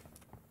think.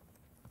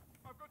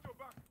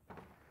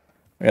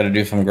 I gotta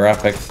do some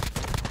graphics.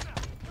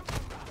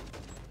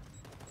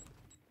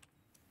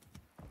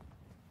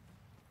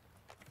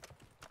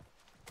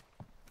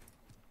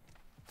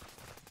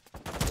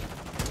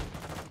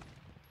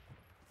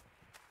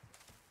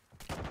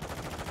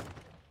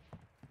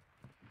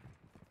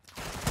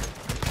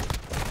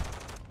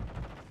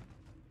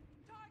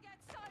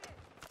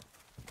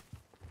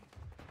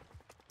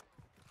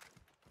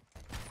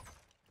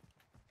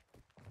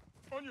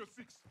 On your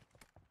 6.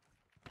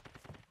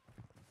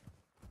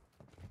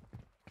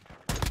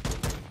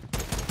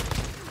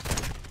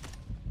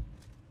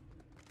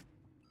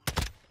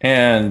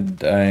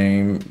 And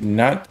I'm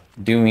not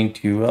doing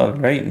too well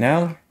right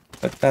now,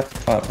 but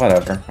that's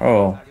whatever.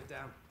 Oh,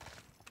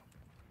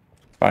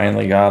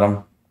 finally got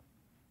him.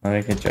 Let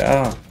me get you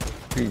out.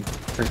 You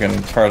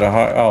freaking try to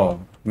hide.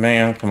 Oh,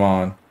 man, come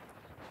on.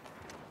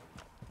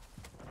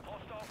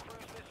 Hostile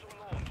cruise missile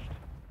launched.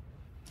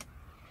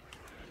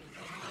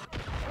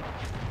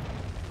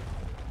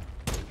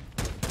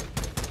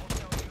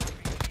 Hostile UAV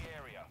in the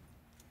area.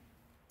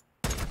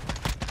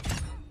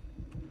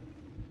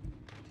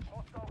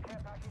 Hostile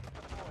care package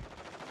deployed.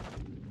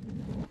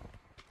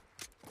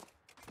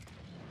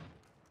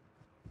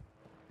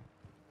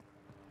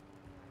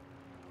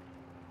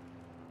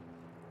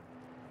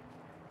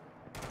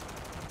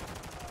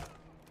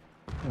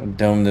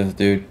 Dome this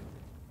dude.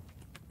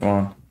 Come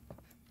on.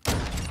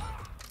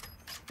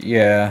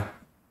 Yeah.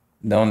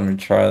 Don't even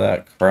try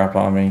that crap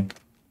on me.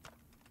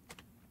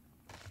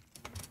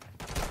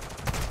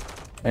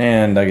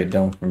 And I get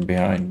domed from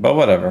behind, but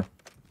whatever.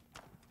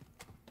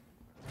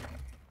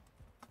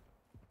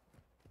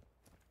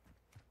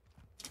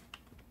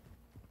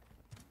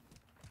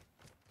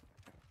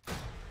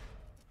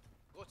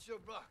 What's your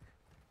back?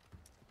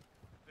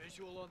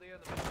 Visual on the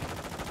enemy.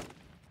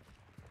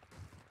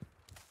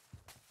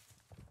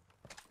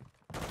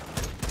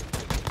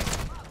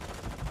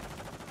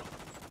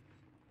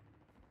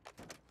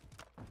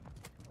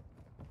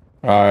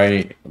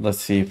 Alright, let's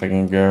see if I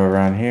can go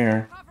around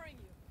here. Covering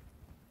you.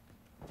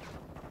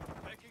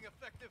 Making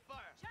effective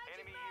fire.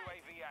 Enemy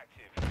UAV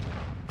active.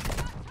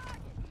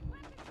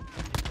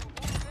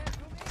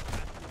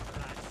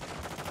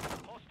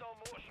 Hostile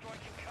mortar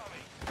strike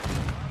incoming.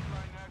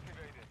 Lifeline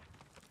activated.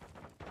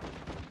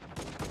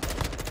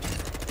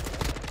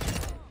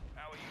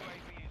 Our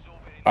UAV is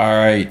orbiting.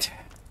 Alright.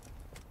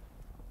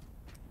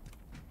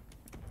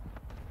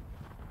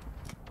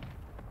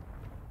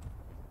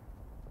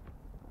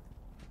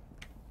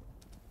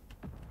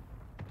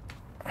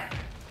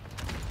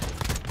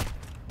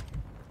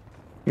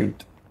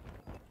 Shoot.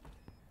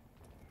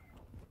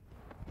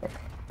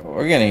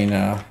 We're getting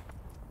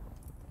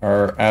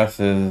our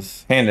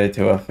asses handed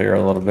to us here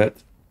a little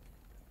bit.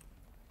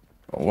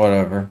 But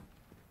whatever.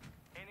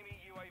 Enemy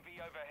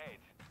UAV overhead.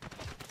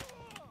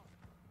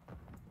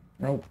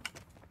 Nope.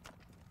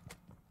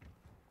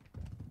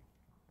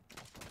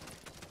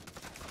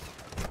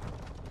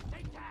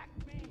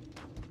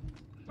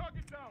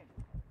 Target down.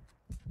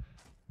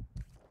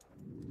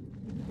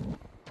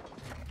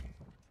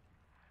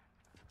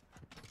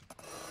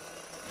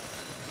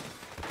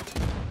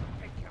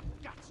 Take your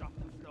guts off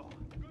the floor.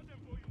 The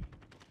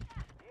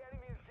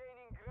enemy is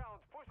gaining ground.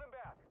 Push them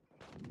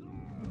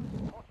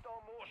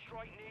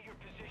right near your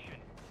position.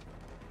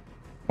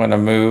 I'm gonna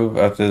move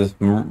after this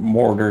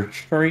mortar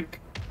strike.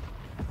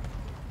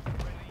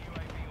 Friendly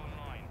UAV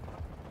online.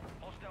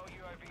 Hostile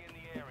UAV in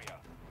the area.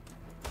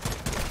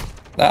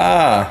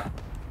 Ah!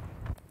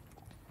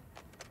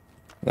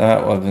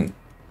 That wasn't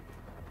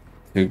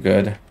too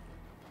good.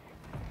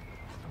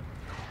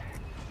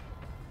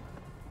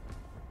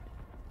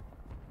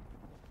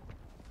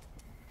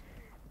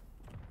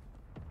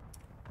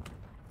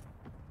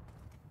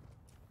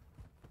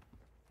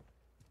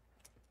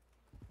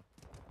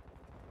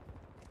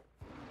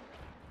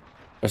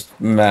 This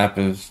map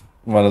is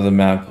one of the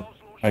maps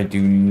I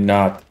do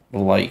not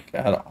like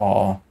at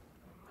all.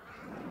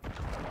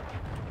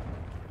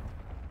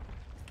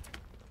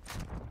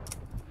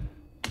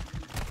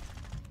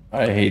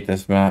 I hate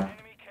this map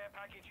Enemy care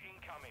package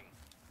incoming.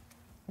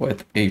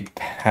 with a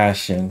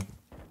passion.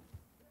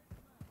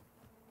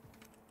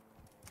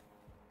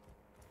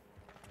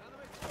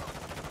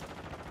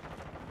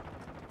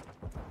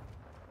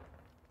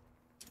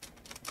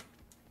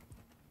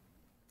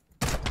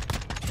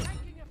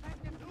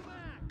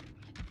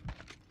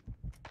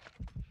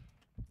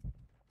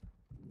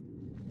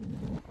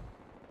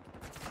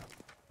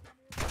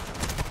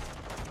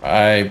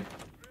 I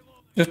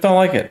just don't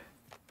like it.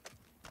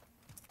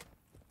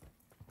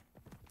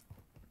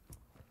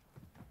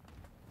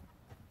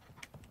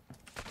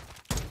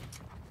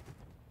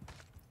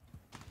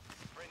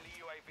 Friendly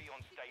UAV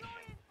on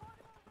station.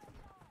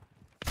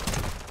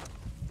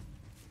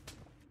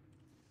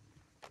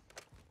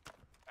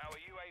 Our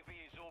UAV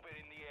is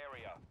orbiting the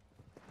area.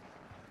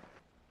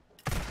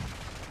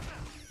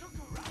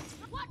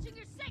 Watching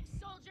your six,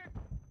 soldier.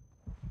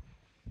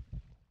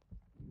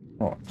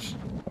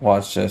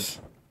 Watch this.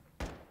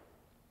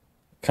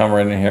 Come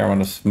right in here. I'm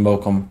gonna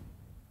smoke them.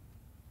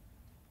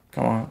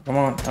 Come on, come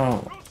on.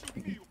 Oh,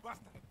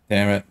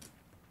 damn it.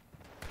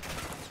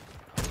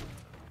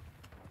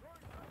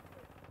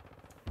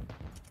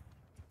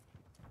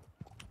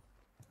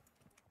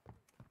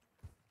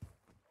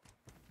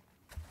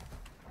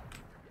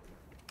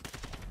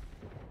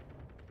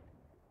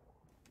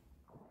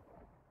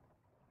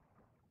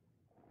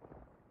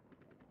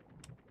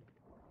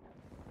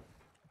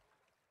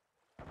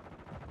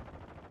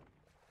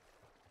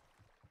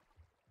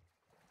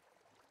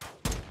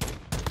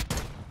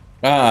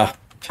 Ah.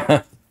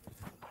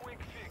 Quick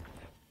fix.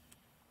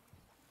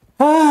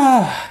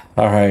 Ah.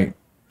 All right.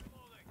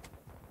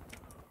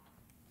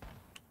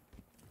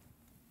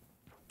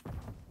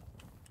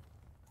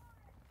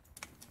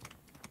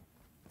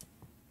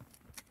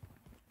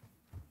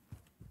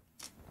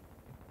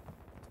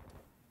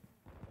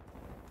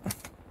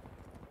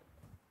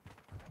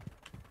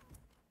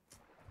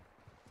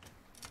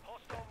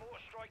 Hostile mortar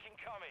strike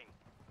incoming.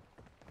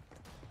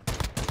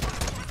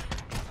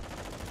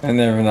 And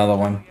there's another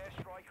one.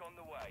 Airstrike on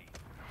the way.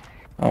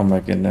 Oh my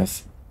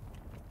goodness.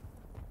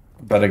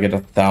 Better get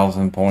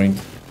 1,000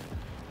 points.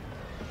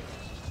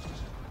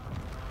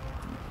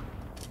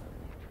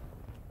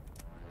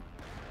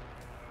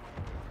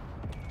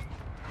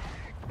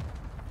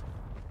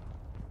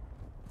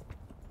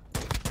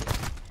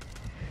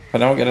 If I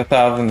don't get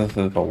 1,000, this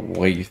is a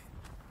waste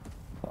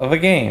of a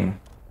game.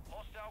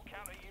 Hostile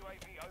counter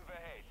UAV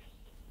overhead.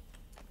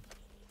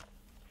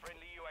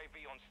 Friendly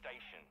UAV on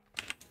station.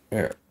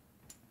 Here.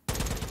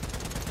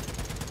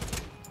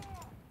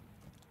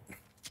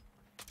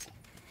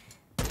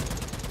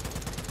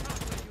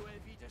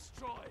 UAV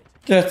destroyed.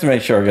 Just to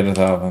make sure I get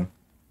 1,000.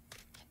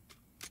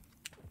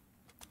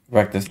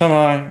 Back to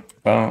semi.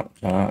 Bah,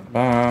 bah,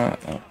 bah.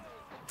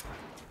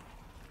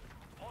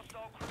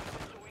 Hostile cruise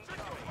missile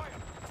incoming.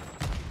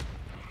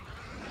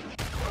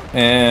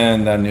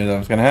 And I knew that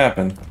was gonna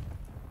happen.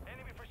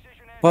 Enemy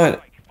precision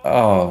But, airstrike.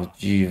 oh,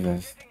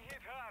 Jesus. Getting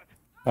hit hard.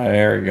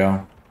 There we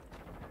go.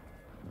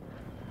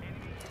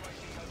 Enemy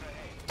UAV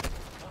overhead.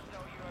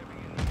 Hostile UAV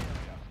in the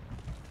area.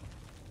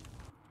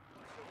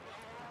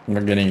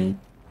 We're getting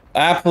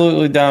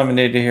absolutely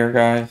dominated here,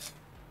 guys.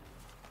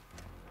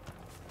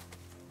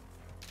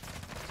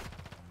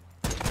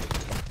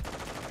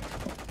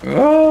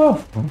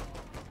 Oh!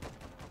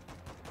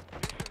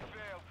 Mission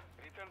failed.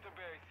 Return to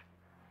base.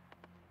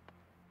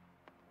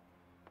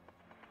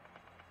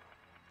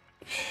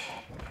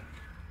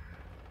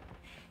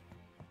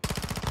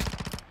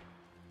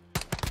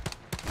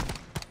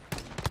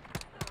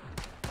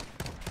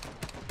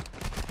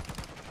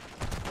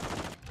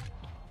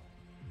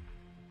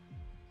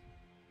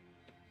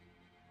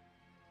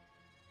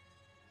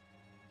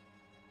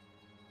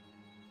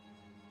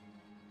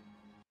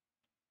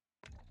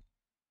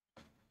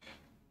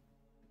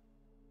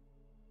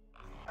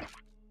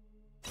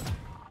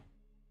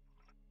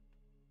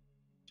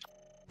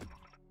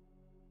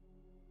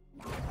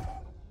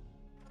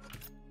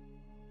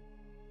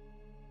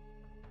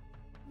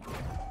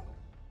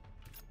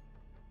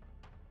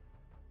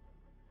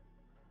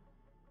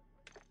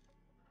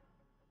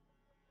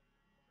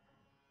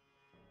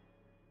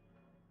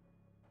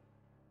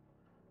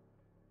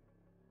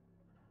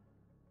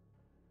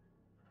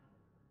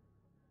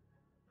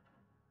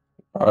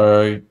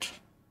 Alright.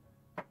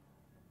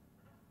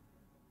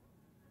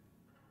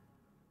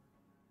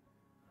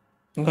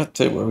 Let's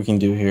see what we can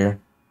do here.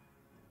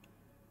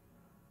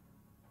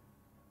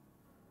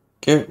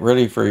 Get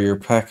ready for your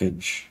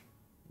package.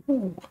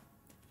 Ooh.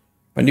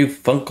 My new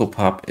Funko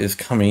Pop is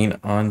coming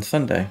on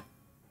Sunday.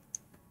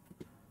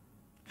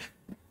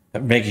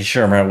 I'm making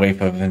sure my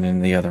wife isn't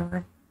in the other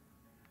room.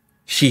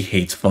 She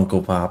hates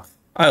Funko Pops.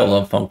 I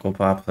love Funko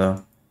Pops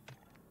though.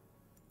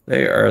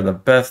 They are the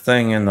best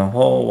thing in the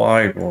whole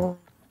wide world.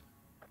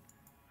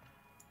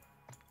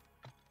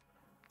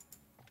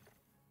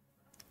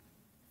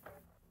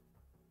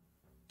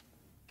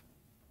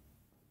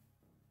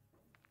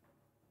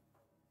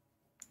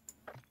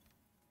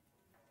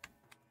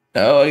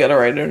 Oh, I gotta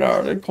write an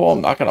article.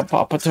 I'm not gonna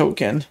pop a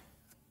token.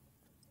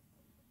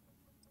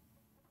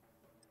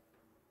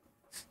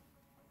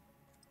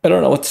 I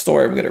don't know what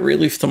story I'm gonna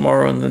release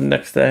tomorrow and the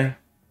next day.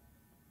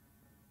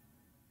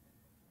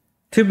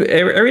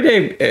 Every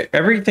day,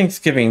 every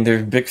Thanksgiving,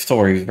 there's big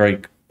stories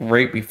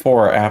right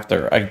before or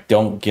after. I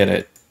don't get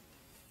it.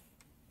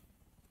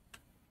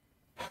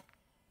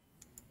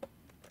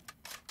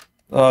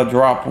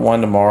 Drop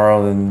one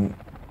tomorrow, then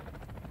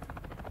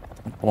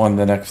one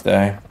the next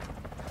day.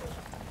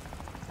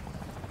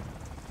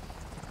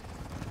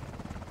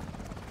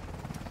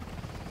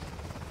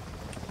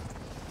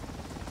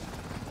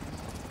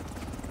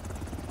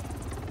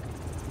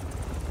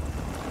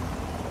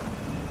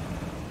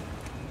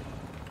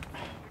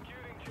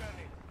 Securing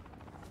Charlie.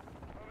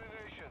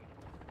 Combination.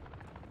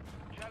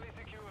 Charlie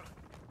secure.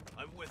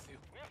 I'm with you.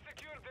 We've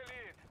secured the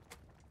lead.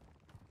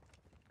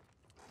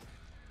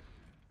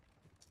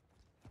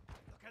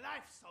 Look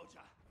alive,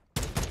 soldier.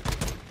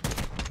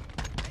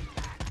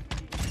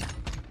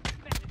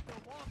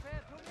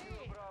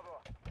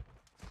 Bravo.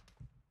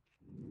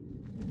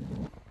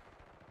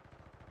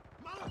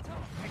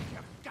 Molotov! Take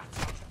your guts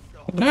out the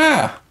floor.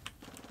 Ah!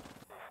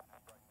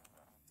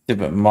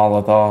 Stupid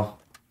Molotov.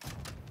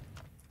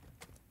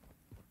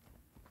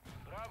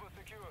 Bravo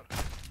secure.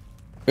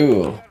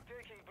 Ooh. We are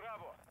taking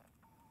Bravo.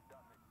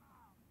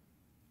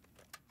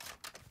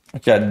 I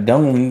got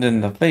domed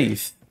in the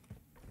face.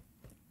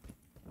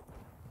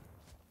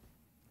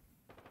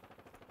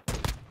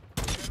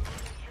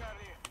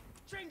 Charlie.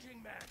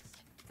 Changing mags.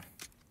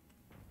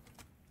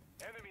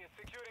 Enemy is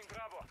securing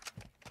Bravo.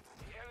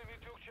 The enemy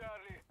took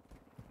Charlie.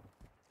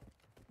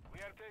 We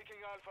are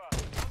taking Alpha.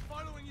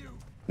 I'm following you.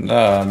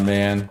 Ah,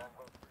 man.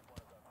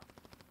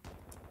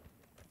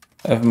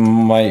 That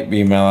might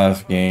be my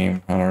last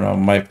game. I don't know. I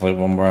might play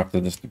one more after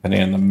this,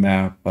 depending on the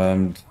map. But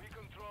I'm We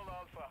control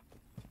Alpha.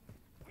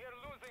 We are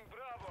losing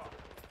Bravo.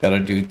 gotta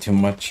do too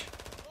much.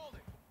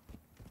 Holding.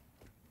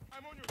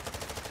 I'm on your.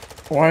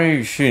 Why are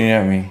you shooting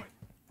at me?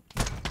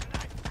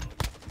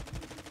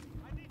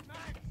 I need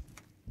mags.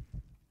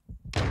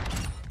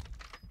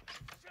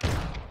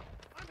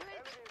 I'm hit.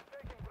 Enemy is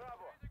taking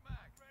Bravo.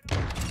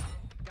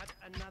 Got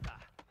another.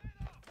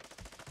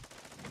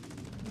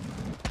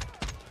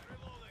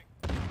 Reloading.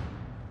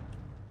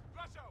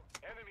 Rush out.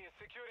 Enemy is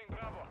securing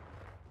Bravo.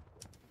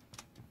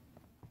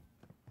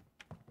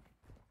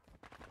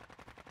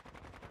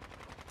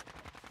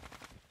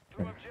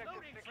 Two objectives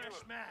Loading secure.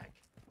 fresh mag.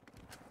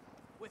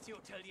 With you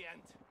till the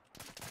end.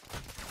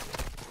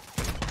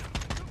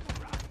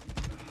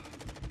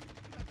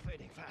 I'm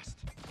fading fast.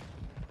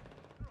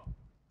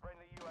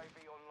 Friendly UAV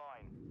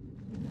online.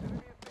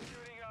 Enemy is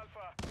securing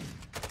Alpha.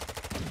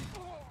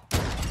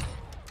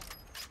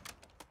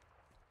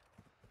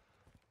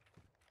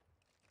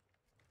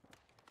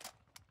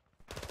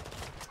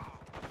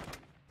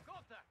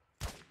 Contact.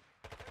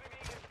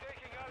 Enemy is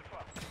taking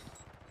Alpha.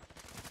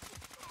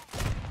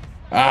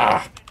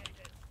 Ah!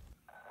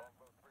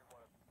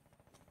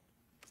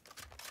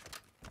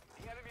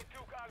 The enemy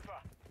took Alpha.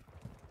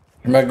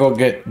 I'm gonna go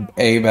get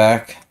A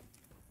back.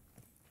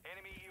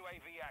 Enemy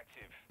UAV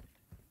active.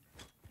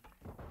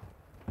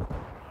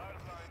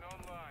 Hardline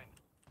online.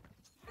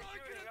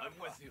 Securing I'm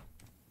Alpha. with you.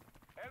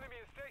 Enemy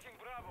is taking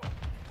Bravo.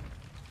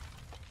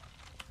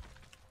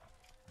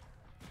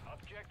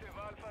 Objective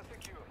Alpha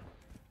secure.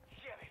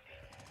 Sheriff,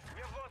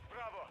 we have lost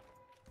Bravo.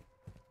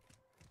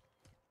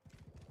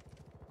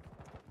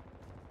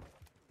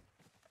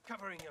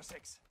 Covering your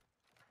six.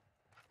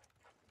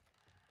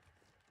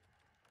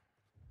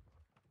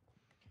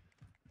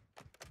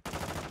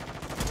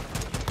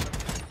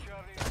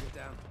 Charlie, You're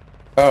down.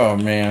 Oh,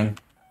 man.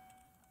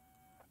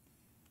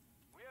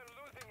 we are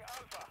losing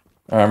Alpha.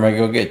 Alright, I'm gonna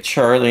go get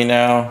Charlie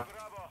now.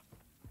 Bravo.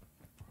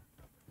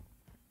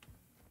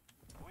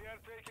 We are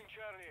taking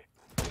Charlie.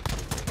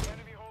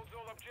 Enemy holds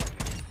all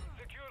objectives.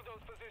 Secure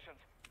those positions.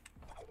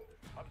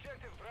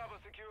 Objective Bravo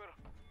secure.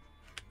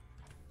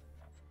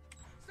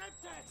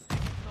 Semtex!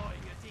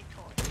 Deploying a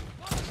decoy.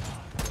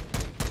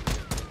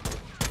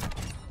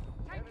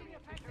 Taking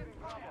effective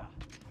fire.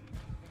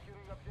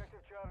 Securing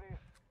objective Charlie.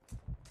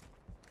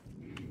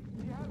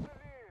 We have the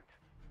lead.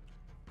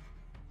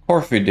 Of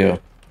course we do.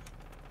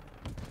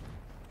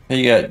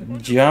 You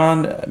got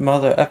John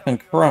Mother effing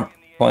Crump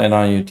playing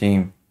on your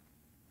team.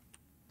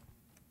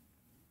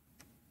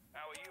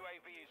 Our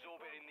UAV is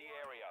orbiting the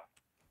area.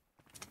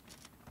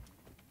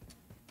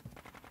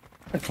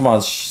 Come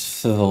on,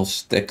 sizzle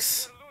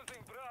sticks. We're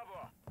losing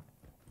Bravo.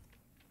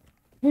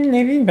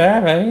 Maybe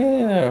bad,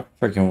 yeah.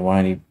 Freaking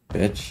whiny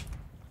bitch.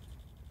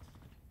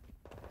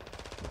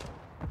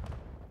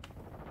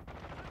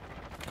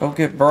 Go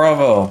get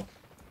Bravo. I'm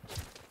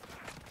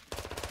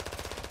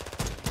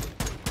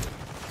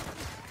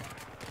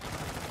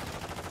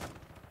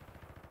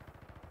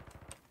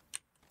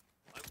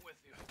with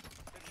you.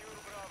 Secure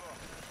Bravo.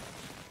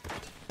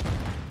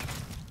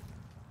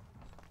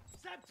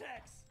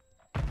 Semtex!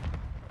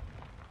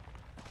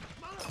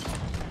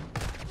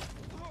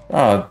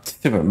 Oh,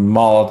 stupid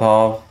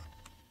Molotov.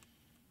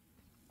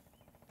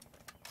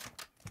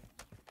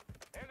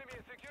 Enemy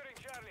is securing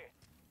Charlie.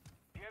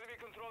 The enemy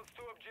controls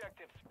 2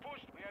 objectives.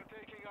 Pushed. We are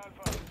taking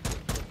Alpha.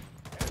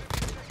 Enemy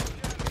is taking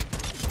Charlie.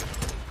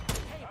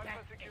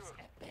 Alpha secure.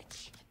 Enemy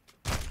is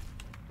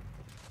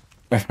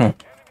securing.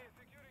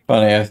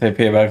 Funny, I say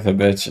payback's a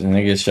bitch and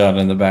they get shot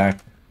in the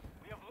back.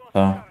 We have lost So,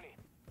 Charlie.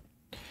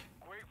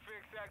 Quick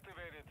fix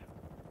activated.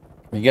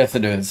 I guess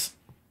it is.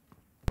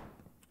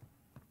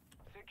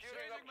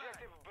 Securing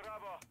objective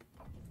Bravo.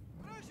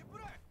 Братья,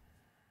 брат!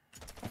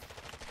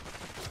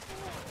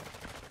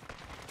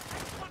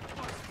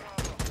 Control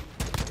Bravo.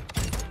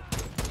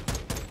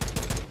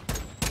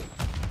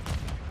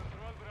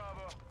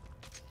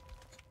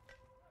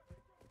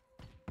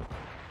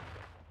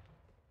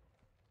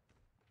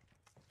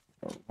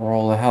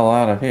 Roll the hell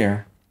out of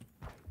here.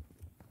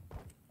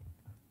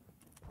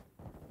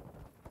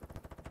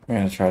 You're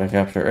gonna try to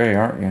capture A,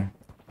 aren't you?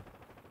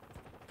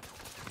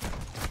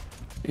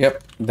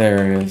 Yep,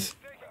 there it is.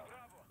 Taking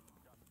Bravo.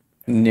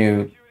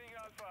 Knew Securing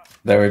Alpha.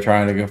 they were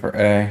trying to go for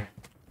A.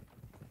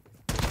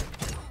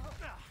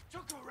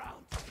 Took a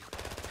round.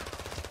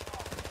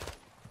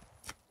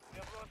 We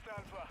have lost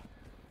Alpha.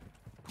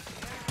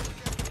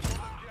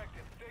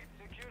 Objective.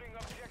 Securing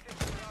objective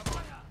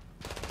Bravo.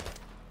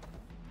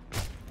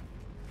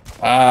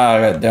 Ah,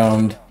 I got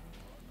domed.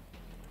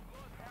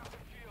 Half the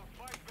field.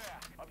 Fight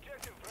back.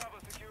 Objective Bravo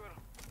secure.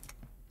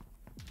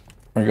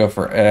 We're gonna go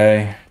for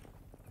A.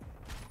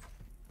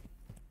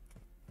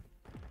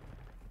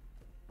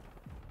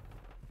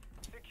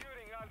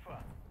 Securing Alpha.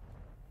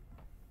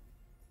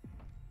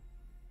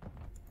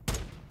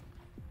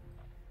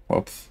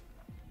 Whoops.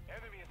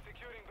 Enemy is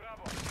securing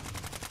Bravo.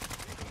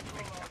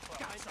 We control Alpha.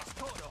 Guys are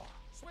todo.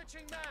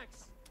 Switching mags.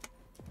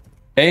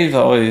 A's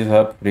always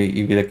up pretty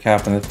easy to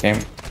cap in this game.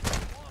 More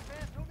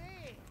hands to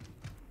me.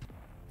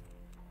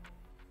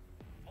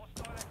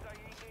 Hostile SIE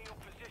near your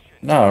position.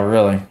 No,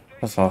 really.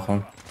 That's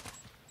awesome.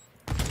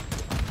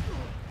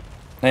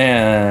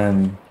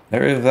 And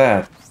there is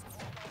that.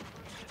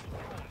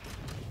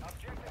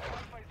 Objective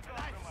Alpha is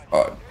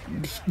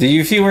compromised. Do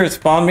you see where it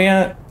spawned me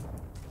at?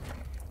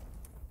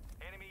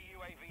 Enemy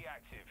UAV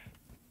active.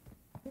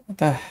 What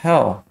the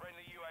hell?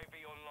 Friendly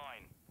UAV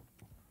online.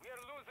 We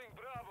are losing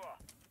Bravo.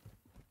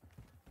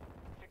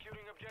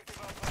 Securing objective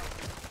Alpha.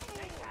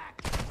 Taking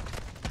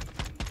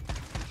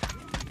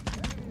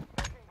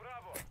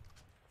Bravo.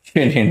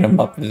 Shooting him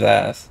up his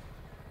ass.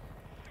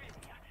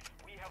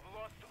 We have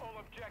lost all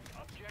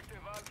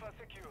objective Alpha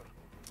secure.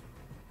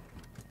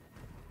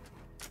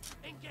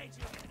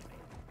 Engaging enemy.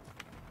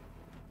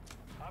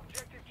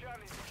 Objective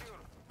Charlie secure.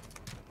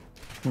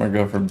 I'm gonna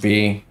go for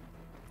B.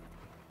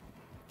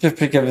 Just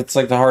because it's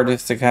like the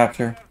hardest to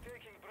capture. We are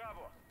taking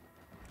Bravo.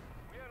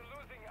 We are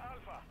losing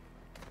Alpha.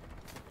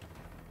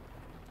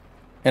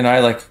 And I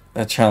like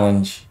a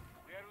challenge.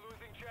 We are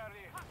losing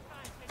Charlie.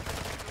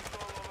 Control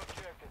all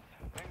objectives.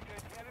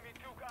 Maintain. Enemy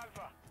took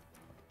Alpha.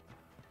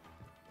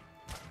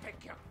 Pick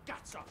your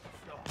guts off the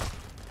floor.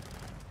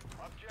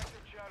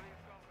 Objective Charlie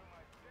is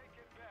compromised. Take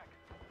it back.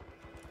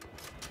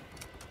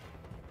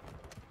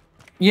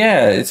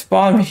 Yeah, it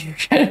spawned me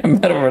right in the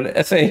middle of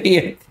an SAE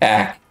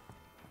attack.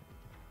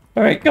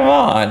 Alright, come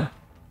on.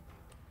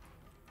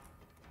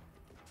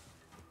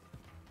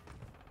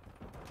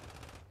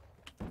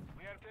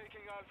 We are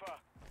taking Alpha.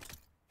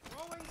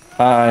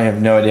 I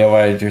have no idea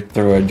why I just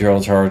threw a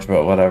drill charge,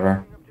 but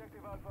whatever.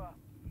 Objective Alpha.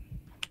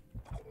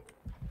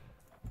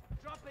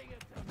 Dropping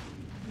it.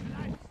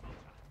 Life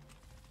filter.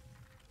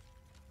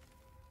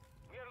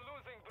 We are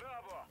losing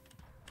Bravo.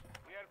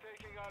 We are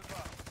taking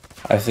Alpha.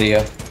 I see ya.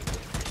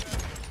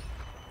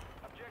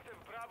 Objective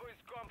Bravo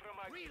is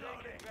compromised. Take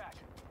Reloading. it back.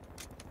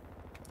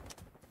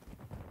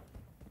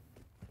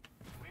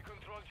 We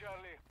control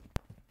Charlie.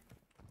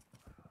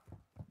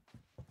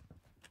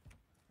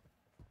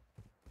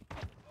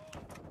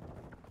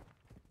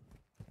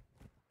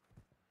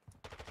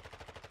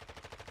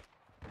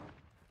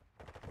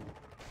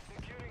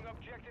 Securing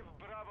objective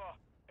Bravo.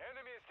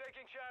 Enemy is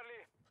taking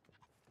Charlie.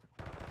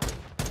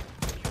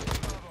 Securing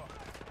Bravo.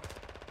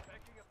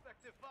 Taking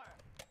effective fire.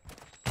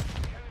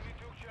 Enemy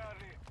took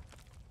Charlie.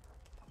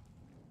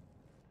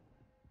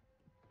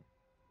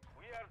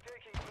 We are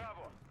taking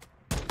Bravo.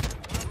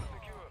 Bravo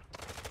secure.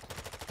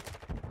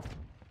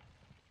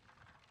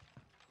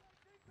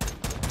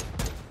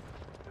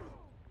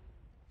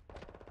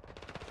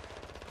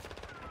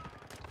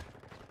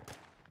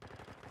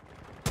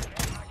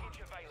 Package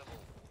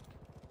available.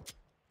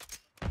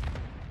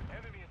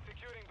 Enemy is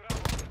securing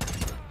Bravo.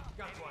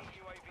 Got one.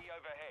 Enemy UAV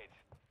overhead.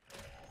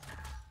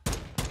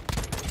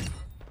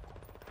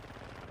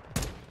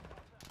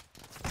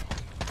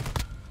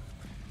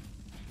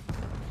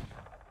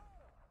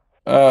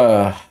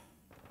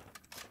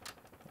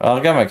 Oh, I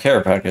got my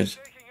care package.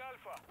 Taking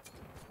Alpha.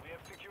 We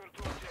have secured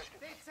 2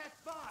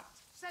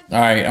 objectives.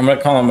 Alright, I'm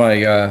gonna call him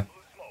my,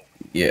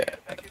 yeah,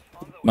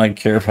 my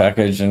care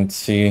package and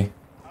see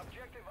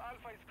Objective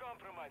Alpha is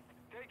compromised.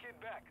 Take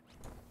it back.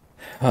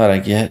 what I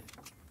get.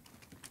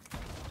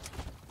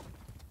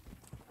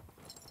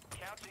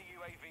 Counter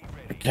UAV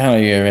ready. Kind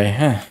of UAV,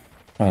 huh?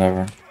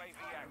 Whatever. UAV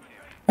active.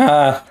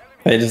 Ah,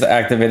 they just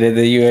activated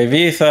the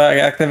UAV, so I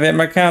activate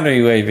my counter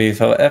UAV,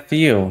 so F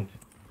you.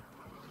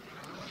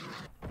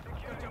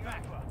 Securing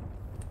Alpha.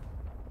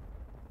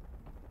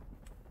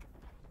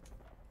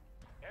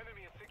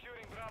 Enemy is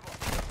securing Bravo.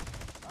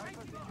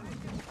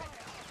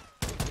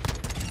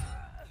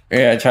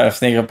 Yeah, try to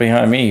sneak up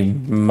behind me,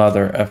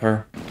 mother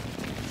effer.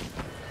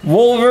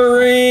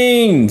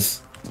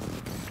 Wolverines!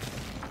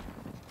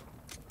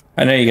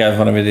 I know you guys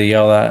wanted me to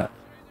yell that.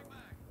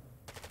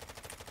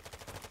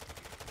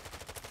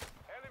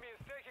 Enemy is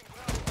taking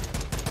Bravo.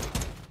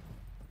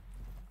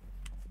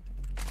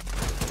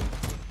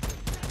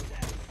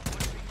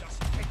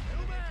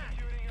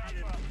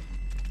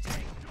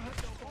 Securing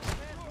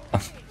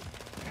Alpha.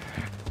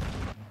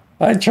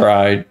 I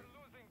tried. Losing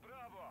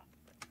Bravo.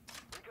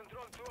 We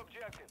control 2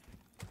 objectives.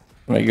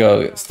 Let me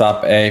go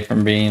stop A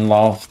from being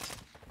lost. The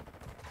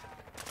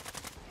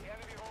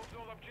enemy holds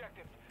all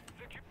objectives.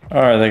 Secure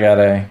Alright, they got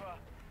A.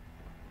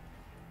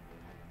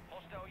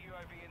 hostile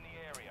UAV in the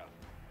area.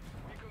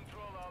 We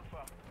control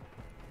Alpha.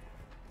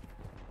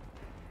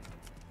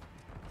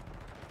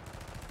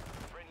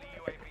 Friendly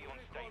UAV on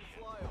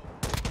station.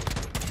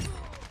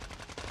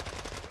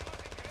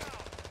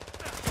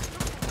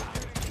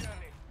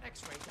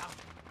 X-ray down.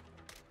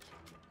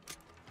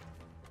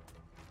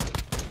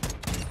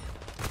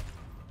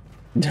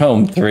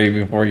 Dome 3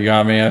 before you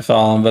got me. I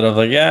saw him, but I was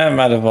like, yeah, I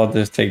might as well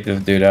just take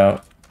this dude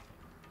out.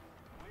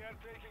 We are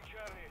taking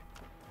Charlie.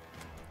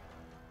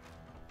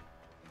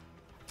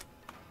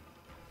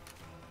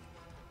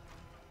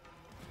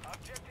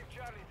 Objective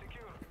Charlie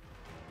secure.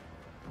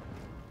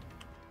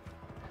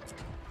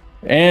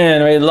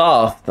 And we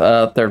lost.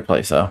 Third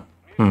place, though.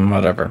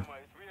 Whatever.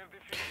 Compromised. We have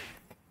defused.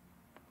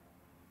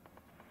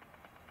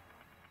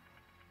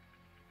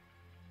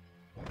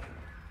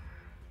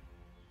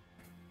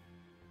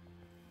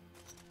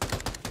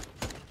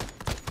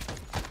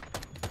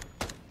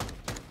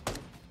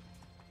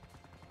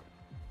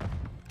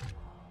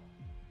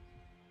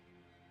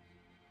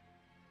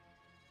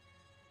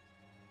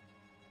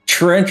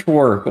 Trench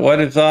work. What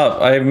is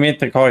up? I meant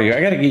to call you. I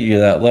gotta get you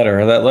that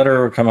letter. That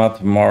letter will come out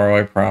tomorrow,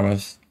 I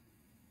promise.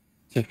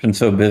 Just been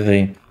so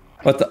busy.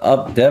 What's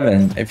up,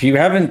 Devin? If you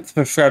haven't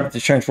subscribed to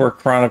Trench Work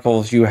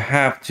Chronicles, you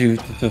have to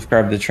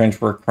subscribe to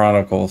Trench Work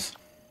Chronicles.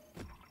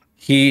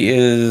 He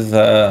is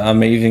an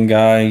amazing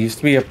guy. He used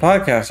to be a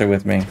podcaster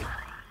with me.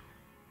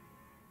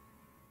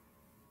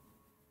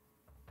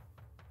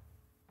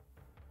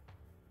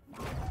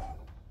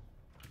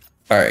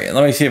 Alright,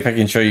 let me see if I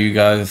can show you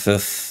guys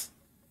this.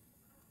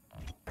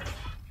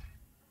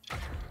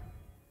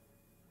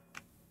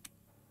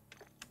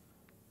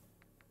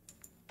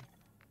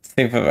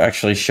 See if I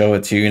actually show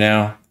it to you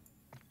now.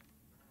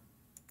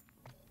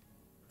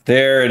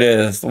 There it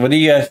is. What do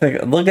you guys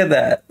think? Look at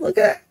that. Look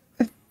at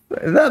that.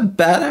 Is that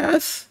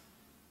badass?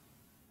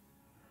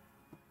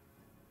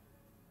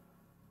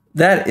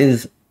 That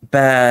is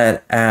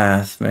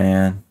badass,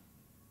 man.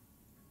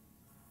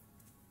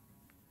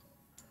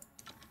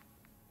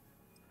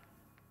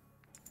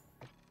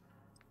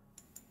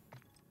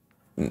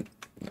 Nah.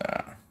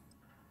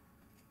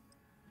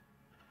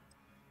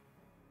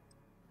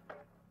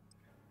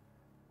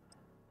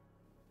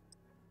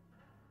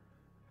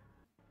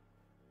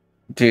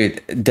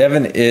 Dude,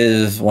 Devin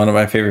is one of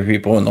my favorite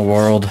people in the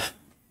world.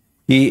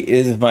 He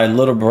is my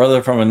little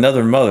brother from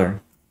another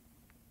mother.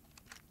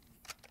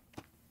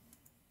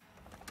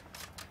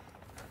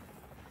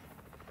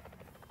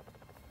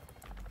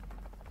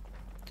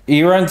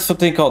 He runs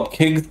something called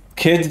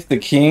Kids the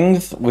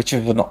Kings, which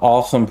is an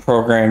awesome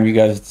program. You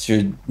guys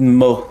should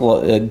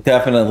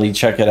definitely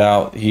check it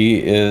out. He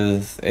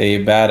is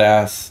a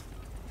badass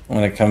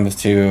when it comes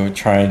to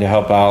trying to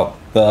help out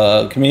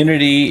the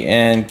community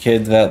and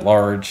kids at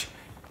large.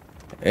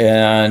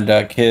 And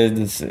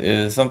kids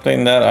is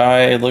something that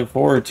I look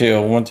forward to.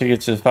 Once he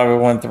gets his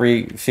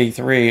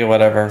 501c3 or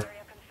whatever,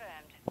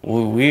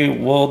 we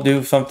will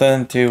do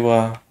something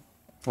to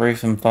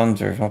raise some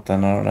funds or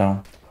something. I don't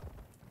know.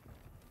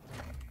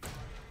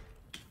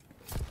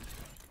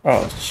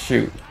 Oh,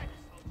 shoot.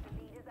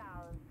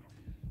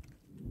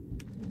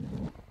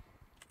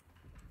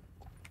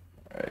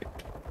 Alright.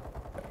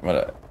 I'm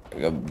gonna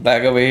go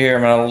back over here.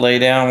 I'm gonna lay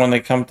down when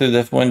they come through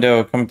this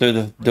window, come through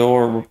this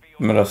door.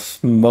 I'm gonna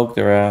smoke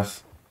their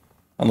ass.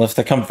 Unless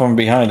they come from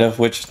behind us,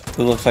 which it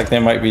looks like they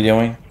might be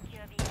doing.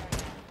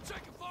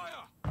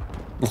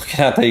 Looking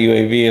at the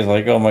UAV is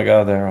like, oh my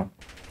god, Daryl. What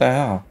the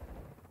hell?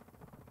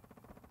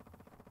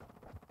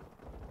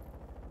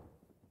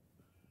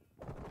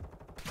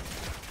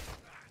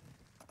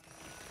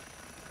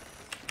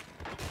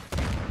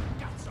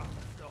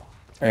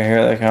 Right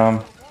here they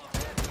come.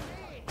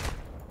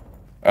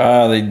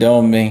 Ah, they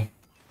domed me.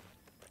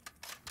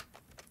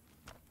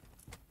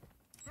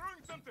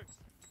 something.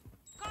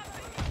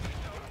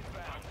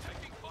 I'm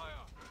Taking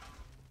fire.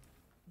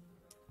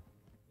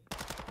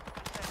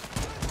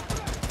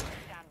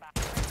 Stand by.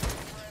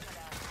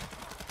 Perimeter.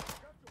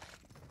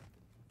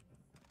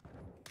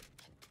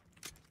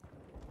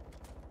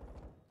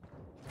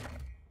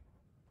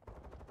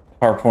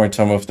 Hard point's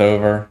almost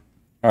over.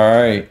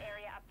 Alright.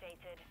 Area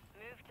updated.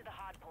 Move to the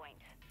hard point.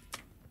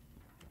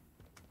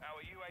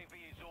 Our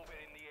UAV is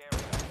orbiting the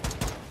area.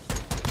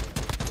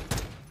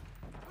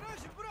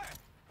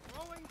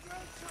 Throwing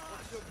grenade.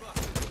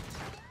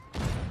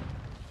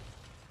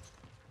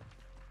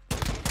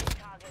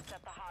 Targets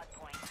at the hard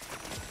point.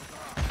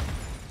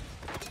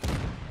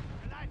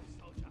 Alive,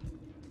 soldier.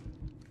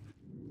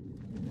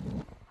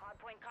 Hard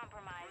point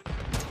compromised.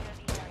 Secure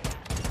the area.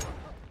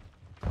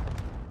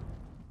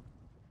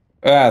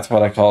 That's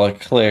what I call it,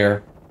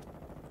 clear.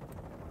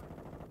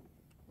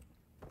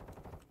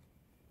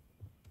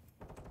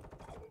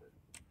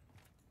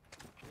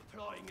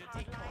 Deploying a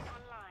Hardline decoy.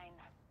 online.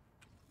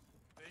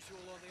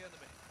 Visual on the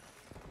enemy.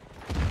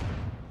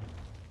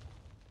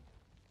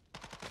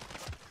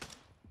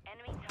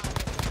 Enemy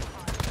targets at the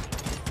hard point.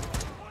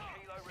 Push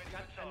helo ready for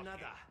tasking.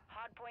 Another.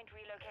 Hard point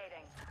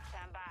relocating.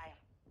 Stand by.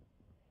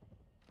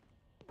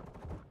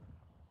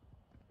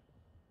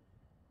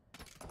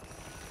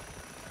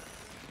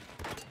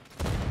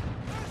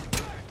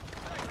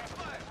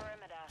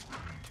 Perimeter.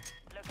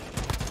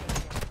 Location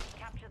updated.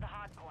 Capture the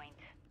hard point.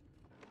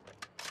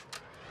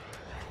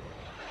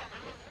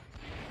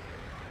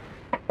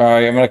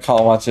 Alright, I'm gonna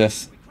call, watch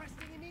this.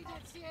 Requesting immediate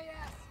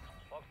CAS.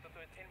 Fox to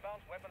its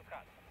inbound, weapons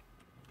cut.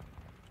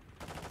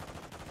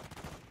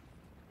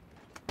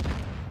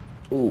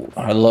 Ooh,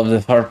 I love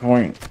this hard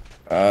point.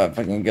 If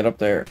I can get up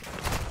there.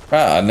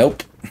 Ah,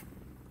 nope.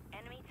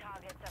 Enemy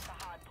targets at the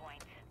hard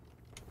point.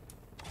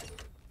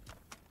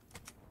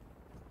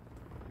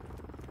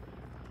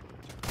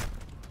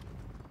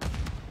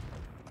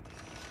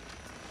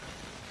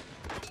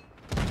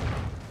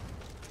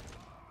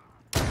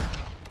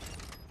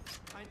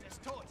 Find us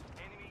taught.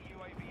 Enemy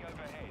UAV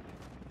overhead.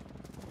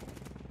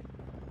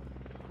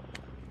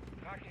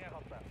 Tracking a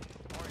hostile.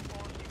 Our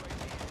enforced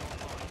UAV is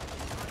online.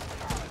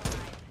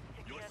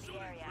 Secure the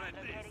area.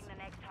 Locating the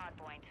next hard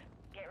point.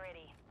 Get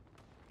ready.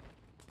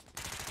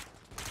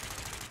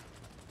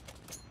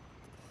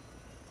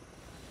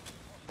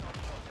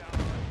 Shot down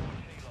on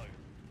helo.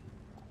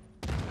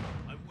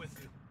 I'm with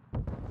you.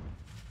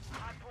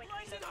 Hard point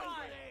Blazing relocated.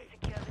 high.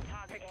 Secure the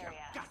target Pick your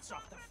area. guts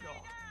off the floor.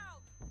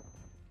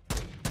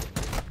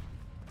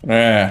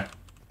 Yeah.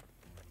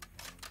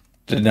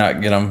 Did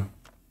not get him.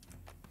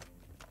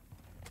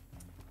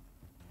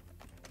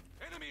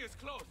 Enemy is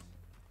close.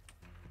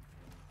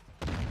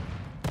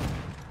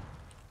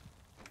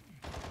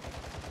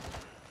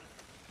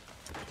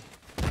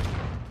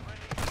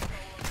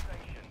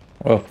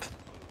 Whoop.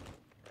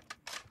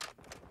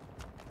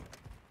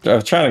 I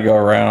was trying to go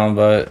around,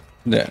 but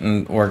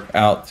didn't work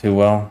out too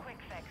well. Quick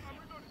fix.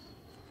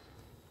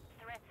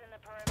 Threats in the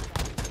perimeter.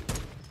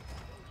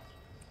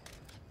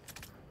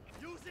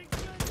 Using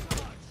gun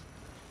charge.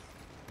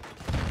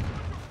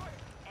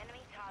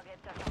 Enemy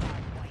targets at the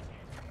hard point.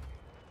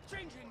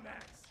 Changing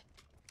max.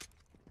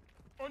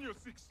 On your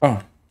six.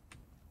 Oh.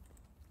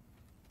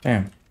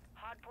 Damn.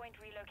 Hard point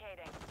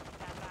relocating.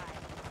 Stand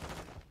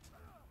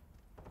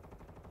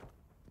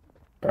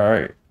by.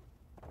 Alright.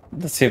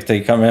 Let's see if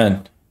they come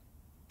in.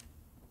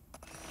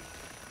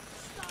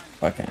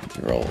 Fucking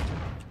roll. Location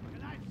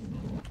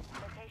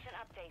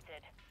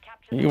updated.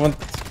 Capture You the want...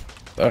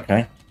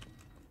 Okay.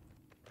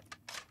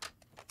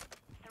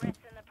 threats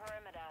in the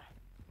perimeter.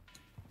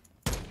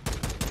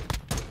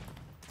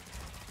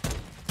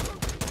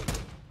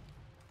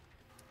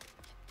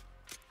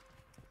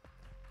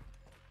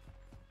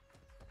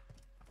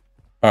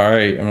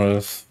 Alright, I'm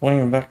gonna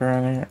swing back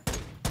around here.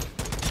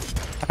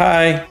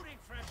 Hi. Loading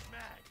fresh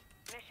mag.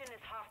 Mission is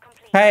half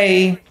complete.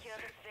 Hey. Secure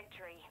this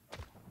victory.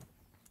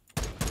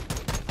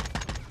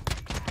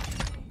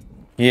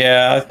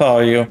 Yeah, I saw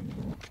you.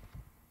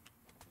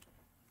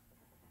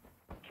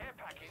 Care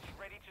package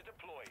ready to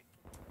deploy.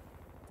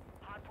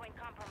 Hard point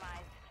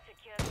compromised.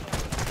 Secure the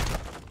area.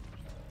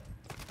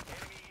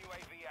 Enemy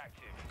UAV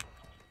active.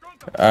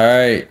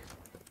 Alright.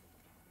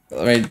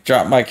 Let me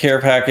drop my care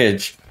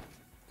package.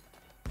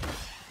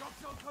 Drop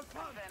zone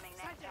confirmed. Confirming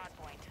next hard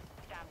point.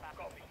 Stand by.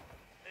 Copy.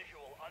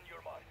 Visual on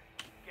your mark.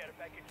 Care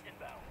package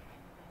inbound.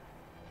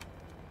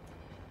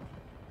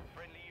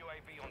 Friendly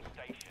UAV on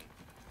station.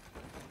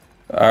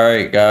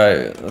 Alright,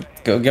 guys.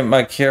 Let's go get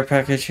my care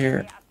package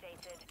here.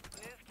 Updated.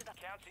 Move to the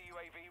Counter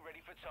UAV ready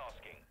for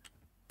tasking.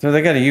 So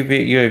they got a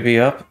UAV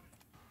up?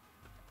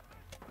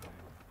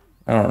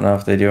 I don't know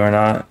if they do or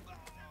not.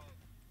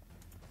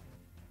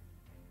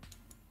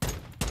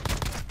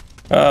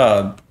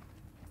 Oh,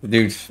 the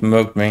dude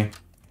smoked me.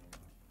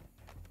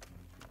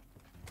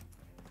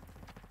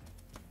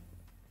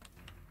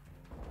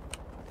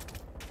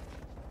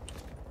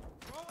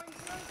 Throwing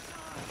gun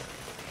charge.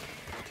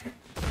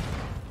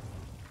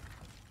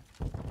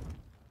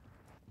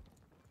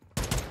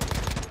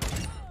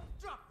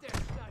 Drop there,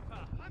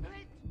 sniper. I'm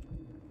hit.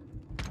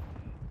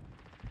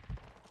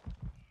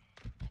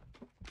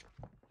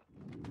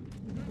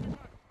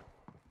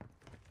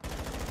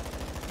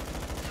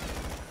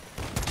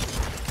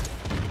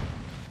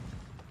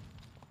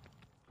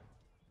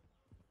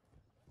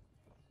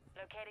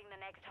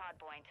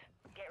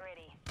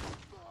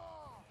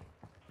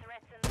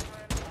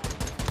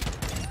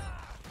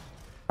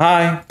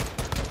 Hi. Care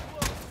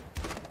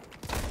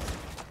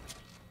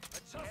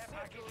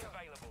package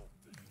available.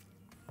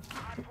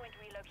 Hardpoint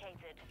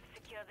relocated.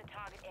 Secure the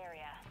target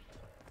area.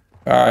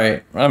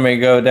 Alright, let me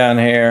go down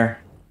here.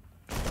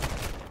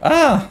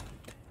 Ah!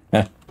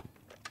 Okay.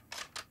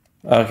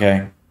 The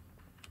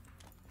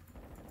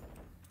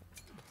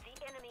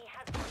enemy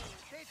has the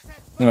lead.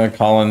 I'm gonna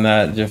call in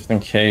that just in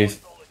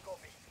case. Solid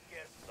copy.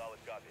 Yes, solid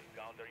copy.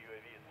 Counter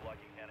UAV is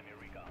blocking enemy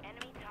recon.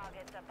 Enemy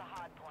targets at the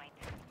hardpoint.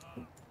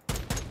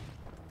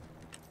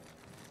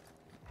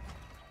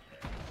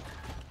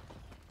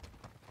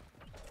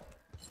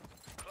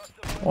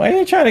 Why are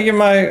you trying to get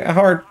my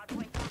hard...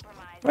 Hardpoint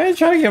compromised. Why are you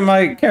trying to get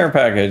my care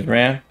package,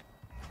 man?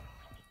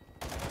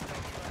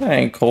 That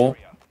ain't cool.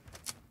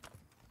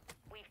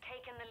 We've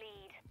taken the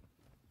lead.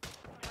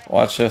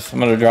 Watch this. I'm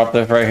gonna drop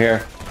this right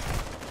here.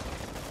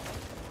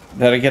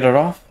 Did I get it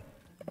off?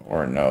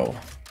 Or no?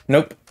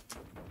 Nope.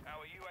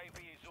 Our UAV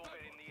is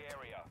orbiting the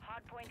area.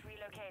 Hardpoint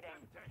relocating.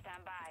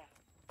 Stand by.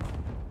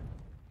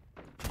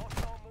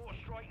 Hostile mortar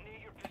strike near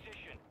your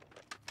position.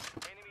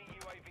 Enemy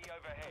UAV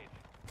overhead.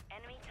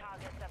 Enemy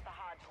targets at the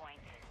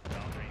hardpoint.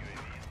 Counter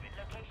UAV is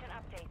Location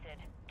updated.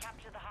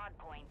 Capture the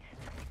hardpoint.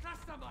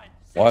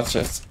 Watch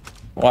this.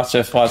 Watch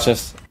this. Watch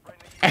this.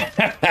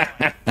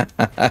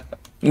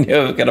 Knew I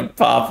was gonna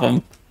pop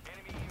him.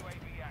 enemy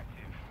UAV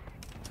active.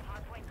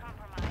 Hardpoint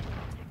compromised.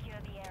 Secure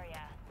the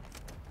area.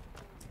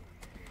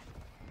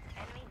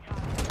 Enemy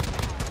targets at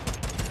the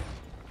hardpoint.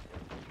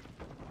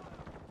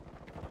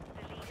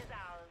 The lead is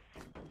ours.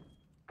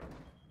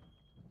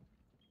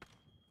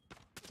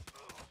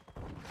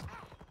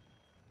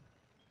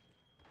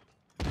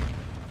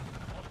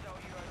 Hostile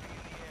UAV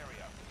in the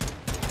area.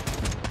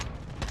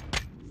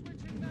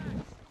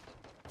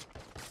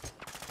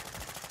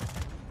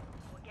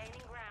 We're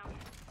gaining ground.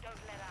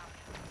 Don't let up.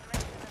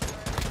 Threat in the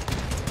perimeter.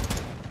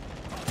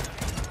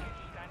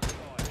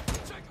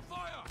 Standing by. Taking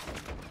fire!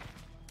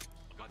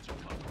 Got you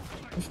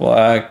covered.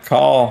 Flag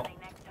call.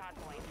 Next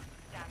hardpoint.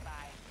 Stand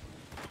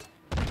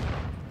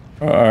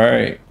by.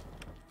 Alright.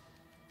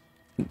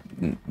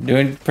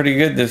 Doing pretty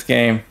good this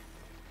game.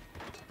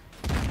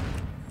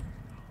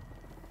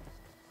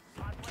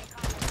 Hardpoint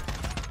compromised.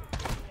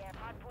 Yeah,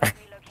 hardpoint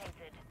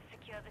relocated.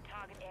 Secure the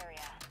target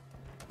area.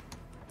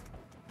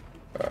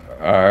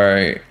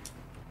 Alright.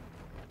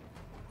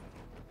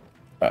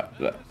 Got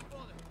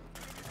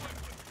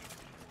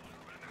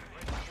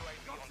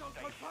some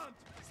confirmed.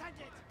 Send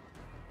it.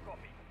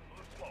 Copy.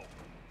 Move slow.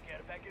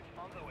 Care package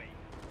on the way.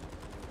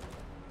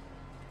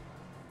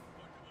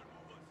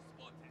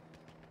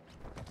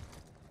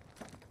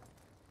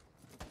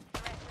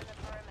 Threat in the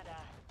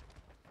perimeter.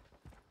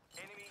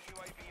 Enemy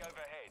UAV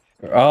overhead.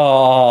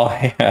 Oh,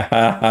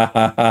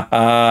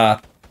 yeah.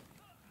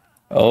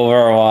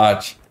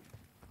 Overwatch.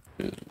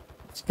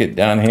 Let's get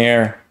down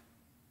here.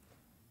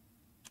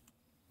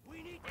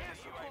 We need air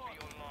support.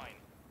 UAV online.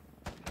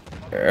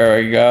 There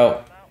we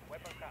go. Now,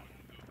 weapon cut.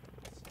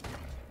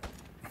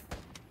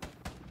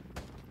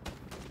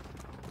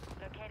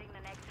 Locating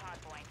the next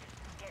hardpoint.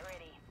 Get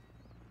ready.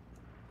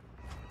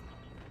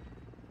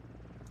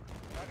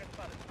 Target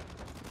spotted.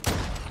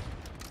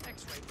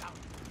 X-ray down.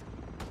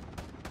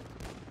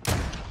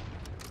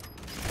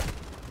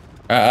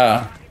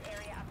 Target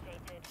area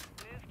updated.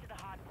 Move to the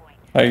hardpoint.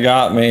 They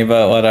got me,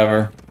 but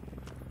whatever.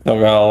 Still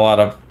got a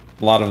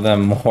lot of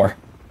them more.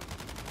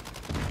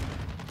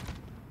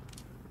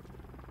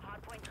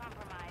 Hardpoint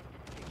compromised.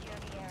 Secure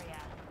the area.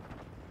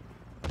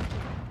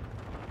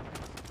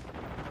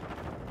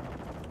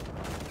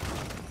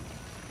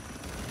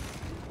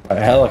 My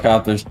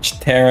helicopter's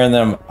tearing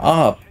them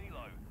up.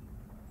 Kilo.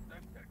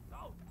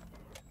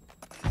 Enemy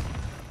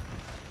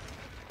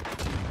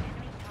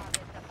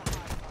targets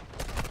at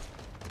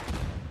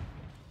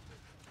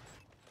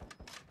the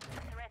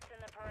hardpoint. Threats in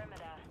the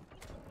perimeter.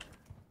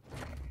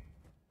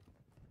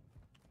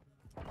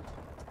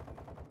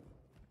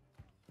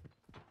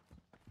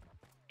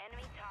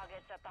 Enemy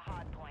targets at the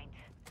hardpoint.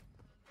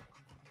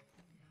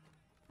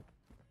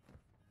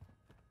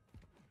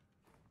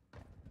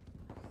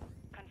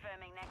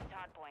 Confirming next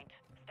hardpoint.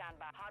 Stand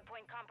by.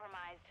 Hardpoint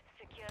compromised.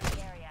 Secure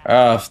the area.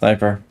 Ah,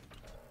 sniper.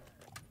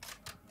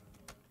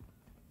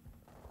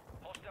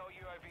 Hostile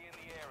UAV in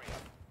the area.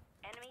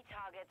 Enemy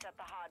targets at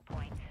the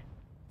hardpoint.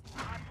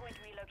 Hardpoint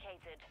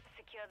relocated.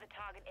 Secure the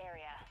target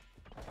area.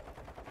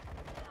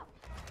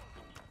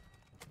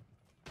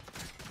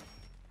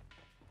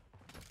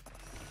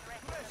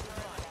 Threat in the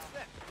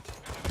perimeter.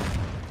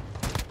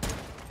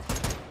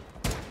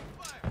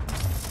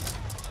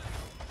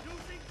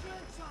 Using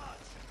drill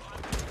charge.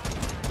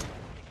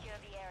 Secure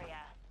the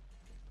area.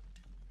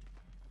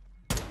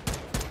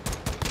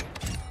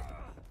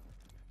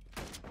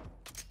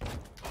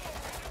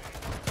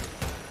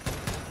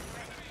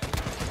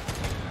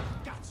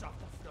 Guts off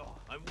the floor.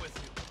 I'm with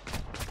you.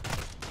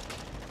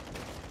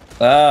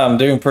 Ah, I'm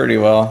doing pretty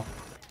well.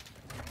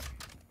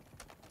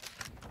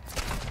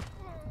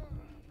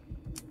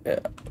 Yeah.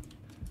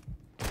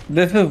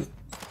 This is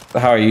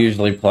how I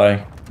usually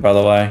play, by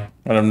the way,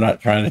 when I'm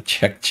not trying to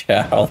check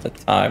chat all the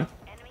time.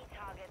 Enemy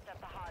targets at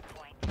the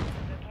hardpoint.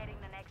 Locating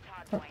the next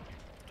hardpoint.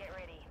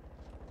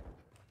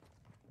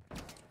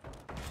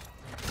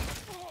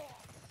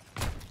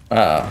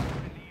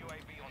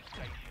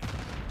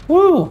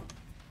 Woo!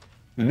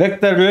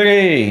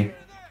 Victory!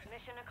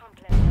 Mission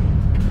accomplished.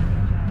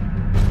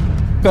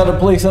 Gotta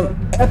play some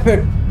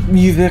epic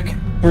music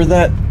for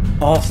that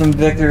awesome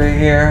victory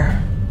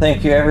here.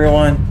 Thank you,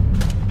 everyone.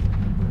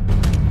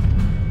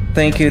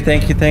 Thank you,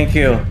 thank you, thank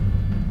you.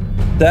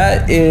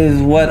 That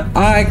is what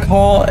I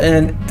call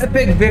an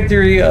epic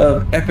victory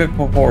of epic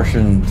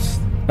proportions.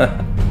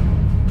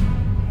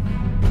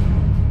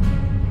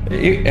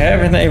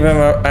 Everything,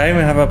 I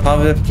even have a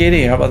positive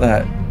kitty. How about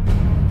that?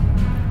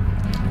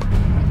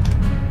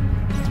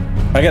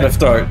 I gotta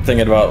start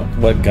thinking about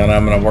what gun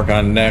I'm gonna work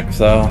on next,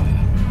 though.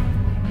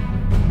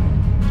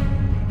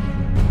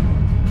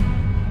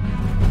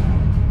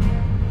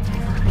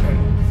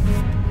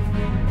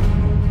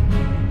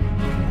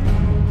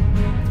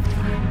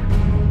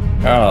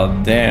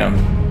 Oh, damn.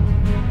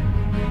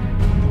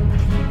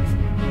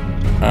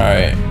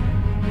 Alright.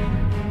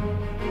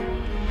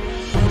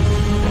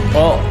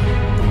 Well.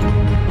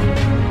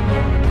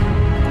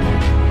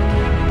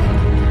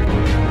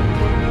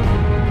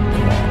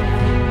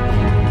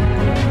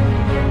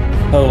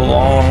 So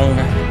long.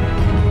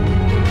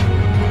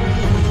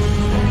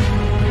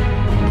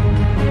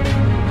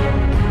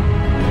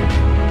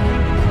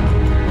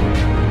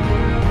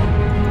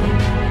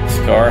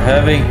 Scar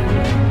heavy.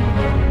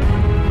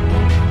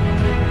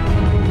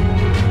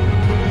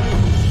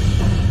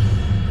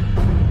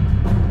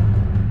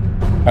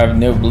 I have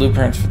no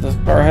blueprints for this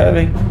Scar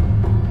heavy.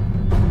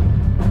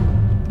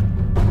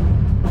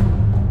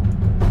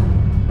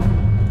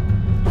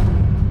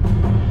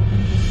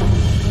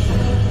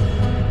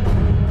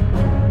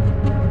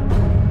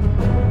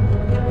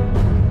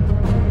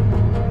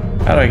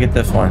 How do I get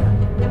this one?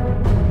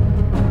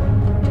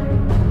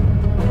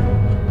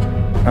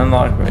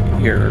 Unlock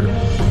right here.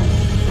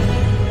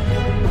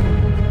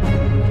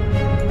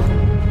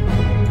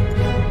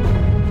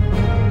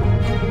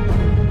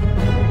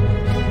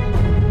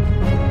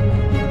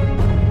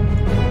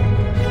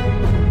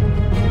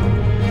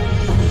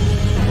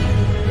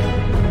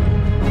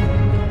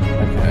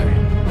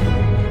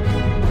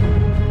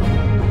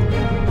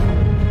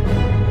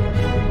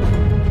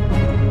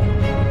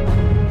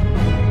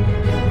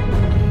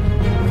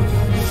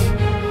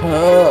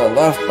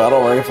 Left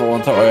battle rifle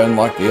until I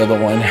unlock the other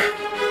one.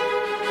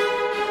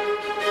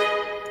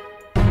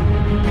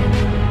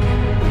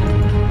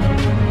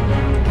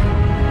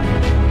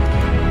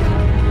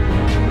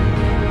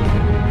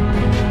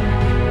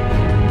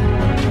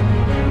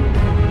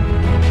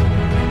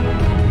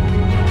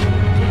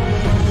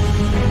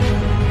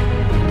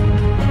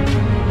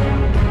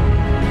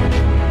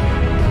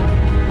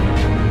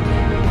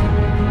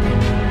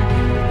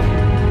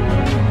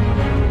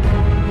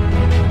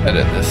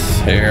 Edit this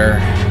here.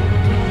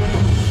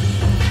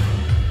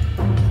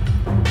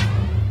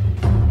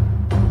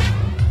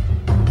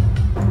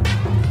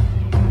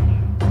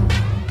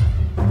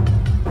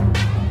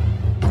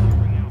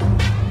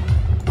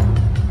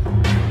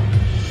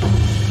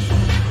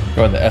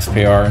 Go with the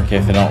SPR in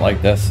case I don't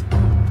like this.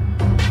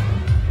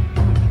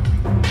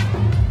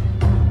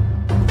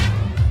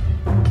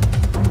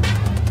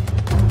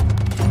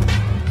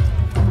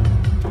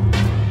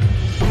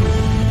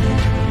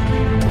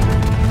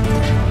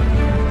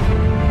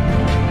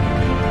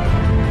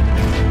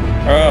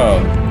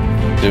 Oh,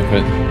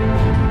 stupid.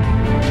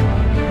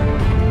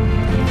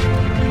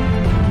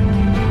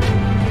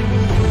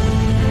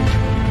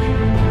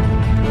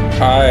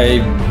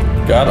 I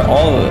got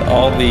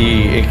all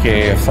the AK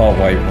assault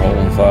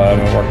rifles. I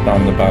haven't worked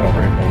on the battle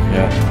rifles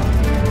yet.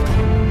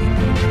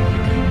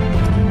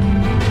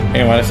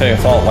 And when I say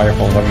assault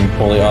rifles, I mean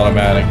fully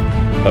automatic.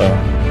 So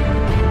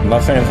I'm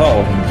not saying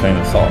assault, I'm saying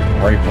assault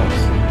rifles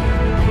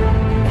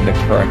in the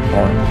correct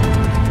form.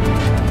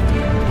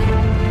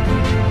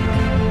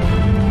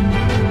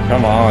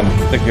 Come on,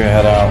 stick your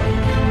head out.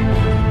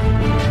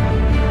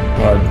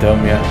 I'm not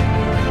dumb yet.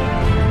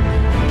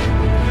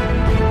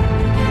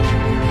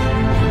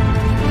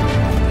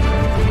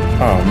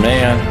 Oh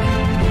man.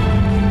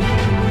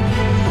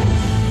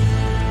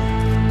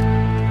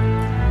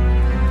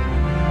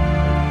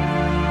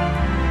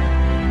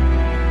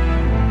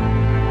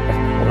 Of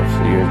course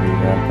the UAV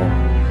got there.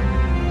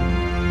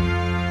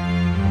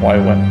 Why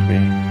wouldn't it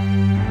be?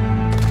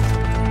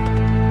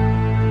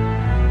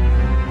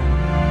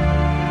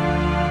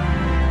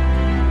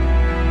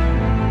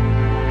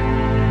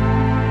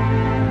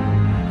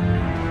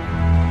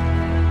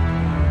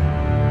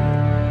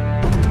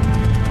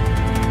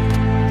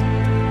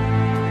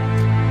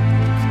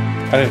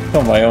 I just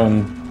killed my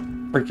own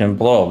freaking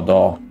blow-up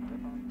doll.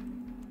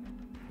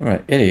 I'm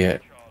an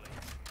idiot.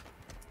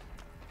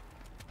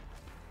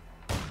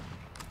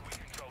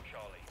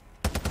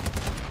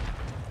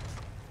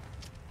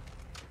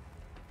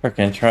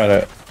 Freaking try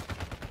to...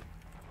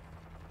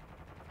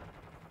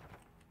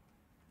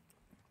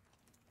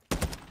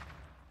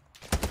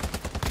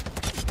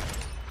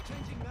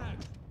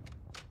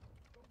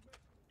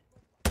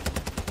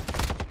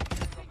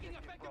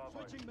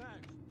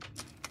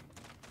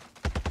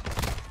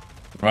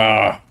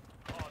 Ah.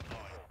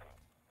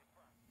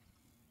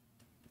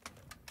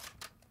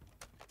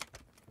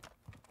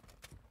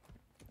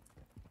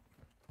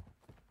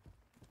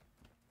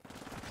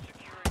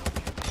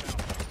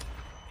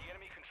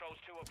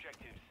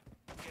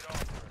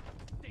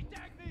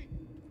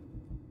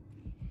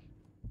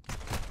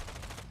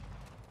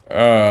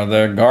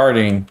 They're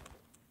guarding,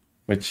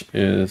 which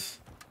is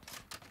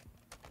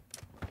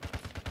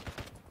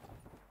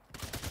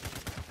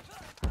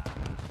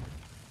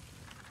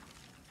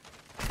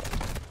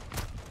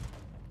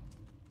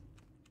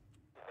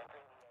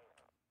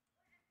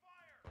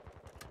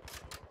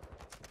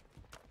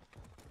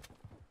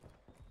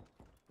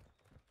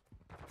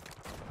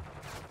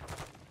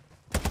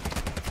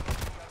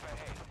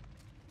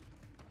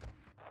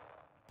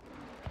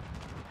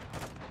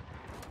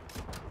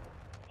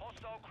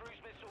Hostile cruise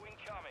missile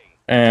incoming.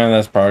 and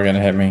that's probably gonna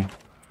hit me.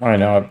 I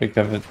know it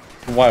because it.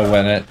 Why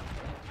wouldn't it?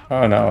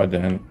 Oh no, it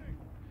didn't.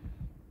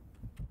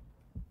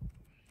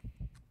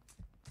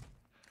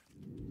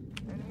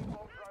 Enemy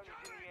bomb drone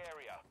is in the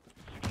area.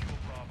 Secure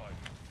Bravo.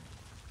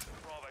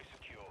 Bravo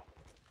secure.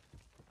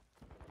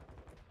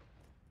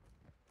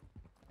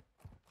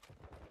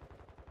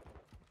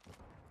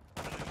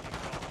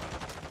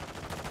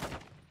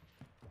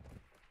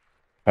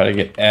 Try to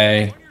get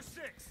A, On your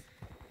six.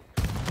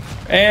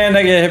 and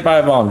I get hit by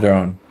a bomb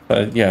drone.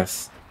 But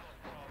yes.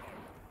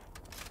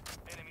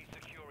 Enemy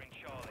securing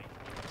Charlie.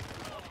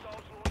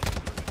 Hostiles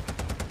launching cruise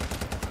missile.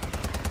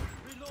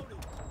 Reloading.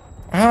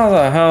 How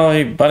the hell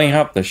he bunny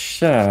hopped the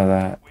shit out of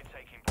that? We're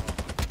taking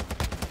Bravo.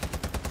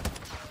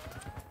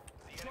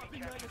 The enemy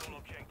captured all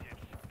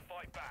objectives.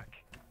 Fight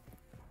back.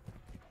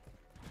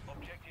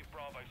 Objective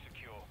Bravo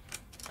secure.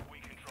 We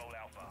control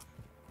Alpha.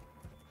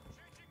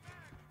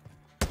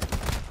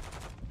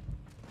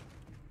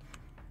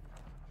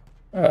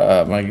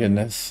 Oh my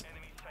goodness.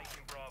 Enemies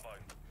taking Bravo.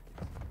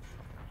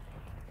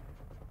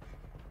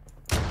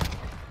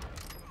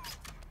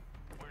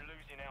 We're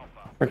losing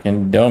Alpha.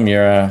 Freaking dome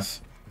your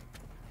ass.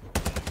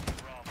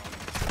 Bravo.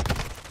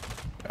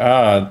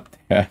 Ah,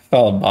 I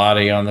fell a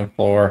body on the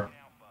floor.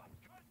 Alpha.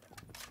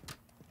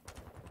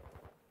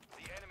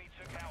 The enemy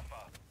took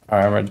Alpha.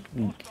 Alright,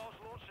 Hostiles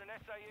launched an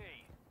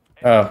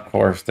SAE. of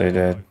course they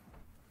did.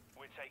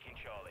 We're taking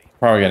Charlie.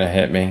 Probably gonna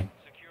hit me,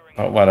 Securing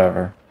but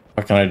whatever.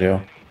 What can I do?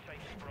 Enemy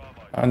taking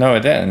Bravo. Oh no,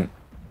 it didn't.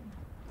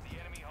 The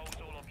enemy holds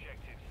all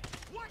objectives.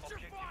 Watch your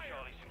Objective fire.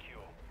 Charlie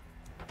secure.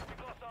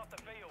 We've lost half the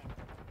field.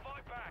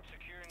 Fight back,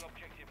 securing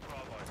objective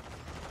Bravo.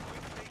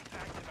 Quick feeds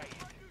activated.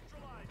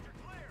 Neutralize. You're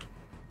clear.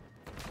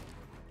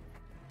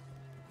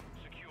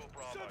 Secure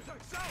Bravo.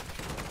 Subject south.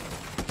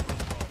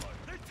 Bravo.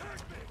 They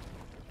tagged me.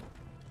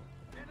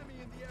 Enemy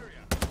in the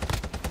area.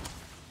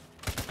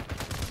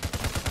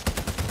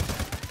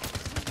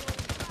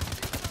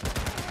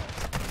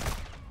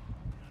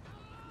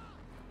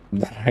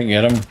 Did I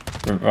get him?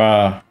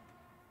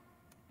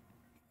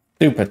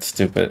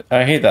 Stupid.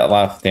 I hate that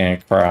last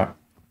stand crap.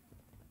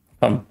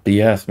 Some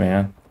BS,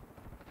 man.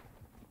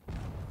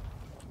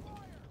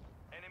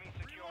 Enemy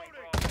securing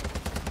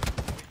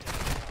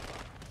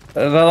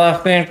Bravo. The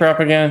last stand crap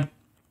again.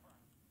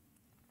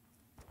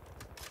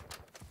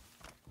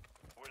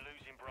 We're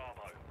losing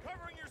Bravo.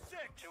 Covering your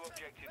six. Two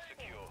objectives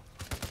secure.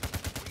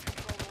 We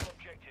control all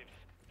objectives.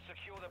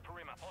 Secure the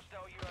perimeter.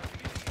 Hostile UAV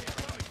in the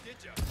area. Did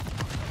ya?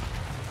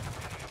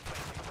 Enemy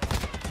taking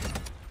Bravo.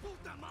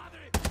 Puta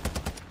madre.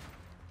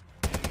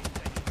 Enemy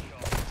taking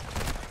Charlie.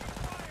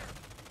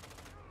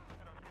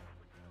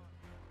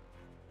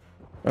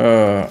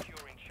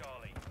 Securing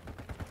Charlie.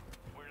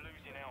 We're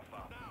losing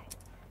Alpha.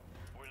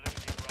 We're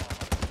losing Bravo.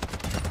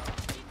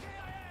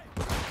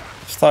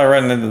 Just fly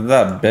right into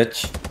that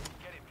bitch.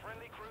 Get it.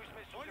 Friendly cruise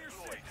missile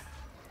deployed.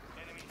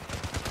 Enemy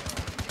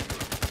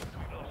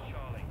we've lost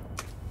Charlie.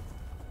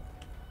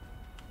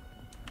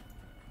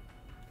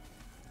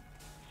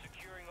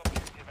 Securing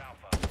objective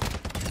Alpha.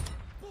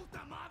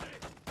 Puta madre.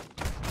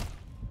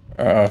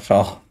 I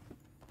fell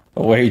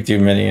way too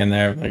many in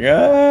there. Like,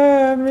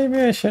 maybe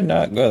I should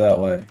not go that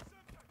way.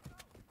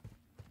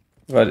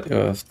 But it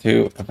was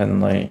too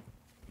fucking late.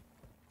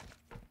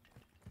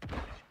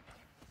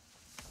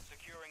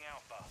 Securing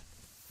Alpha.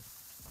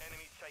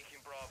 Enemies taking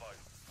Bravo.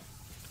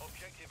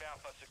 Objective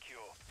Alpha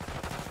secure.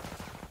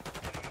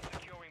 Enemy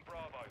securing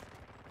Bravo.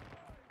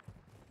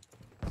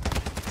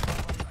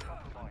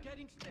 I'm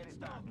getting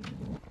stitched up.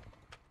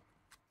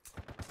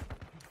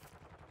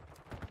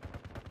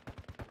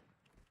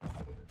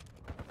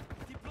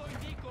 Deploying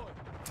decoy.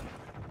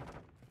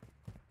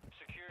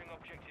 Securing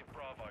objective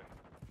Bravo.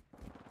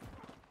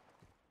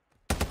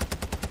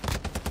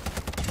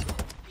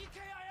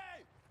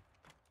 EKIA.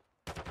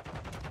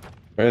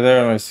 Right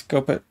there, let me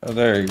scope it. Oh,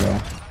 there you go.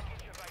 Package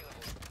available.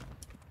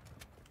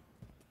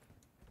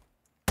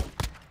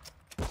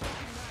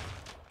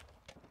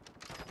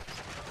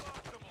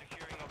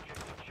 Securing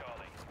objective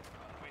Charlie.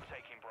 We're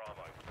taking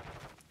Bravo.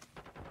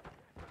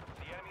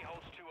 The enemy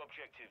holds two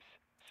objectives.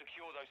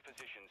 Secure those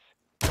positions.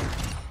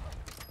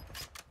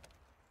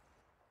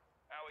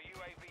 Our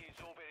UAV is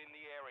orbiting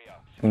the area.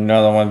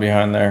 Another one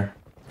behind there.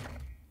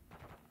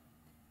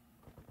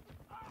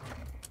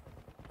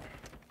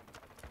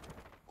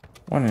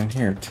 One in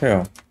here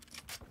too.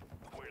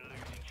 We're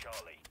losing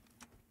Charlie.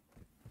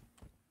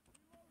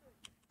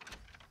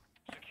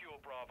 Secure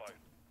Bravo.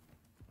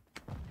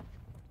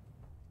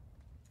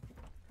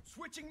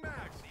 Switching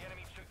mags. The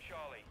enemy took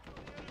Charlie.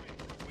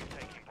 We're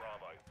taking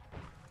Bravo.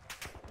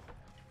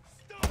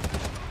 Stop.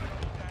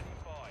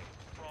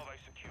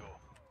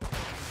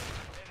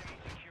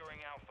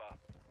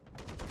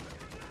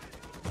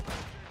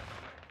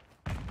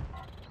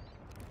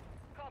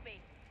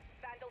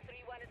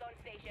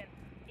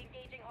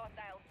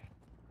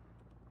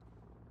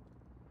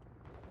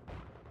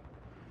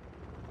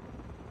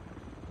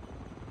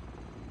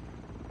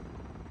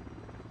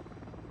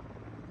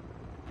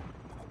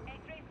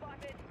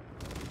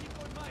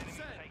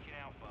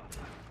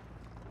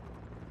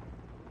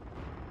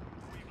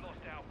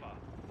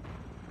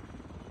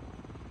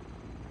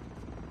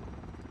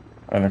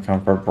 I'm gonna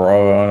come for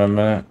Bravo in a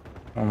minute.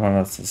 I'm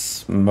gonna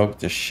smoke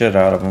the shit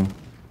out of him.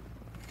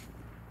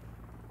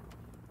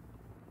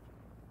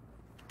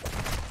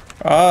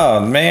 Oh,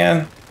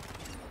 man.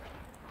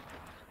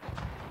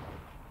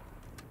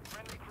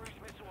 Friendly cruise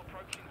missile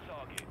approaching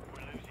target.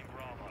 We're losing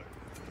Bravo.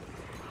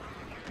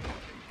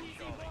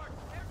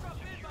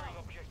 Securing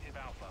objective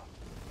Alpha.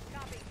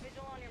 Copy.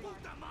 Visual on your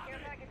mark. Care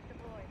package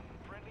deployed.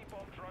 Friendly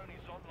bomb drone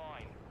is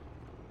online.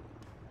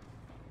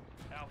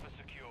 Alpha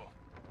secure.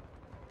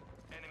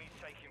 Enemies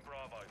taking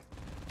Bravo.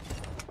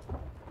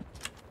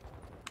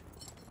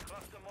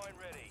 Cluster mine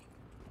ready.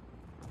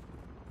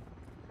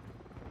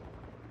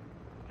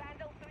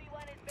 Vandal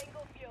 3-1 is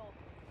bingo fuel.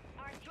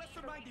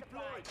 Cluster mine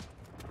deployed.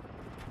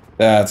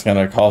 That's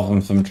gonna cause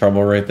him some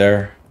trouble right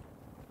there.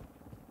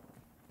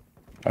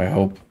 I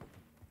hope.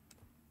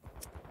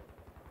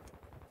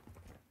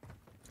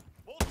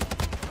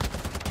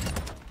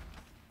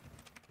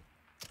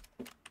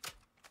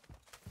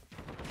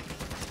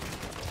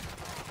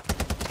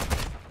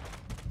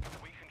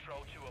 We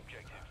control 2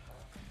 objectives.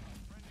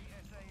 Friendly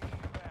SAE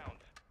inbound.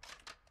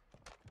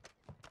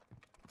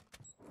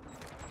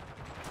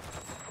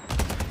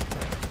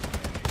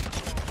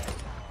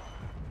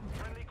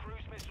 Friendly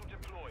cruise missile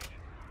deployed.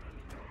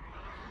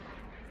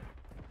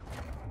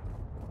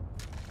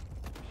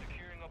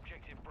 Securing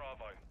objective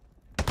Bravo.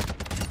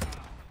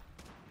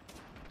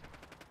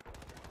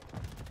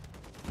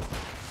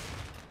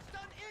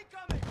 Stun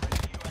incoming.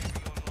 UAV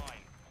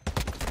online.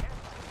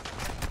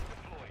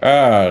 Deployed.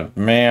 Ah,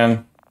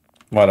 man.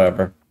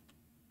 Whatever.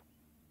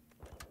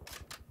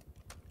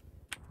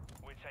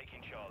 We're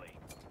taking Charlie.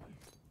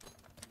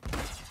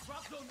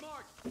 Drop zone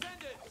marked.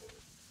 Send it.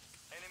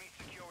 Enemy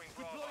securing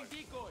Bravo. Deploying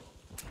decoy.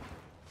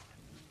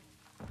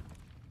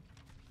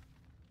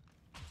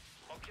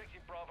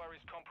 Objective Bravo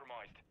is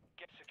compromised.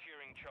 Get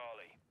securing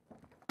Charlie.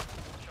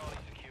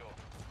 Charlie secure.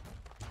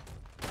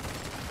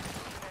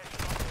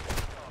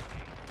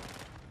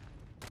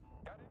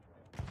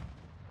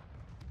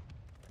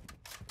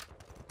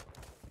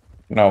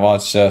 Now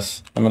watch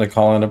this. I'm gonna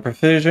call in a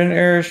precision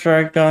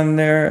airstrike on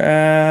their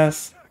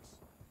ass.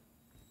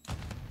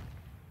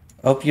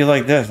 Hope you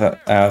like this,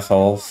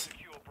 assholes.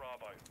 Secure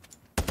Bravo.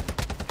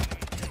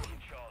 Enemies taking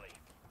Charlie.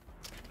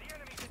 The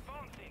enemy's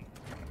advancing.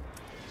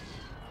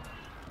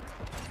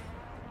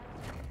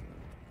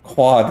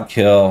 Quad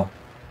kill.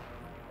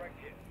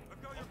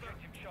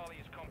 Objective Charlie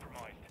is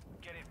compromised.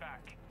 Get it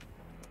back.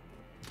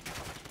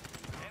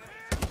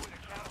 Enemy with a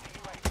counter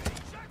UAV.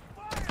 Check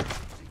fire.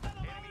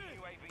 Enemy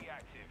UAV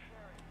active.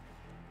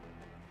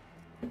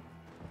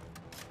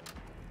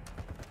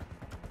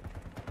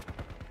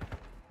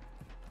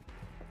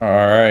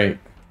 Alright.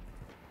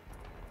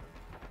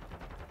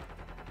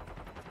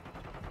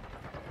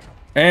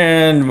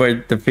 And we're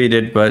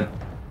defeated, but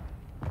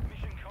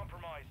Mission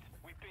compromised.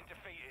 We've been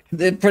defeated.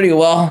 did pretty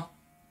well.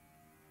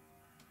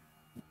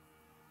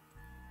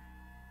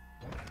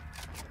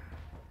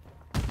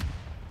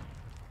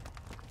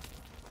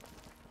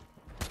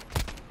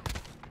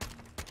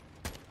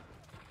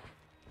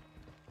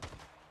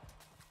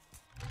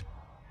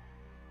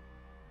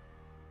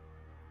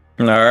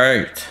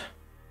 Alright.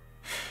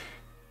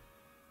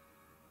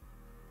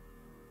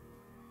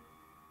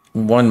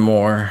 One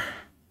more.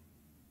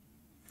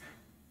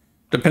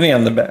 Depending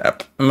on the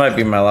map. It might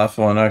be my last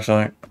one,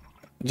 actually. It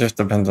just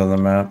depends on the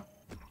map.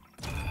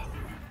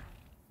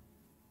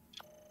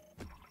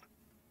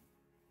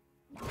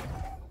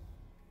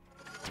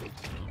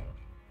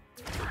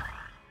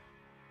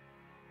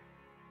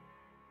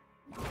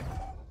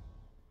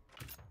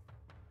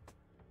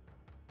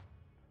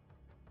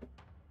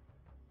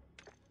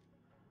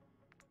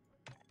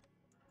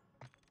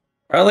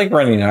 I like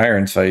running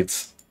iron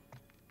sights.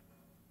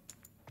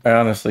 I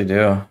honestly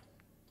do.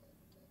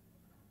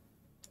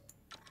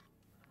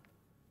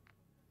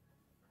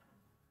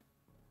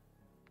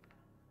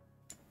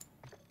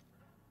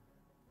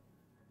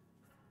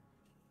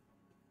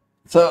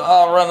 So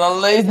I'll run a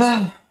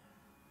laser.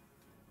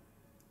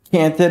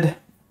 Canted,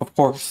 of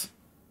course.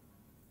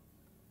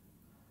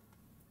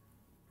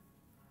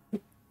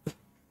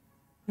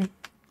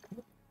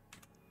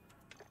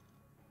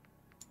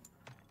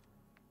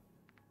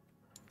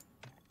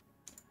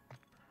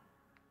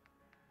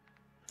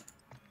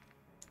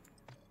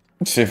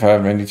 Let's see if I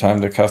have any time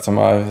to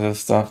customize this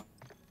stuff.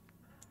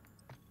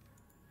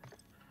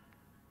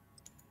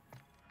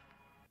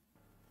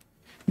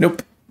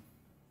 Nope.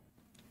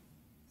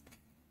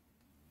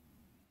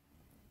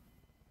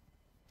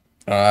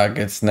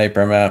 Good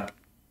sniper map.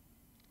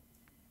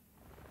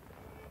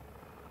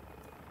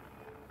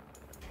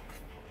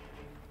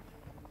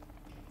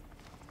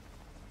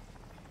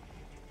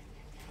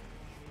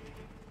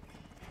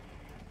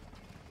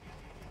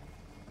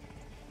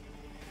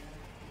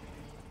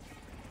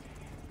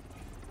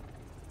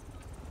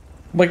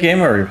 What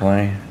game are we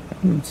playing?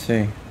 Let's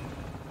see.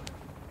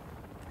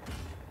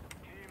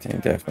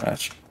 Team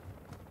deathmatch.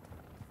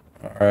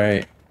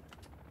 Alright.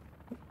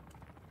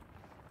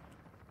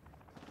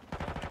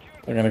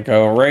 They're gonna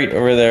go right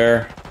over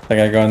there. They're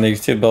gonna go in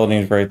these two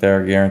buildings right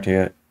there, I guarantee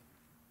it.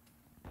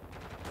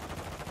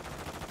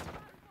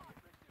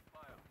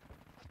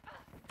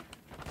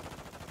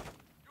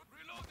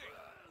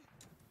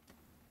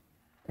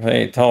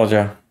 I told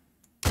you.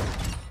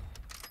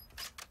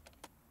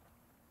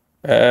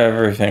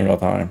 Every single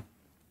time.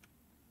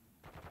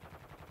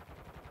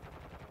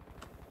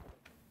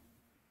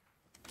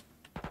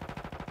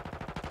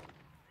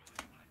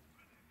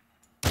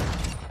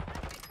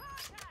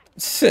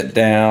 Sit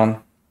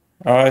down.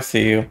 Oh, I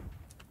see you.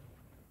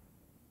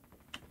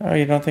 Oh,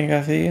 you don't think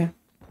I see you?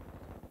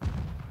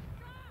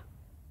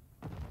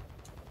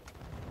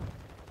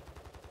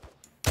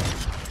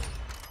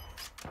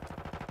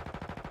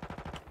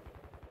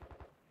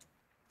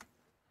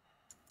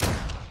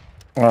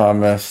 Oh, I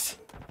missed.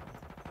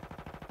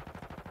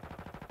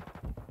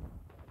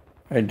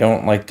 I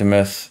don't like to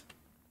miss.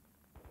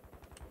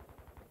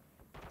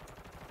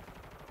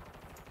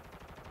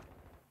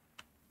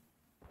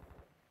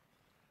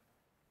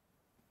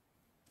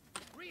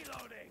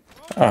 Reloading.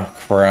 Oh,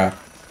 crap.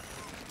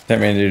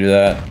 Didn't mean to do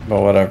that,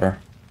 but whatever.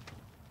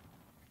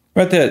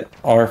 What did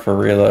R for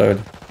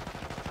reload?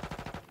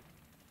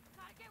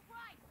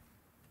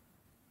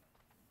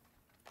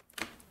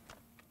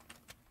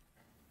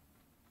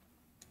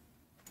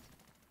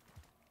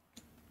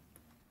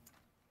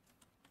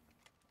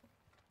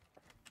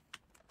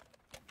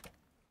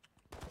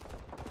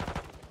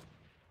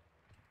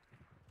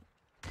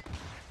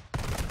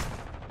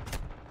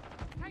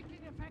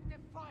 Taking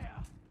effective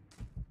fire.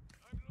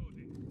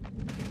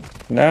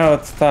 No,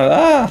 it's not.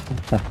 Ah!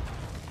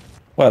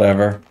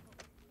 Whatever.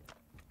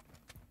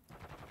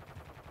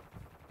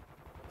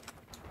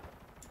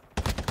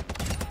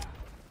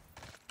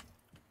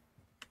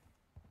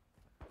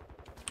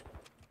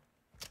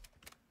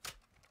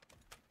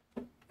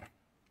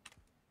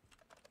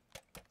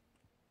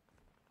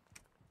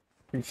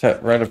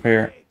 Reset right up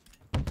here.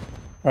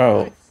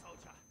 Oh.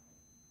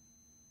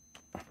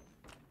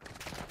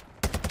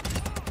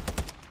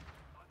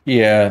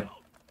 Yeah. Don't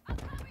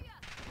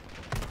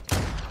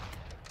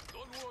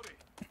worry.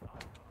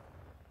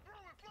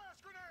 Throwing flash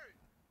grenade.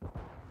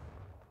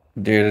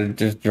 Dude,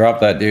 just drop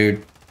that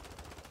dude.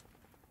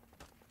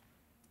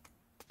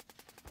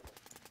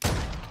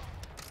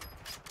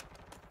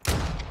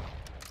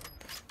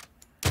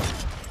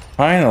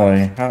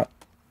 Finally. How,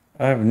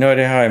 I have no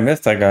idea how I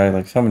missed that guy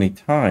like so many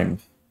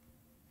times.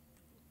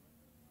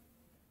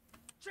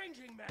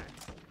 Changing max.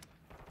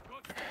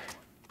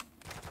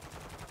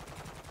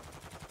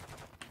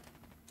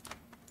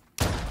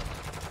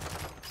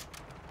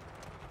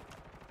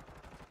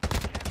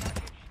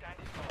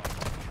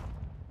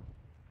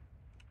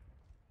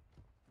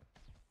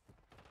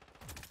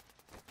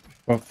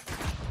 Oh,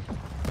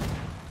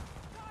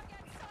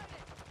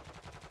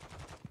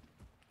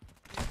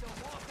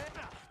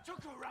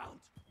 Took a round.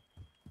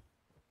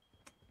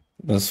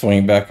 let's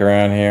swing back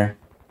around here.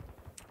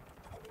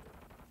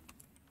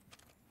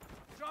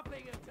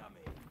 Dropping a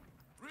dummy.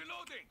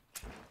 Reloading.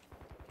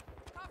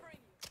 Covering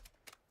you.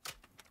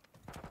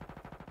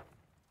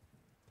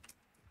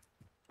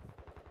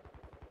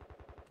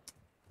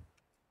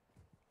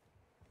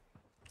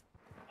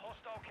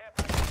 Hostile care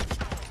package.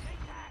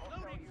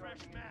 Loading fresh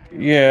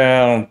mag.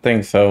 Yeah, I don't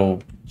think so,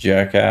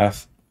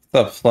 jackass.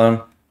 What's up,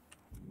 Slim?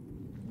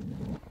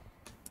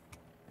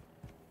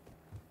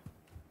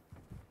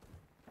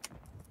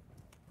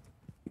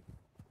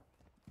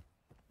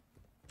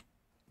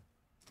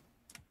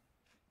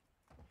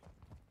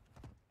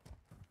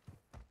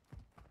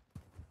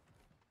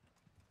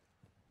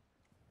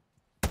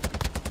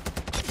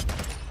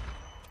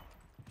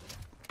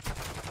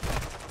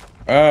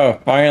 Oh,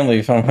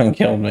 finally someone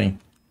killed me.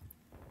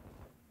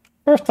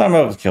 First time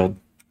I was killed.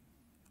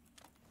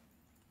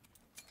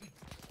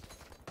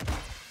 They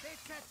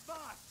set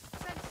spot.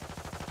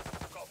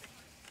 Copy.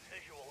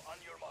 Visual on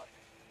your mark.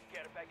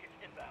 Care package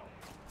inbound.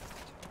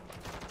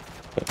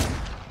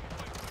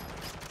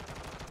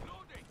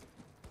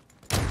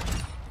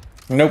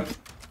 Nope.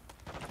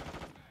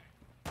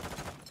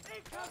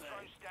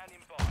 Drone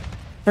standing by.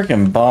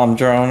 Freaking bomb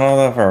drone. All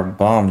that for a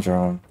bomb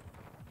drone.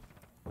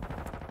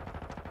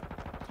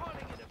 Calling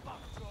in a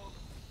bomb drone.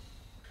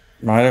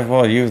 Might as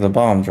well use the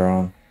bomb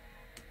drone.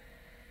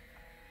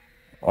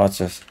 Watch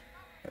this.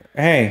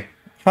 Hey.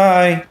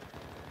 Hi.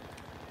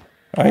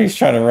 Oh, he's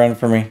trying to run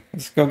for me.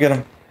 Let's go get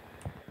him.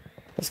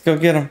 Let's go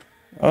get him.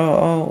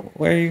 Oh,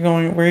 where are you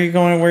going? Where are you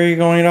going? Where are you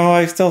going? Oh,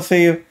 I still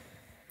see you.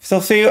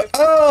 Still see you.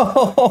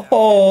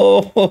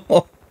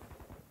 Oh,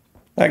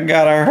 that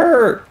got her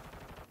hurt.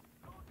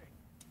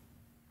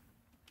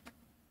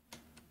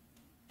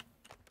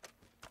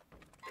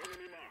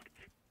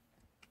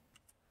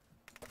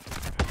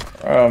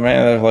 Oh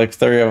man, there's like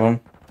 3 of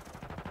them.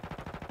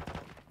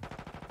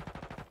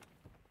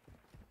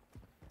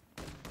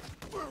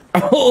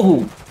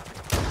 Oh!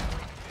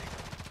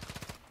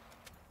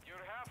 You're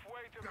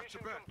halfway to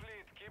mission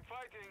complete. Keep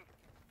fighting.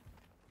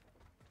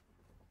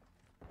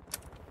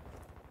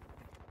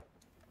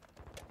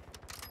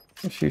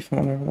 I see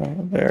someone over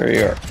there. There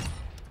you are.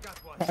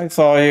 I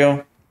saw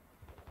you.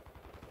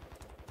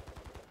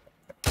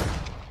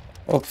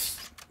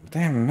 Oops.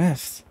 Damn,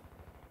 missed.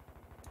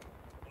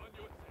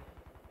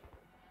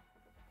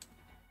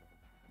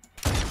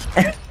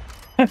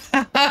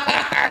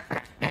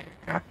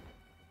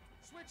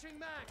 Switching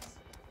max.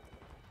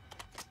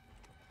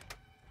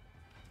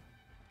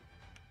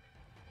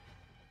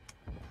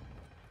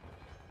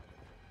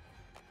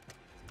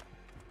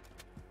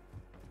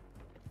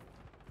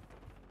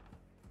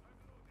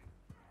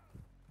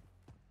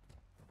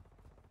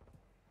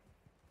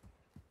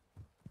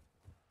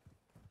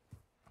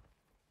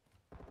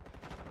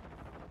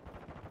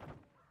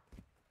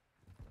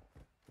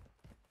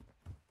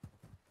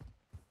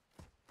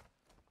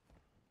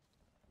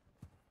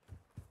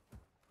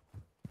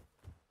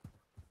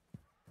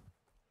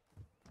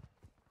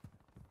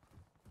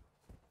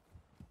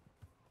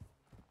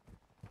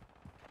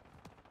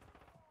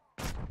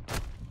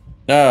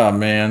 Oh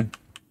man.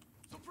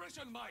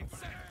 Suppression mine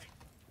set.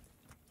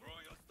 Throw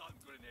your stun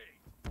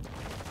grenade.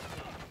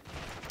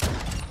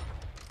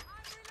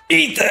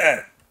 Eat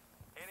that!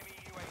 Enemy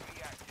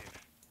UAV active.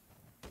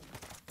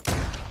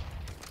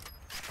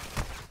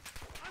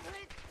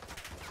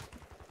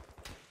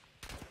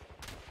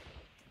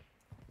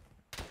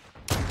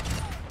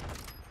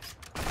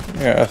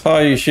 Yeah, I saw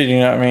you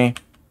shooting at me.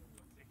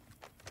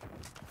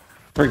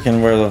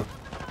 Freaking where the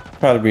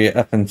try to be a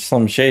effing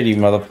Slim Shady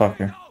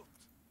motherfucker.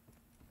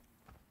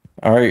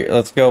 Alright,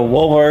 let's go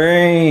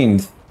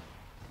Wolverines!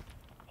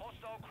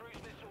 Hostile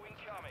cruise missile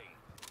incoming.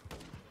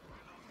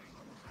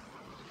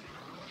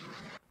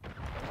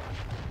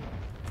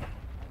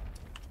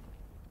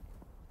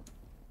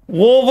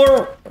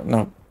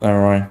 No,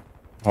 never mind.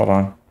 Hold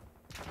on.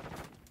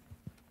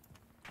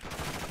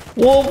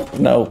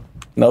 No.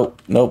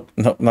 Nope, nope,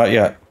 nope, not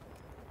yet.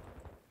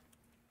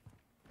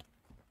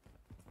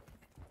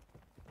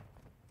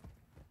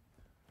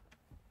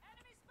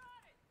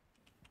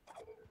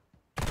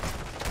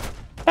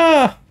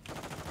 Ah!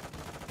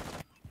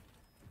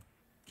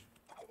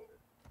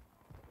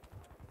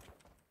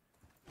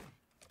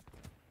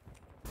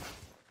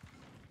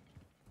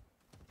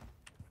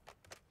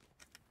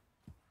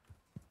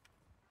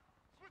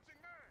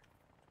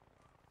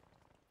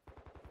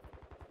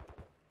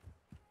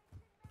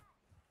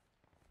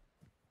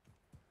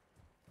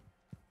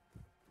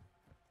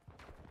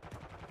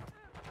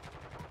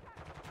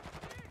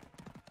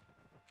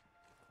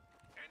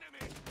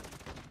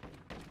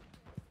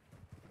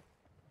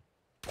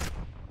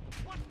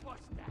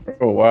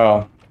 Oh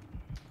wow.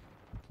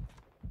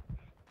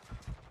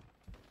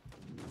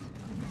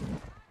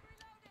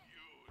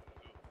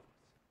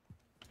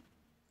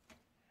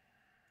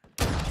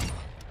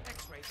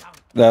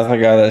 That's the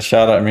guy that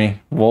shot at me.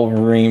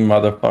 Wolverine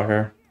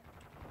motherfucker.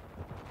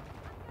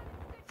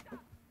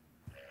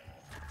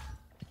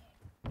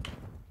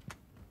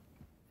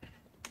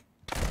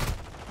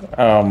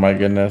 Oh my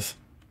goodness.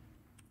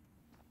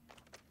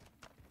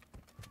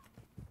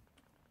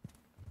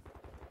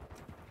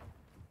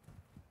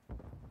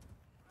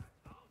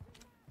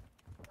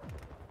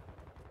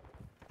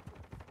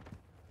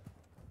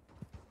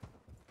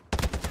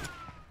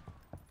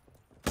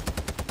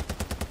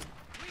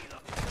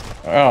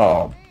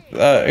 Oh,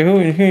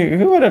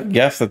 who would have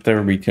guessed that there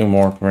would be two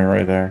more coming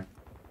right there?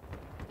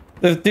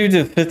 This dude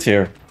just sits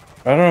here.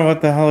 I don't know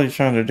what the hell he's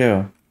trying to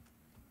do.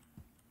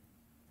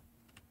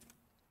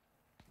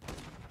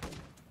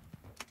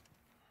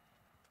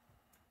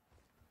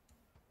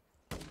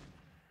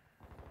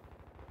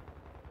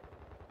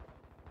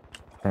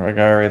 Alright,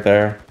 guy right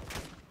there.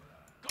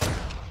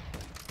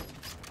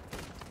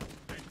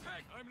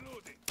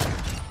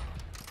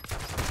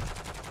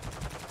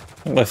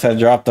 Unless I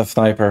dropped the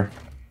sniper.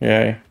 Yay.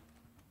 The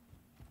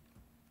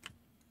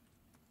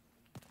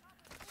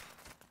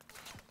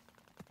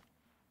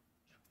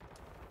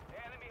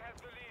enemy has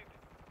the lead.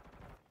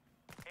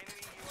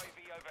 Enemy UAV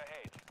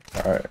overhead.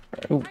 Alright.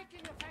 Ooh.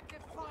 Taking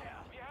effective fire.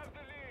 We have the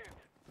lead.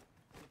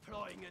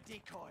 Deploying a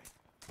decoy.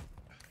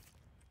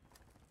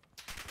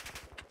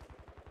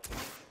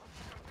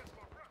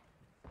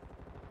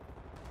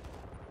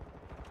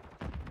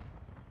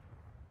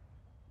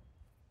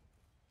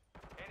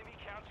 Enemy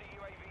counter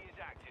UAV is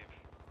active.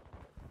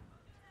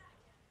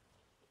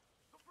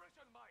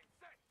 Suppression mine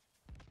set.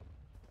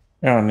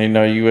 I don't need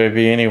no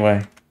UAV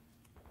anyway.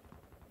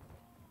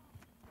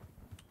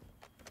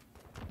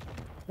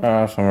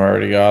 Oh, someone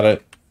already got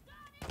it.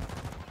 Got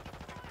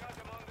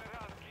them on the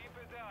run. Keep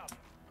it up.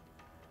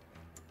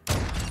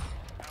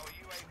 Our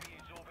UAV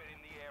is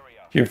orbiting the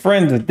area. Your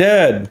friends are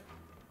dead.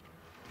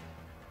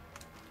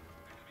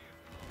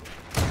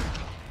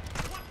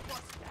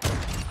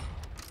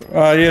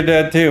 Oh, you're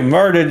dead too.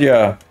 Murdered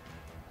ya.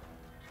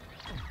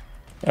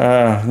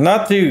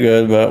 Not too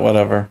good, but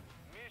whatever.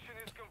 Mission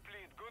is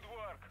complete. Good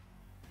work.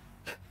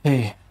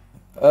 Hey,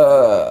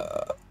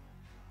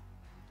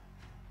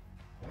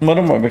 what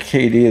of my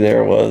KD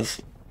there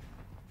was.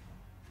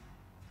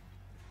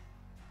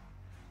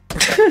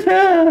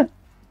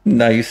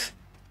 Nice.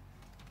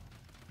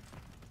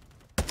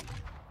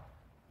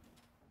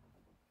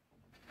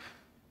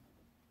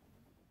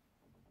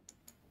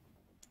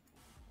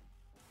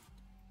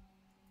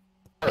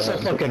 That's a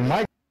fucking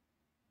mic.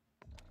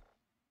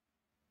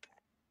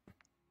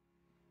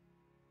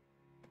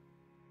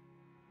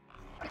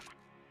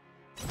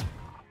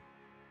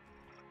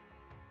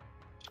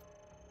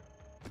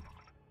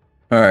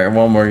 All right,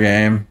 one more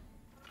game.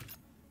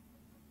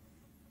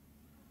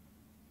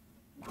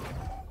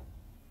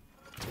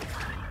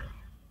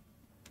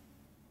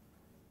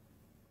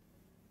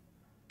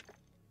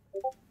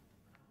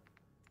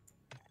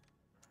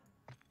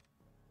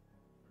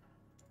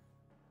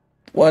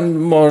 One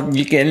more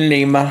weekend,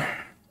 Lima.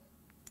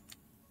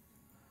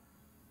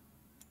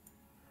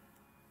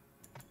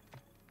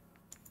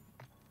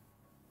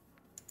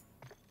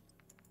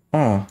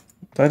 Oh,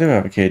 I do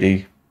have a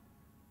KD.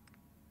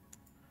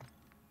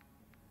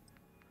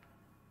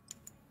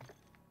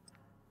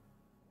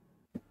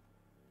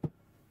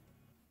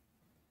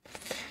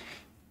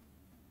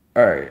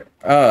 All right.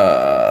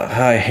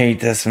 I hate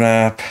this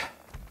map.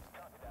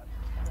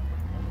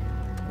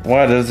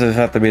 Why does this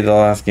have to be the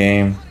last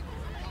game?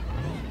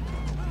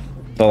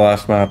 The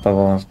last map of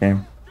the last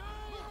game.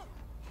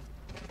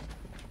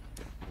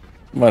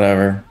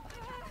 Whatever.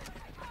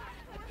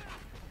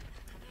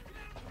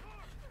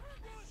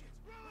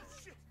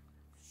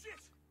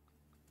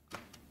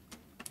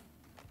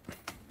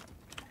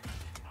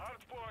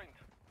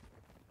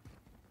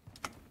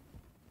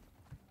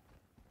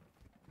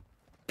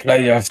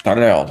 Player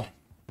started.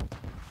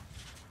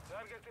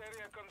 Target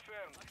area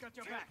confirmed. I got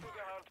your Move back. to the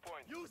hard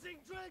point. Using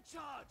drill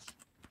charge.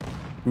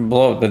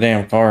 Blow up the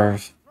damn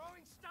cars.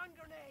 Throwing stun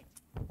grenade.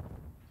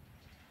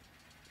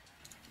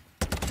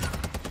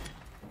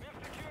 We've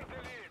secured the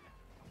lead.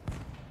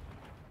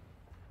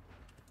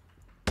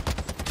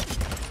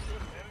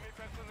 Enemy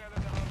personnel at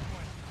the hard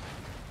point.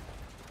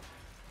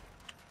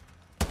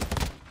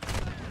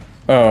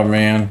 Oh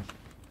man.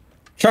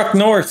 Chuck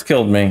Norris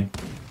killed me.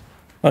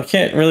 I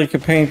can't really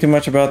complain too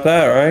much about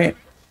that, right? Enemies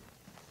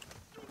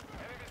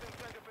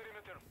inside the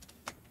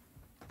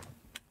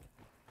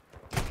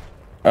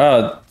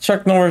perimeter.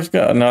 Chuck Norris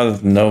got no, this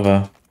is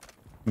Nova.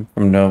 I'm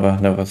from Nova.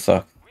 Nova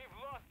sucks. We've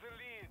lost the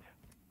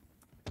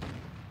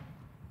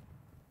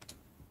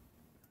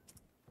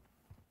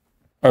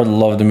lead. I'd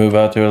love to move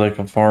out to like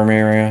a farm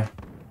area.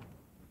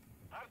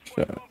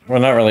 Well,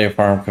 not really a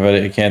farm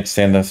because I can't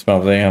stand the smell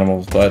of the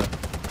animals, but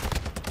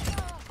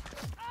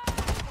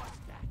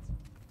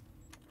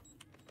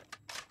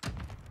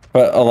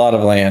a lot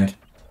of land.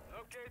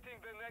 Locating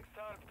the next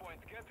hard point.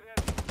 Get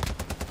ready.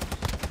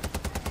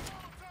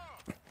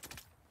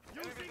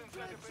 Enemies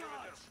inside the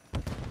perimeter.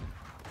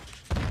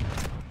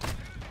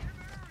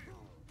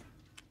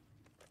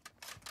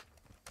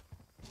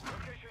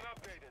 Location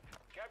updated.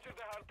 Capture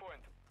the hard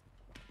point.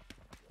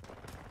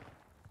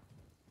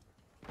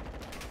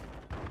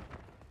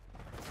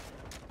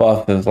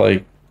 Boss is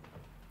like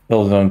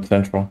Hill Zone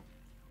Central.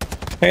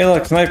 Hey,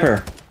 look,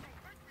 sniper!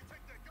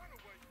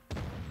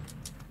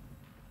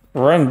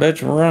 Run,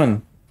 bitch,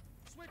 run!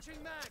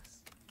 Switching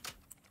mags.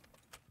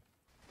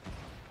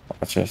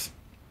 Watch this.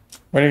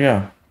 Where'd he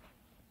go?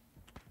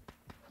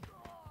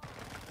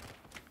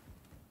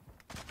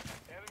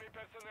 Enemy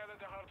personnel at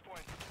the hard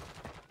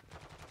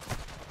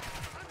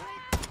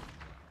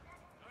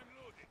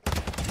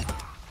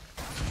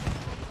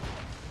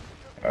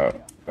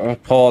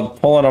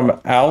point. Pulling him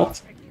out.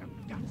 Syntax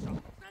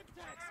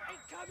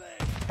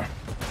incoming.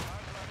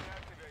 Hardline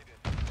activated.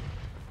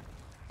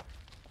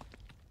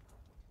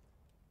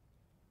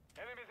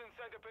 Enemies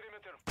inside the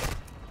perimeter.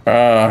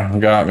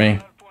 Got me.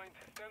 Hard point.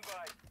 Stand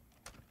by.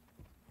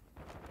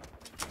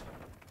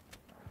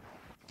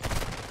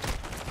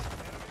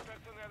 Enemy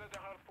personnel at the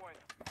hard point.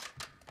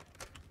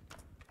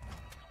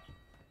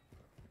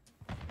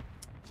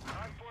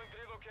 Hard point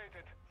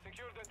relocated.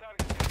 Secure the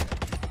target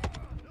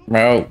area.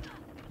 No.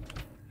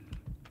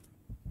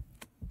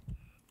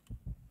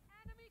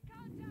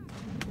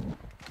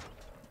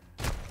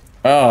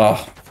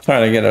 Oh,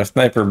 trying to get a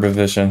sniper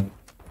position.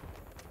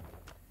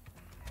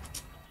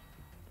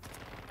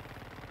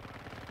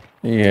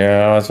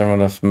 Yeah, I'm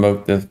gonna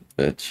smoke this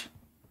bitch.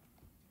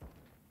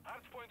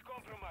 Hard point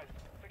compromised.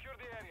 Secure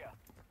the area.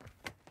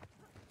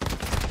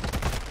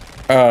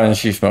 Oh, and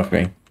she smoked me.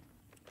 Enemies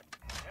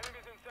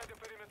inside the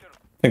perimeter. I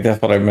think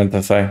that's what I meant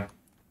to say.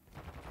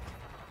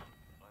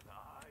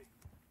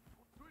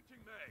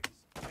 Switching mags.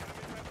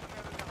 Enemy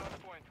personnel at the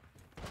hard point.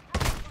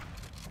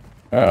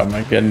 Oh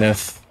my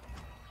goodness.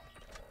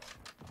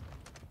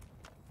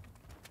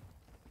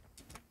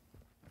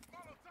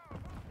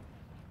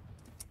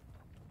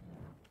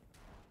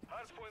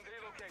 Hard point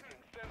relocating.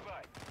 Stand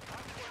by.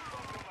 Hard point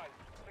compromised.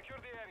 Secure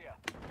the area.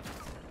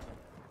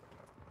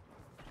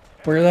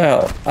 Where the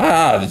hell?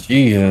 Ah,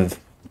 Jesus.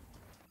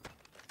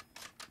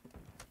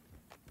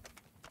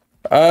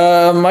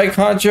 Mike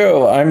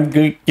Honcho, I'm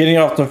getting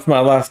off to my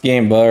last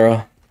game,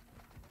 bro.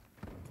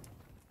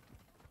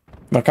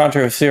 Mike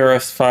Honcho of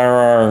CRS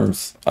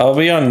Firearms. I'll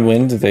be on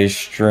Wednesday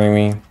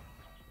streaming.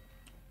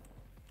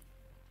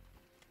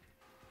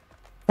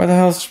 Where the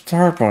hell's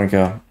Hardpoint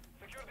go?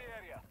 Secure the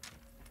area.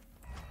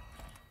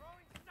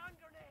 Throwing stun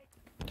grenade.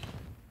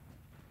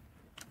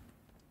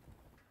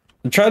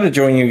 I tried to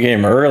join your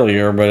game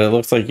earlier, but it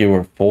looks like you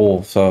were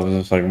full, so I was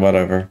just like,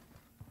 whatever.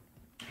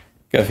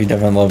 Guess he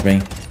doesn't love me.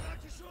 Back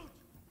to shoot.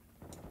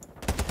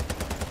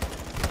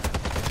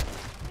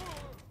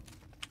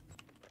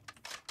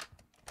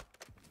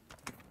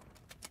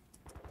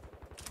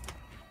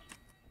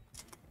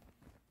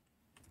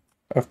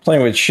 I was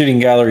playing with Shooting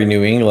Gallery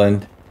New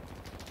England.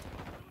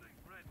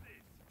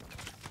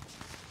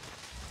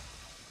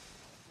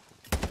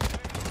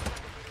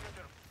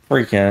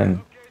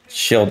 Freaking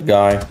shield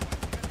guy. Hard point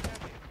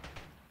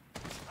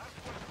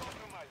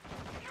compromised.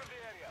 Secure the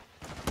area.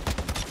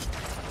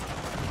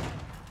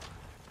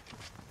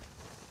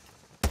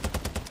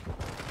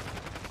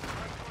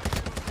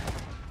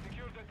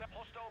 Secure the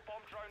hostile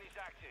bomb drone is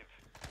active.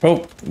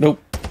 Oh, nope.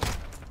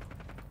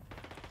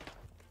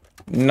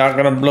 Not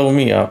gonna blow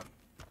me up.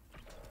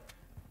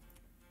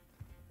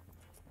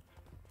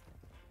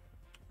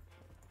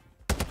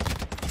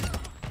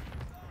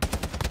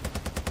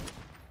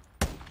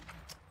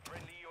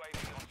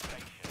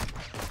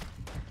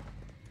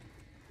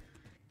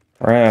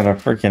 Ran out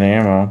of freaking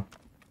ammo.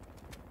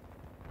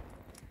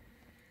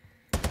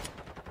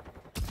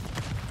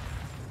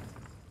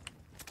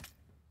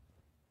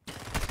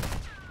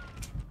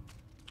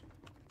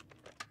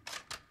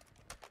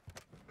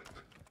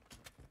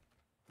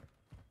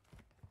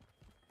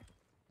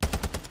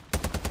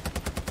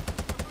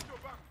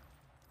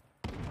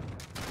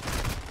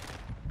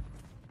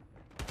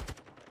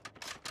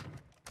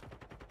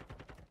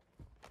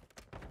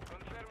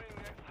 Confirming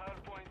next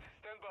hard point.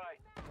 Stand by.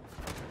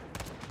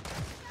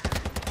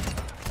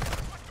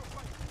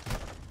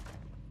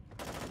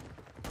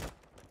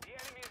 The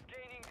enemy is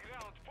gaining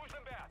ground. Push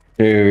them back.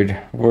 Dude,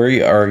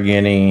 we are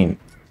getting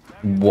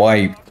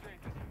wiped. Updated.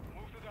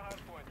 Move to the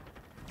hard point.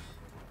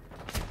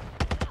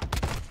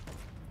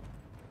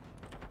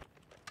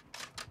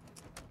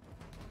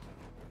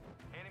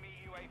 Enemy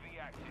UAV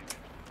active.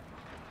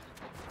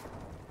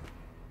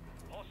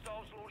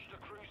 Hostiles launched a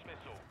cruise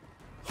missile.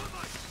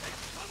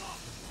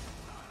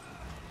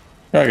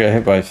 I got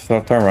hit by a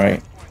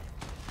thermite.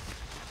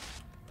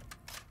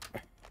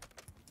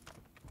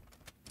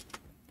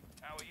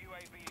 Our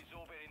UAV is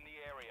orbiting the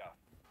area.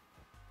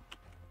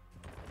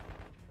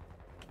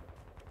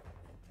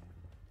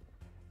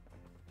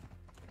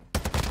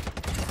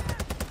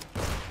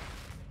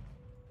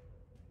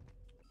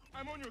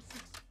 I'm on your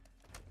six.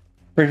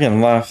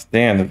 Freaking last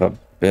stand of a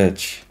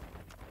bitch.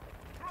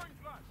 Throwing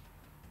flash.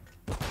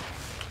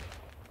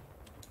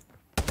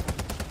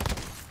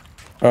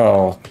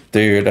 Oh,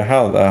 dude,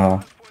 how the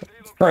hell?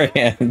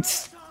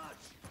 Trans.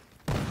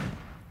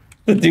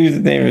 The dude's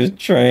name is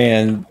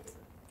Trans.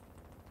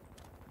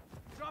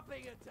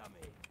 Dropping a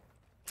dummy.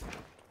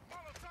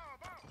 Molotov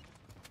out.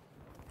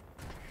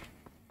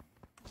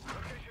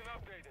 Location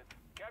updated.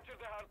 Capture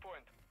the hard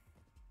point.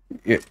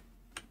 Yeah,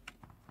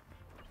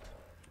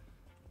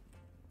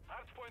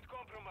 Hard point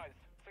compromised.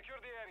 Secure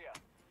the area.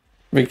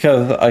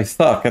 because I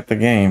suck at the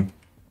game.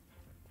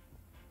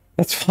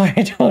 That's why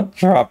I don't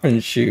drop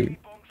and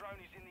shoot. Bomb drone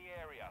is in the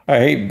area. I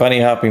hate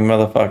bunny hopping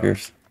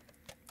motherfuckers.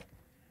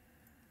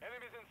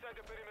 Enemies inside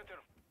the perimeter.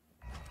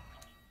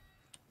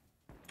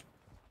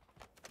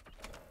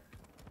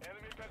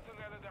 Enemy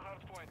personnel at the hard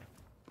point.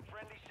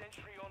 Friendly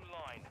sentry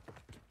online.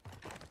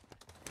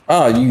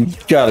 Oh, you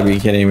gotta be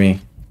kidding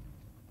me.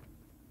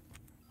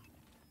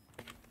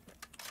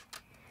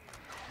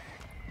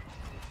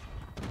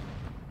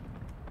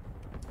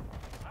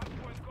 Hard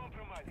point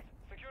compromised.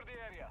 Secure the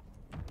area.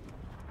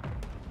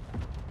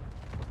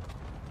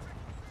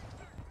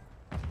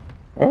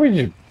 Why would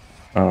you?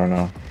 I don't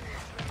know.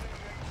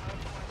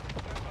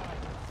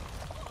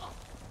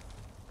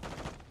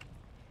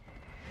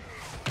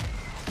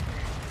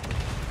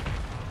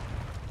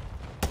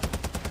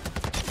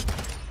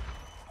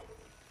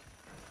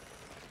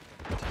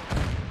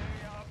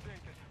 Area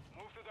updated.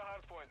 Move to the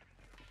hard point.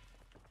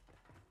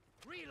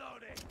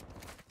 Reloading.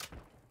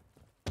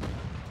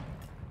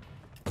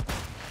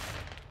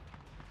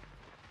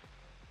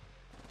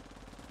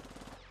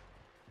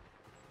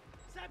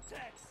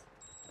 Semtex.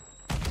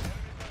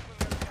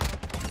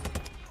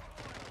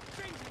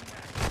 Changing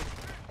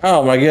that.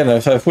 Oh my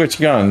goodness, I switched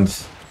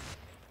guns.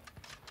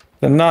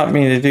 Did not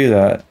mean to do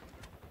that.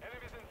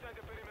 Enemies inside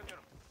the perimeter.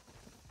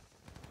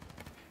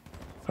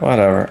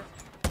 Whatever. Hard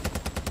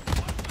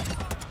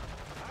point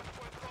compromised.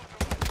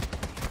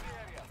 Secure the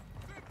area.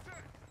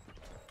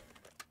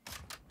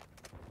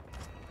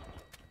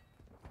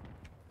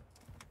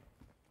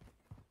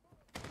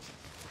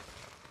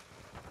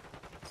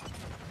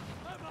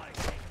 Nobody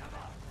take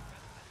cover.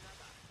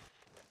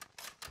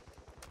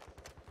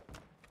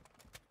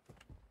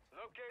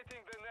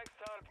 Locating the next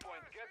hard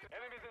point. Get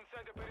enemies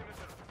inside the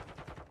perimeter.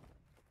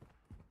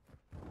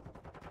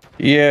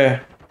 Yeah.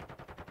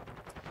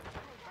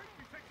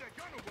 You take that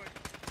gun away.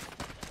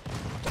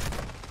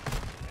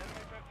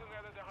 Enemy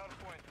personnel at the hard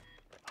point.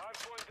 Hard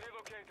point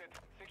relocated.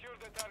 Secure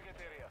the target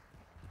area.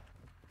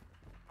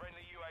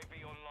 Friendly UAV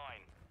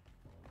online.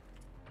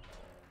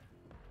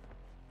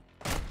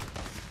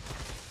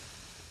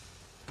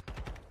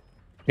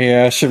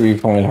 Yeah, I should be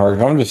playing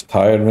hard. I'm just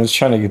tired. I'm just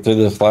trying to get through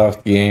this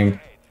last game.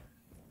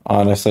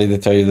 Honestly, to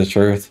tell you the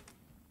truth.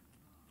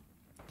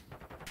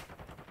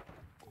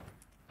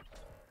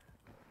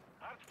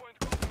 Hard point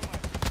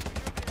compromised. Secure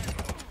the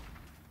area.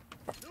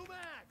 New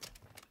mag.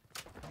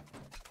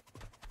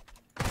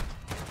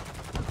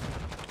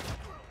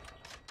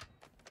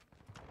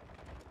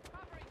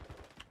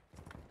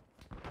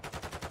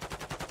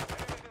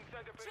 Enemies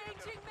inside the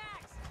perimeter. Changing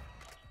max.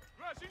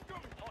 Flash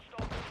incoming.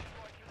 Hostile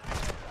striking the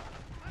area.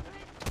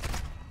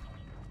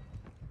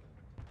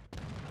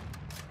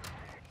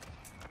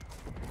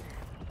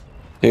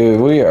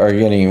 Dude, we are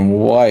getting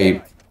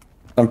wiped.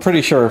 I'm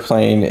pretty sure we're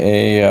playing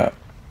a...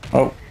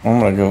 oh, I'm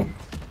gonna go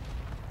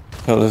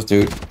kill this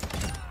dude.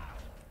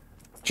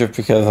 Just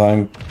because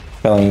I'm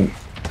feeling...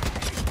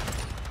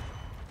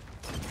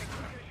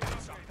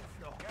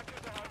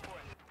 Capture the hard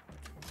point.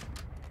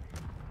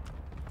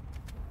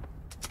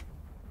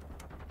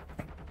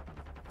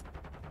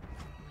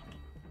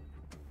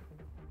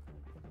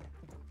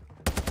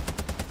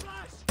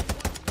 Flash.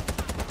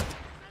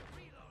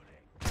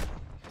 Reloading.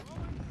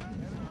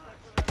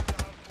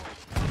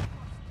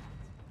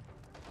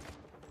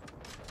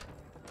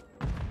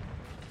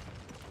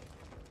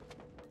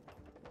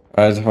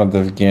 I just want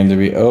this game to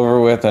be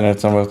over with, and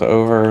it's almost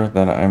over.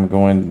 Then I'm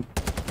going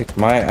to kick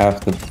my ass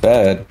to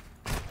bed.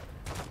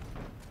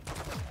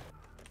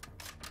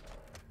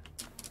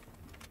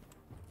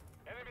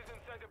 Enemies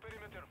inside the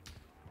perimeter.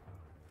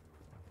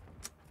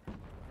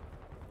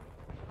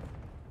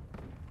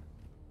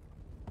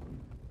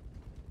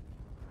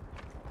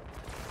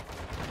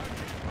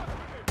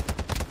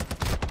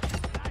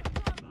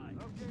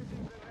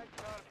 Locating the next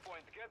hard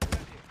point. Get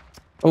ready.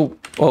 Oh,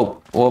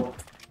 oh, whoop.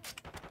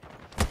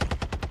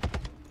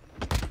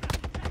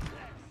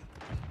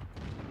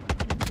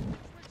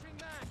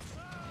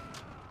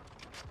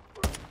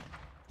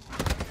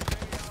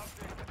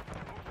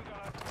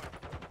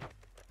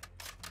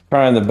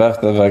 Trying the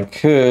best that I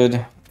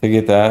could to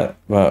get that,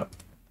 but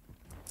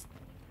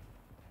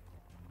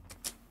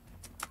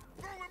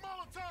Throwing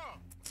Molotov!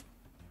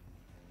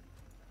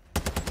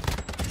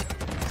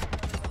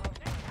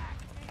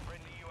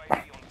 Friendly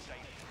UAV on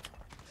station.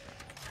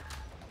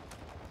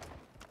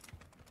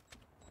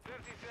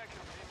 30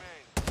 seconds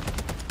remain.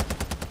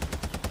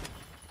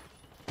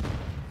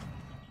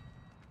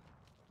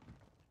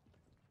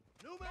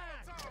 New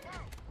Molotov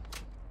out!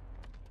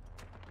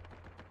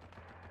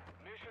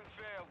 Mission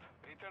failed.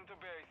 Return to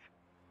base.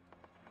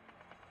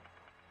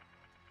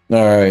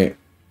 all right.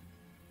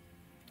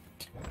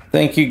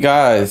 Thank you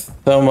guys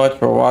so much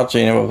for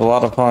watching. It was a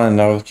lot of fun.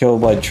 I was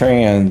killed by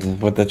trans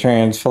with the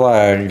trans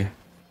flag.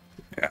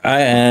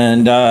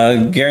 And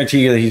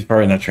guarantee you that he's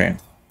probably not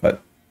trans,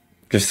 but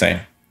just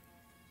saying.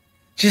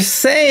 Just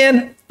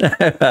saying.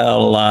 A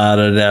lot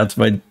of doubts.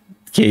 My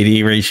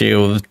KD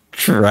ratio was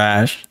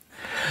trash.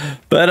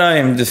 But I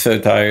am just so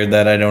tired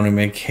that I don't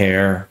even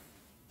care.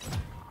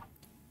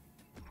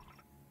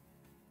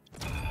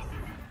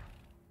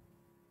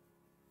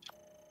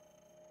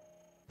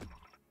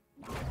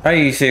 Are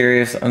you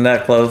serious? I'm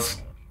that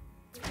close.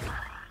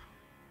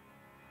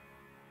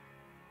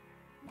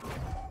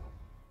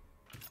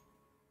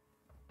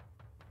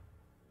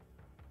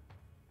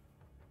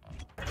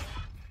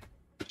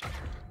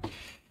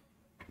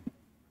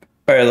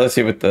 Alright, let's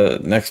see what the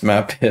next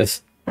map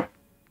is.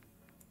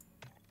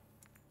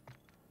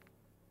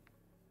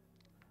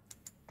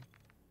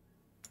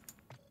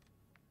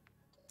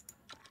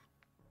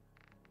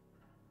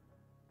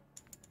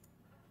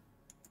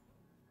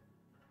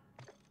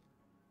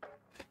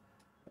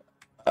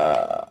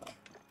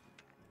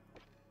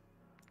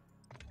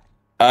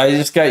 I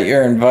just got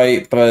your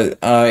invite, but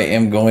I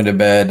am going to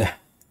bed.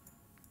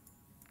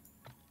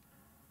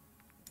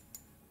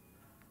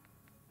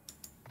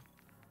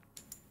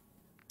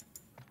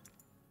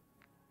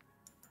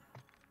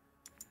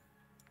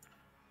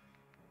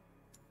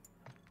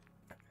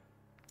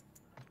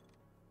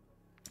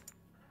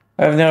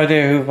 I have no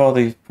idea who all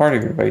these party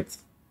invites.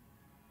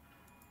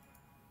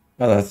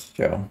 Oh, that's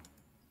Joe.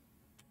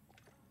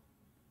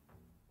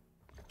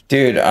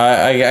 Dude,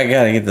 I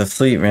gotta get to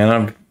sleep, man.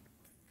 I'm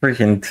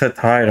freaking so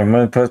tired. I'm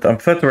supposed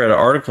to write an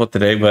article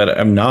today, but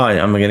I'm not.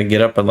 I'm gonna get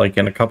up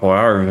in a couple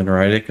hours and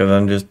write it because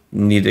I'm just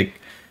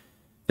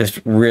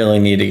really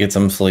need to get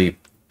some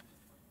sleep.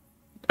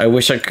 I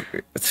wish I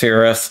could.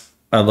 CRS,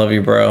 I love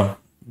you, bro,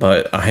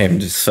 but I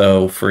am just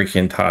so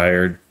freaking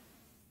tired.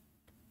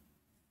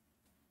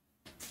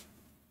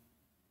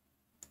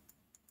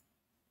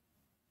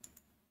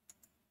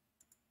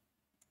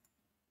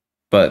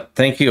 But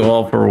thank you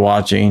all for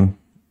watching.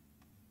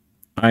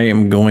 I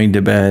am going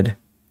to bed.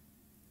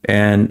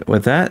 And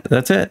with that,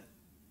 that's it.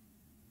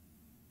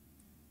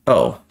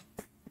 Oh,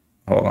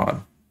 hold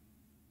on.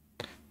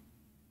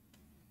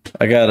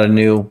 I gotta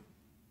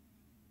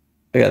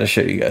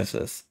show you guys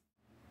this.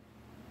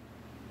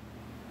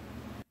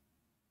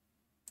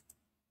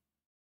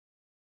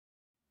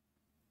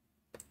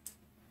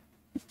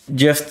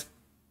 Just,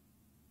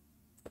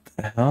 what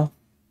the hell?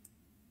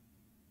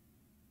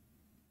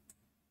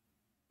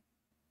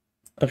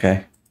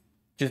 Okay.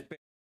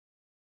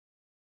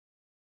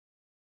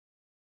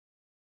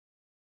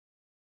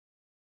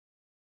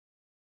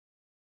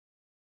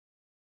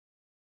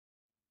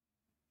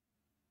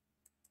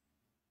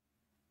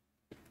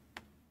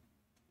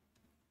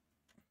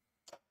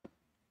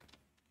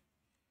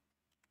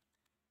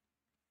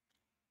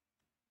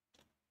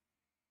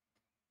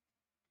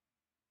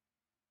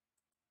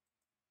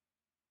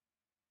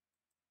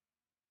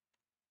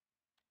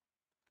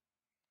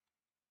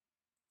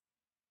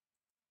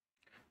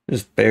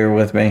 Just bear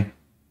with me.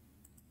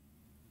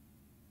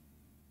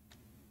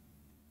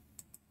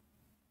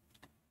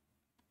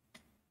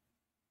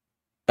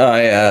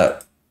 I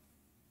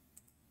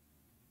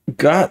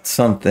got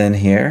something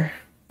here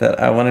that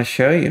I want to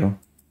show you.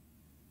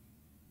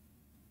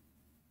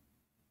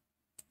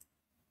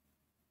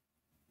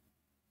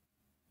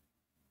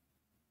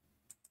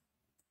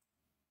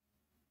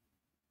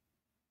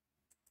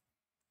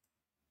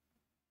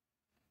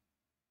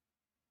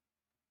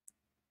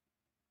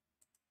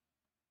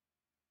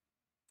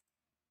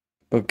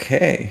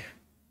 Okay.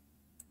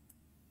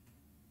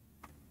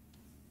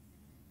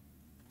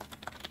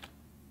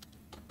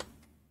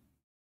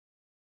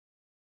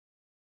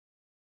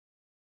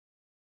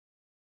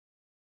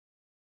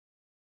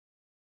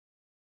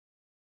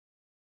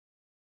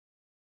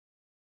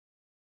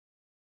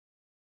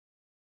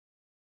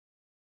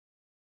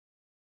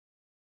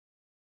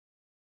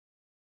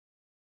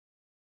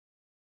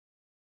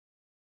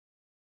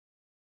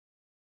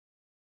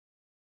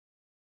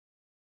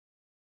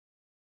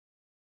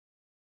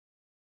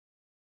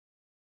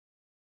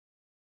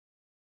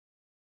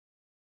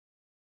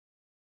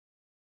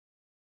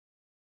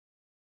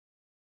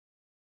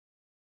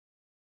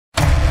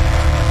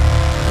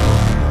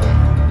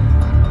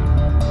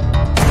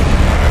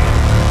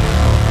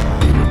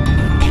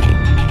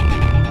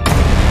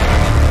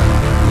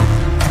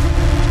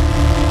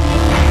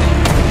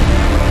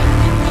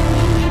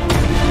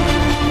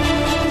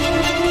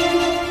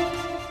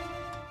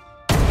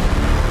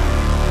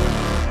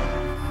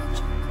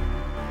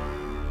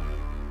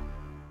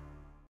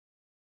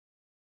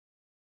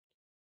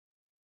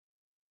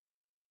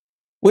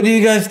 What do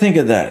you guys think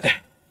of that?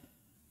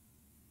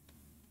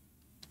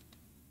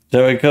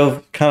 So I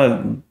go kind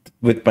of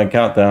with my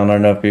countdown. I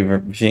don't know if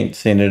you've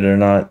seen it or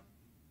not.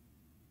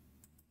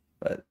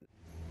 But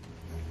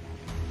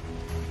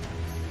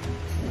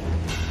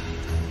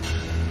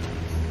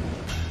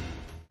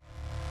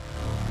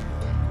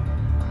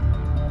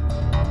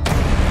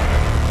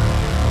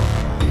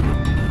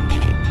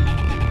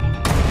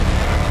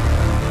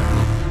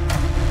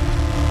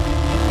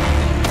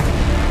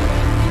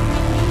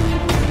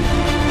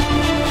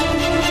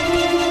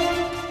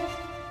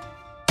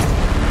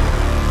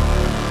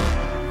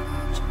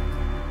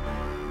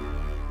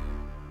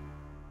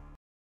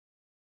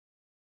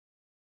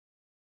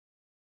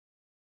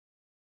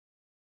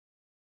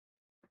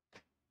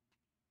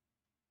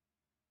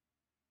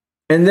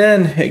and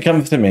then it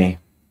comes to me.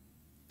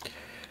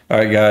 All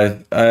right,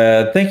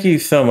 guys. Thank you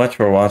so much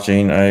for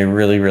watching. I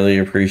really, really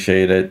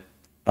appreciate it.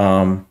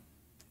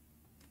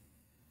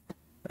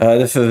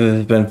 This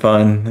has been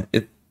fun.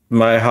 It's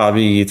my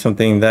hobby. It's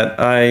something that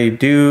I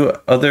do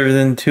other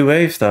than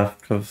 2A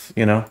stuff because,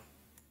 you know,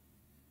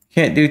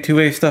 can't do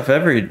 2A stuff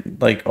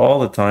all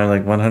the time,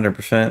 like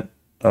 100%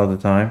 of the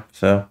time.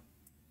 So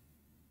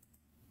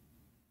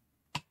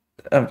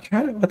I'm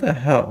trying to, what the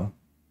hell?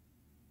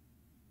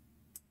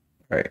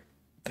 All right.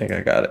 I think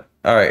I got it.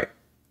 All right.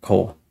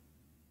 Cool.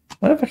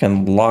 What if I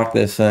can lock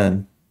this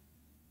in?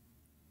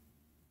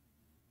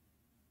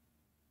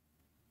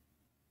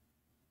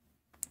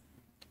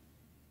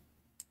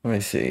 Let me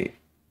see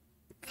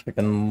if I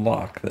can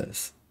lock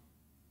this.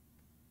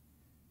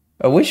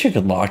 I wish you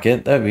could lock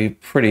it. That'd be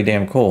pretty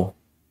damn cool.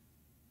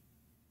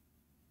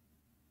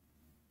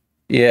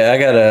 Yeah, I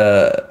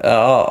gotta.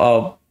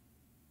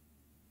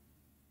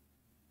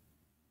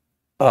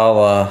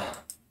 I'll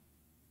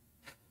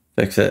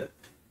fix it.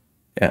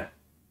 Yeah.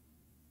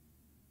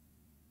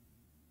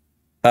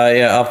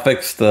 Yeah, I'll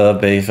fix the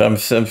base.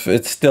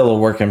 It's still a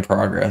work in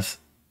progress.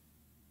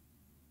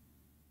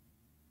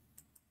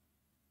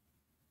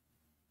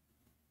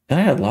 Did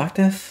I unlock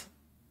this?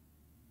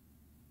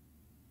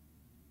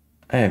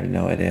 I have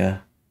no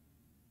idea.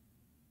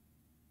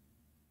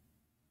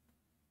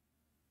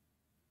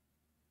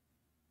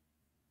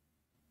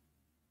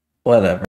 Whatever.